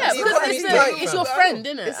 Yeah, It's because not- it's, it's not- it's your I friend,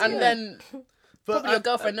 know. innit? It's- And yeah. then But probably your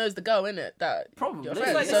girlfriend knows the girl, innit? That Probably. your It's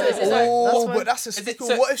friend. like- So it's it's like- like, Oh, that's but that's a Is it sticker.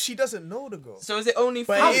 so- What if she doesn't know the girl? So is it only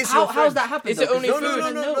But food? it is your How's friend. that happen? Is it though? only 'Cause food? you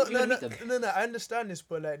don't know- you don't meet them. No, I understand this,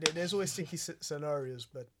 but like there's always sticky scenarios.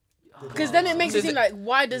 But because then it makes So you is think like,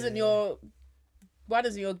 why doesn't your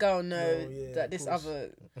girl know No, yeah, that of this course.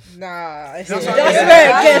 other? Nah, it's That's just what I mean. where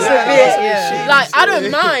it gets a Yeah. bit. Yeah. Like I don't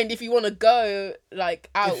mind if you want to go like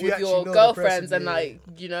out If you with actually your know the girlfriends person, and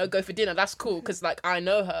yeah. like go for dinner. That's cool because like I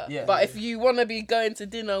know her. Yeah. But if you want to be going to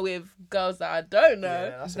dinner with girls that I don't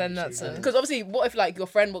know. that's Then a that's shame. a- Because obviously, what if like your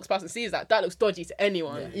friend walks past and sees that? That looks dodgy to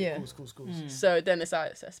anyone. Yeah. Cool. So then it's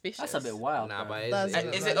like suspicious. That's a bit wild. Nah, bro. but That's-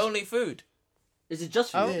 And is it only food? Is it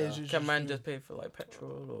just Oh. food? Yeah, though? it's just- Can man just pay for like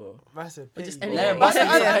petrol or? Massive. Or just pity. anything. Yeah, massive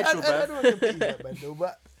I petrol, don't bro. want to pity that, man, though,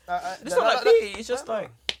 but It's not like pity. It's just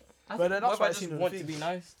like. But What that's if why I I just seen want to be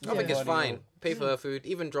nice? I think it's Everybody fine. will- Pay for her food.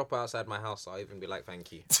 Even drop her outside my house. I'll even be like,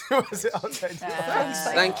 thank you. Was it outside?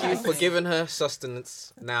 Thank you for giving her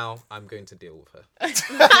sustenance. Now I'm going to deal with her.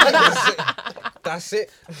 That's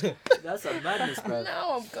it. That's a madness, bro.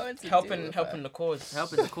 Now I'm going to Helping the cause.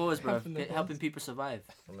 Helping the cause, bro. Helping people survive.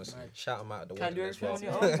 Honestly, shout them out at the Can do wedding it as well. on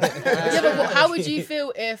your own. Yeah, but how would you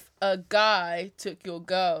feel if a guy took your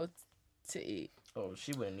girl to eat? Oh,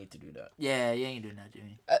 she wouldn't need to do that. Yeah, you ain't doing that,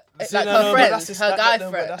 Jimmy. See, Like no, her but friend, that's the- her that- guy no,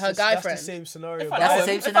 but friend, that's her the- guy that's friend. the same scenario. If I but That's know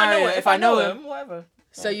the him- same if I scenario. know it, If I know him. whatever.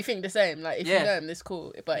 So you think the same? Like if Yeah. you know him, it's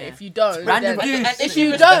cool. But Yeah. if you don't, Random then, dude. and if she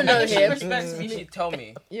you respects- don't know if she him, respects me, she'd tell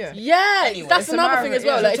me. Yeah. yeah, Anyway, that's it's a another matter thing of- as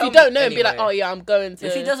well. yeah, Like if tell you me don't know, be like, anyway. oh yeah, I'm going to.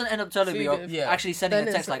 If she doesn't end up telling me, or Food. Yeah. actually sending Then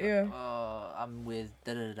a text it's- like, yeah. I'm with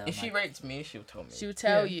da da da. If she rates me, she'll tell me. she'll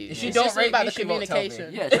tell Yeah. you. If she It's don't just rate about me, the she won't tell me.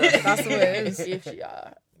 communication. Yeah, trust me. That's the way it is. If she,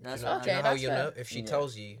 That's You know, what Okay, you know how that's you fair. know if she Yeah.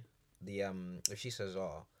 tells you the if she says,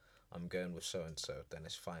 "Oh, I'm going with so and so," then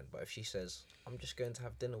it's fine. But if she says, "I'm just going to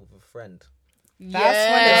have dinner with a friend," That's when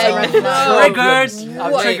it's a Yeah, red no. flag. Triggered.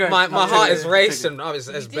 I'm What? triggered. my I'm heart triggered. is I'm racing. I was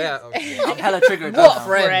it's bad. I'm hella triggered. What now.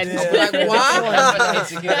 friend? Yeah. I'll be like,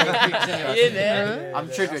 what? Yeah. I'm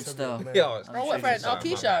triggered still. Yo, Oh, what friend? Oh,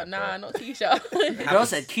 Keisha. Nah, not Keisha. The girl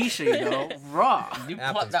said Keisha, you know, raw. You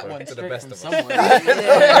Happens, plucked that bro, one to the straight best from of us. somewhere.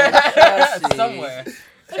 Yeah, trust me. Somewhere.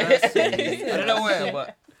 Trust me. I don't know where,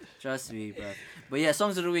 but Trust me, bro. But yeah,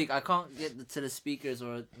 songs of the week. I can't get to the speakers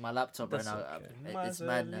or my laptop right That's now. okay. It's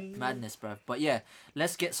madness, bro. But yeah,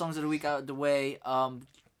 let's get songs of the week out of the way.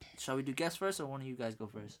 Shall we do guess first, or one of you guys go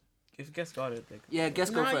first? if guest got it, like, Yeah, guess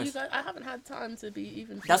go Nah, you first. guys, I haven't had time to be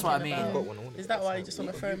even. That's what I thinking mean. about- Got one on. Is that why you just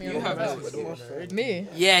want to throw me You on have the it. bus? Me?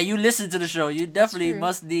 Yeah, you listen to the show. You definitely true.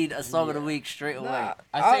 must need a song of the week straight away. Nah,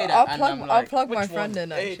 I say that I'll and plug, I'm I'll like, plug my which friend one?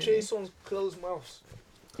 in Hey, actually. Trey Songz Closed Mouths.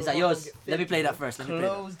 Is that yours? Let me play that first. Let me play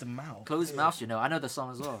that. Closed mouth. Closed Mouse, you know. I know the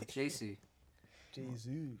song as well. JC. Jesus.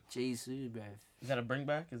 JC, bruv. Is that a bring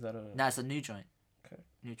back? Is that a? Nah, it's a new joint. Okay.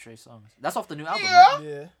 New Trey songs. That's off the new album, Yeah. right?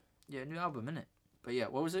 Yeah. Yeah, new album, innit? But yeah,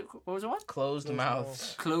 what was it? What was it one? Closed Closed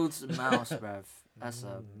mouth. Closed Mouse, bruv. That's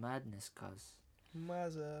a madness, cuz.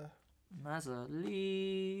 Mazza.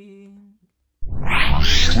 Lee.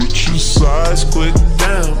 Switch your sides quick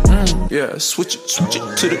down. Yeah, switch it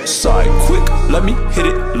to the side quick. Let me hit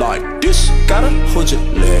it like this. Gotta hold your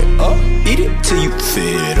leg up. Eat it till you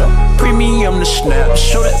fit up. Premium the snap.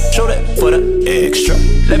 Show that for the extra.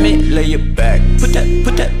 Let me lay it back. Put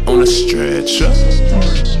that on a stretcher.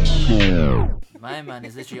 My man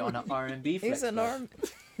is literally on an R&B flex. He's an bruv. arm.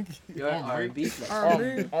 You're an R&B flex.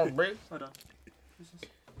 R&B. Break. Hold on.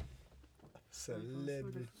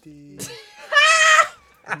 Celebrity.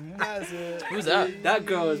 Mazza. Who's that? That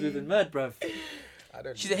girl is moving mad, bruv.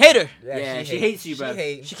 She's a hater. Yeah, she hates you, bro.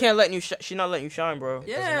 She can't let you. She not letting you shine, bro.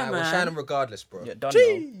 Yeah, man. We're shining regardless, bro. Yeah, done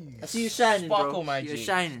though. I see you shining, Sparkle, bro. my You're G.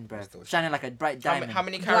 shining, bro. Shining like a bright diamond. How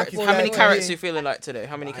many carrots? Black How many boy. carrots you feeling like today?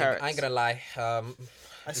 How many carrots? I ain't gonna lie.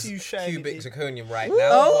 I see you shining. Cubic in- zirconium right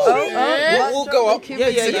now. We'll go up. Yeah.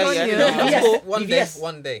 VVS. Cool. VVS.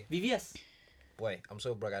 One day. VVS. Wait, I'm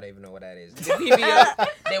so broke. I don't even know what that is. The PBS,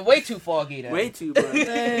 they're way too foggy. Then. Way too, bro.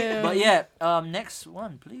 But yeah, next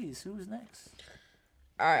one, please. Who's next?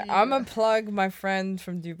 Alright, I'm gonna plug my friend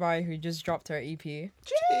from Dubai who just dropped her EP.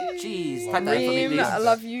 Jeez, type that in for me, Reem, please. I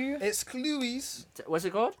love you. It's Cluey's. What's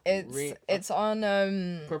it called? It's on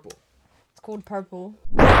Purple. it's called Purple.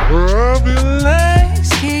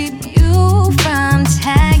 Keep you from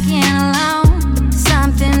tagging along.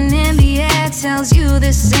 Something in the air tells you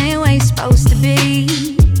this ain't where you're supposed to be.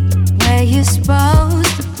 Where you're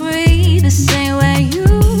supposed to breathe, this ain't where you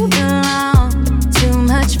belong. Too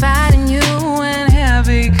much fighting you when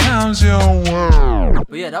heavy comes your world.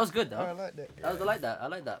 But yeah, that was good though. I like that. I like that. I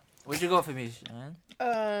like that. What'd you go for me, man?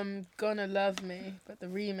 Gonna Love Me, but the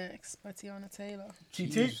remix by Tiana Taylor.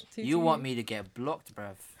 You want me to get blocked,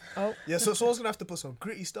 bruv. Yeah, so someone's gonna have to put some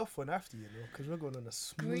gritty stuff on after, you know, because we're going on a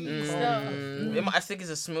smooth. I think it's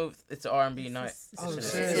a smooth. It's an R&B night.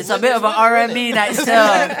 It's a bit of an R&B night still.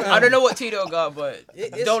 I don't know what Tito got, but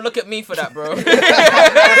don't look at me for that, bro.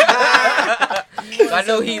 I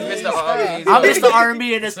know he's Mr. R&B. I'm Mr.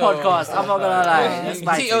 R&B in this podcast. I'm not gonna lie. That's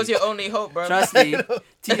my Tito's thing. your only hope, bro. Trust me.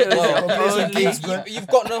 Tito's your only. You've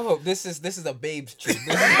got no hope. This is a babe's tune.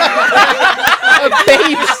 A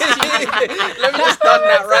baby. Let me just start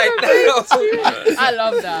that right now. I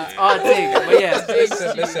love that. Oh, thing. But yeah.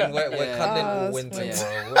 Listen, we're Yeah. cuddling all that's winter,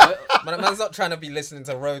 funny. bro. Man's not trying to be listening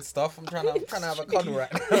to road stuff. I'm trying to have a cuddle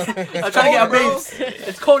right now. I'm trying to get a babes.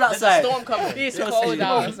 It's cold outside. Storm coming. It's cold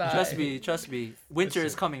outside. Trust me. Winter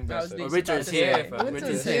is coming, bro. That was Winter is here. bro.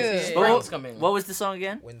 Winter's here. Spring's coming. What was the song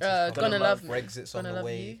again? Gonna Love Me. Brexit's on Gonna the Love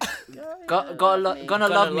way. Gonna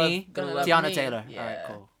Love Me. Gonna Love Tiana Me. Taylor. Yeah. Alright,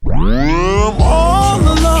 cool. All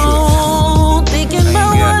alone, thinking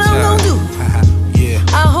about what I'm gonna do.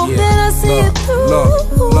 I hope that I see it through.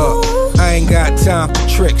 Look, I ain't got time for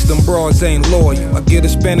tricks, them bras ain't loyal. I get a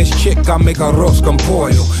Spanish chick, I make her arroz con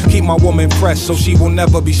pollo. Keep my woman fresh so she will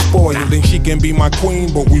never be spoiled. Then she can be my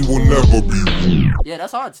queen, but we will never be. Yeah,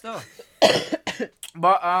 that's hard still.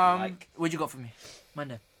 But what'd you got for me?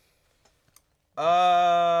 Monday.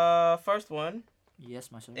 First one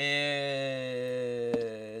Yes, my son.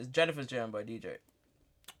 is Jennifer's Jam by DJ.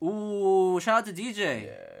 Ooh, shout out to DJ.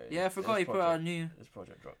 Yeah, I forgot he this put out a project- new This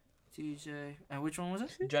project drop. DJ. And which one was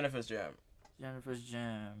it? Jennifer's Jam. Jennifer's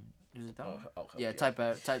Jam. Is it that one? I'll help Yeah, you. type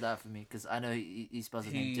that out for me because I know he spells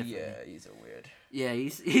his name differently. Yeah, he's a weird. Yeah, he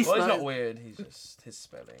Well, he's spells. not weird. He's just his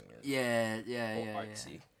spelling. Is Yeah.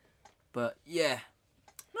 artsy. But yeah.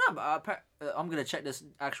 No, but I'm gonna check this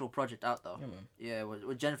actual project out though. Yeah, man. Yeah,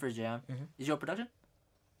 with Jennifer's Jam. Is your production?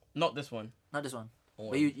 Not this one. Not this one. On-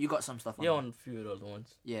 But you got some stuff on. yeah, there. on a few of the other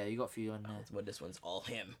ones. Yeah, you got a few on there. But this one's all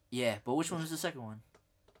him. Yeah, but which one was the second one?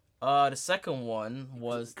 The second one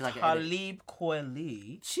was 'Cause I can Talib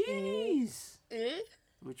Kweli. Jeez.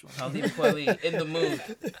 Which one? Talib Kweli, In the Mood.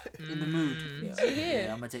 In the mood. Yeah.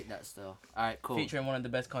 Yeah, I'm gonna take that still. Alright, cool. Featuring one of the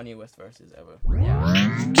best Kanye West verses ever.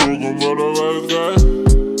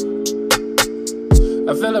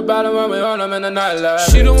 I feel about it when we on them in the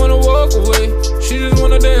nightlife. She don't wanna walk away. She just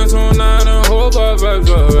wanna dance all night and hope our vibes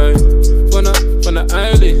alright. When I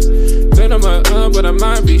ain't leave, been on my but I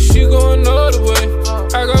might be. She going all the way.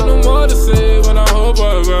 I got no more to say when I hope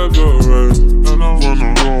our vibes alright. And I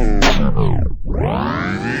wanna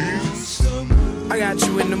I got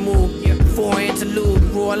you in the mood, for an interlude,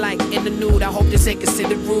 roar like in the nude. I hope this ain't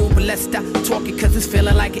considered rude, but let's stop talking cause it's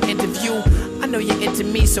feeling like an interview. I know you're into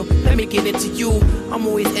me, so let me get into you. I'm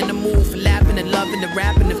always in the mood for laughing and loving and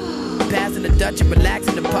rapping and passing the Dutch and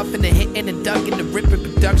relaxing and puffing and hitting and ducking and ripping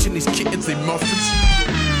production. These kittens, they muffins.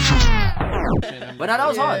 But no, that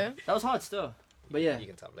was hard. That was hard still. But yeah. You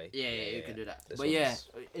can tap late. Yeah, you can do that. This But yeah,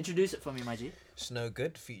 one's- introduce it for me, my G. Snow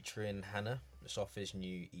Good featuring Hannah. It's off his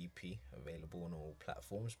new EP, available on all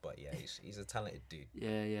platforms. But yeah, he's a talented dude.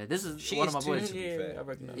 Yeah. This is She one is of my too, boys. to be fair. I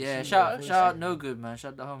recognize. Yeah, shout out No Good, man.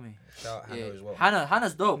 Shout out the homie. Shout out Hannah as well.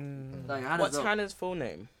 Hannah's dope. Like Hannah's What's dope. Hannah's full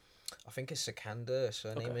name? I think it's Sikandar, her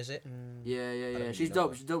surname, is it? Yeah. don't She's know.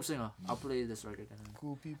 dope. She's a dope singer. I'll play this record.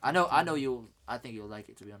 Cool people. I know you'll. I think you'll like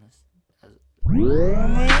it, to be honest.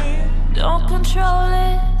 Don't control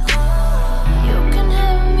it. You can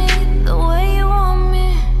have me the way you want me.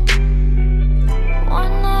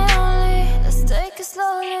 One night only, let's take it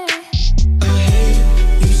slowly.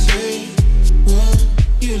 You say what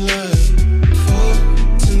you like for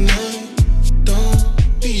tonight. Don't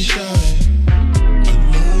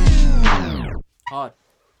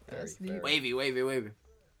That's deep. Wavy.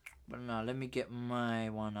 But now let me get my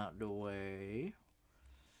one out the way.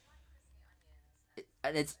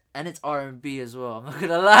 And it's R&B as well. I'm not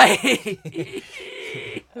gonna lie.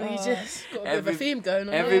 You just got a bit of a theme going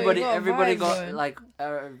on. Everybody got like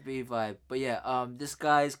R&B vibe. But yeah, this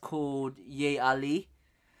guy's called Ye Ali.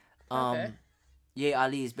 Okay. Ye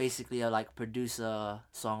Ali is basically a like producer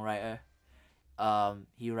songwriter.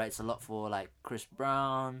 He writes a lot for like Chris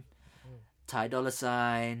Brown, Ty Dolla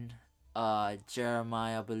 $ign,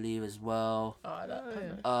 Jeremiah, I believe as well.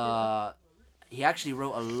 He actually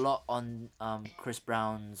wrote a lot on Chris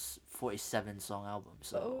Brown's 47 song album,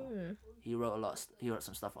 so he wrote he wrote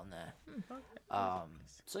some stuff on there.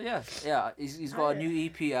 So yeah, he's got a new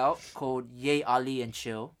EP out called Ye Ali and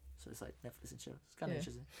Chill. So it's like Netflix and chill. It's kind of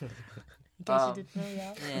interesting. In case you didn't know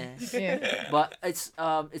that. Yeah. But it's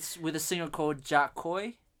with a singer called Jack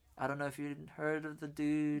Coy. I don't know if you heard of the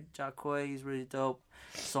dude Jack Coy. He's really dope.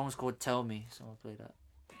 The song's called Tell Me, so I'll play that.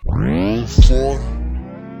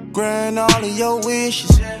 Grant all of your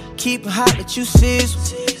wishes. Keep it hot that you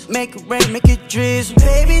sizzle. Make it rain, make it drizzle.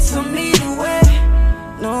 Baby, tell me the way.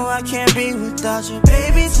 No, I can't be without you.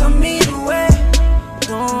 Baby, tell me the way.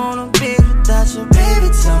 Don't wanna be without you. Baby,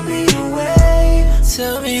 tell me the way.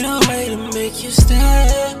 Tell me the way to make you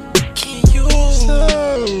stay. Can you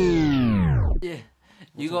stay? Yeah.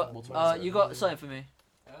 You got something for me?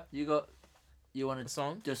 You want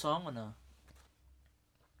to do a song or no?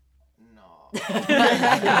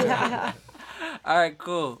 Alright,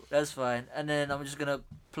 cool. That's fine. And then I'm just gonna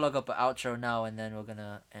plug up an outro now, and then we're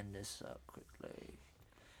gonna end this quickly.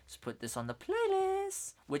 Let's put this on the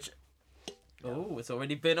playlist. Which it's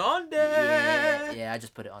already been on there. Yeah, I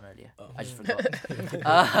just put it on earlier. I just forgot.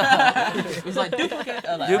 It was like duplicate.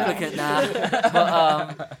 Duplicate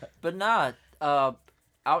now. But nah.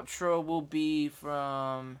 Outro will be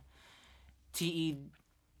from T.E.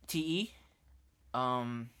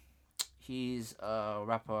 He's a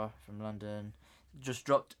rapper from London. Just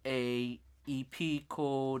dropped a EP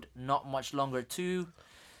called Not Much Longer 2.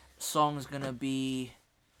 Song's gonna be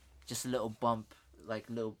just a little bump, like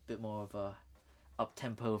a little bit more of a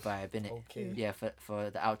up-tempo vibe in it. Okay. Yeah,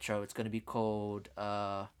 for the outro, it's gonna be called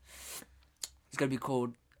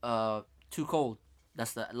Too Cold.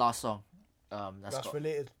 That's the last song. That's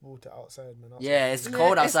relatable to outside, man. Outside. Yeah, it's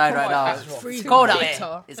cold outside right now. It's cold out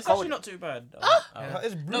there. It's cold. Actually not too bad.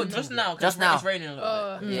 It's no, just now. Just now. It's raining a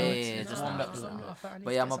little bit. Yeah, just now.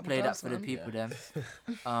 But yeah, I'm gonna play that for the people then.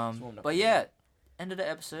 But yeah, end of the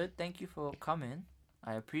episode. Thank you for coming.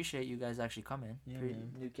 I appreciate you guys actually coming.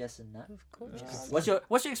 New guests and that. Of course. What's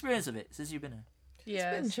your experience of it since you've been here?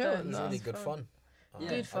 Yeah, it's been chill. It's really good fun.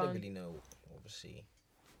 Good fun. I don't really know, obviously.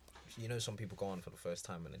 You know, some people go on for the first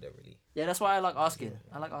time and they don't really. Yeah, that's why I like asking.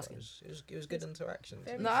 I like asking. It was good interaction.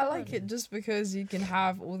 No, I like it just because you can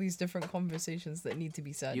have all these different conversations that need to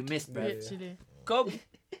be said. You missed, bro. Literally. Go.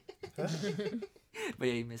 But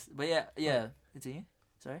yeah, you missed. But yeah. Continue.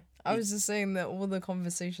 Sorry. I was just saying that all the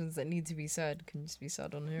conversations that need to be said can just be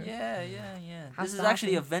said on here. Yeah. Has This is to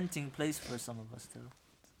actually a happen. venting place for some of us too.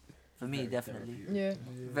 For me, definitely. Yeah.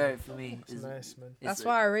 Very for me. It's nice, man. That's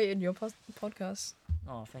why I rated your podcast.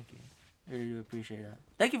 Oh, thank you. I really do appreciate that.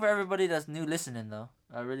 Thank you for everybody that's new listening, though.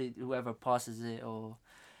 I really, whoever passes it or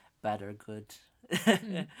bad or good,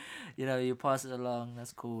 you know, you pass it along.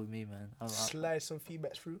 That's cool with me, man. Slide some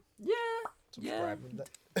feedback through. Yeah. You know what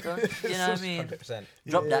I mean? 100%.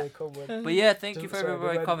 Drop that. Come on. But yeah, thank you for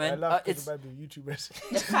everybody I coming. laugh It's about the YouTubers.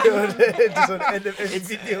 Just on the end of every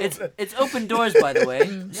video. it's open doors, by the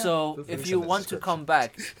way. So if you want to come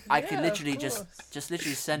back, I can literally just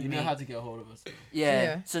literally send You me. know how to get a hold of us.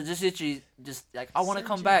 Yeah. So just literally like I want to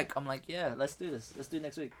come back. I'm like, yeah, let's do this. Let's do it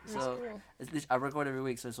next week. So I record every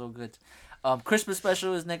week, so it's all good. Christmas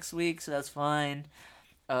special is next week, so that's fine.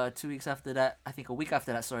 2 weeks after that, I think a week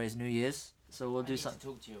after that, sorry, is New Year's. So we'll do something.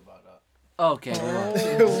 Talk to you about that. Okay.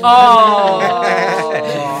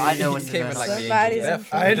 I know what's Came in like the Somebody's angel of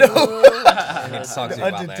death. I know. I need to talk to you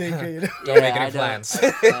about that. Undertaker, you know. Don't make I any know. plans.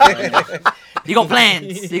 You got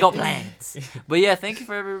plans. You got plans. But yeah, thank you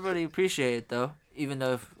for everybody. Appreciate it though. Even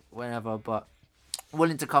though whenever, but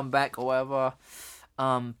willing to come back or whatever.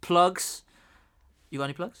 Plugs. You got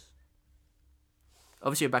any plugs?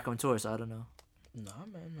 Obviously you're back on tour, so I don't know. Nah,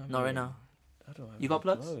 man. Not right now. I don't have You got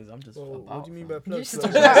any plugs? I'm just What do you mean by You plugs? should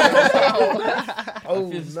Plugs.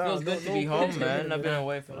 Feels good to be home, man. I've been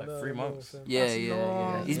away for like 3 months. Yeah.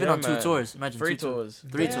 He's been Yeah, on 2 man. tours. Imagine 3 2 tours.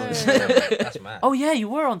 3 tours. That's mad. Oh yeah, you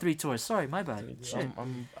were on 3 tours. Sorry, my bad. Shit.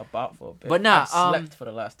 I'm about for a bit. But nah, I slept for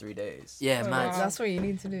the last 3 days. Yeah, man. That's what you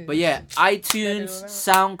need to do. But yeah, iTunes,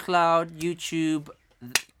 SoundCloud, YouTube,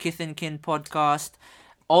 Kith and Kin podcast.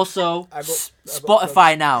 Also,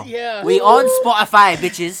 Spotify now. Yeah. We on Spotify,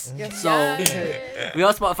 bitches. Yes. So we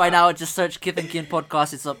on Spotify now. Just search Kith and Kin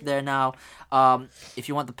podcast. It's up there now. If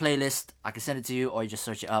you want the playlist, I can send it to you, or you just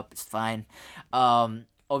search it up. It's fine.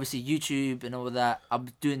 Obviously YouTube and all of that. I'm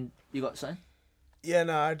doing. You got something? Yeah,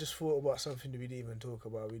 no. I just thought about something that we didn't even talk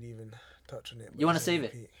about. We didn't even touch on it. You want to save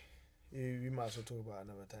it? We might as well talk about it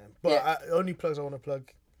another time. But only plugs I want to plug.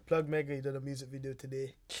 Plug Mega, he did a music video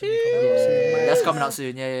today. That's coming out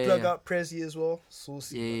soon. Yeah. Plug out Prezi as well.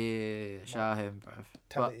 Saucy. Yeah. Shout out him, bro.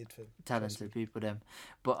 Talented people, them.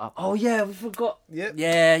 But we forgot. Yep.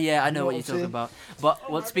 Yeah. I know what you're talking about.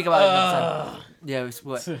 But we'll speak about it another time. Yeah,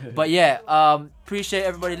 but yeah. Appreciate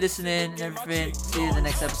everybody listening and everything. See you in the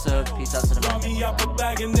next episode. Peace out to the man.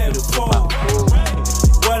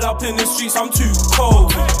 Well up in the streets, I'm too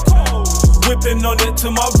cold. Whipping on it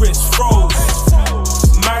till my wrist froze.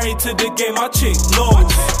 Married to the game, my chick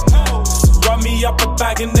knows. Run me up a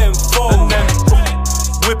bag and then fold.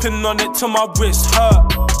 Whipping on it till my wrist hurt.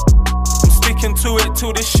 I'm sticking to it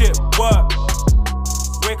till this shit work.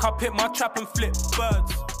 Wake up, hit my trap and flip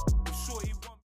birds.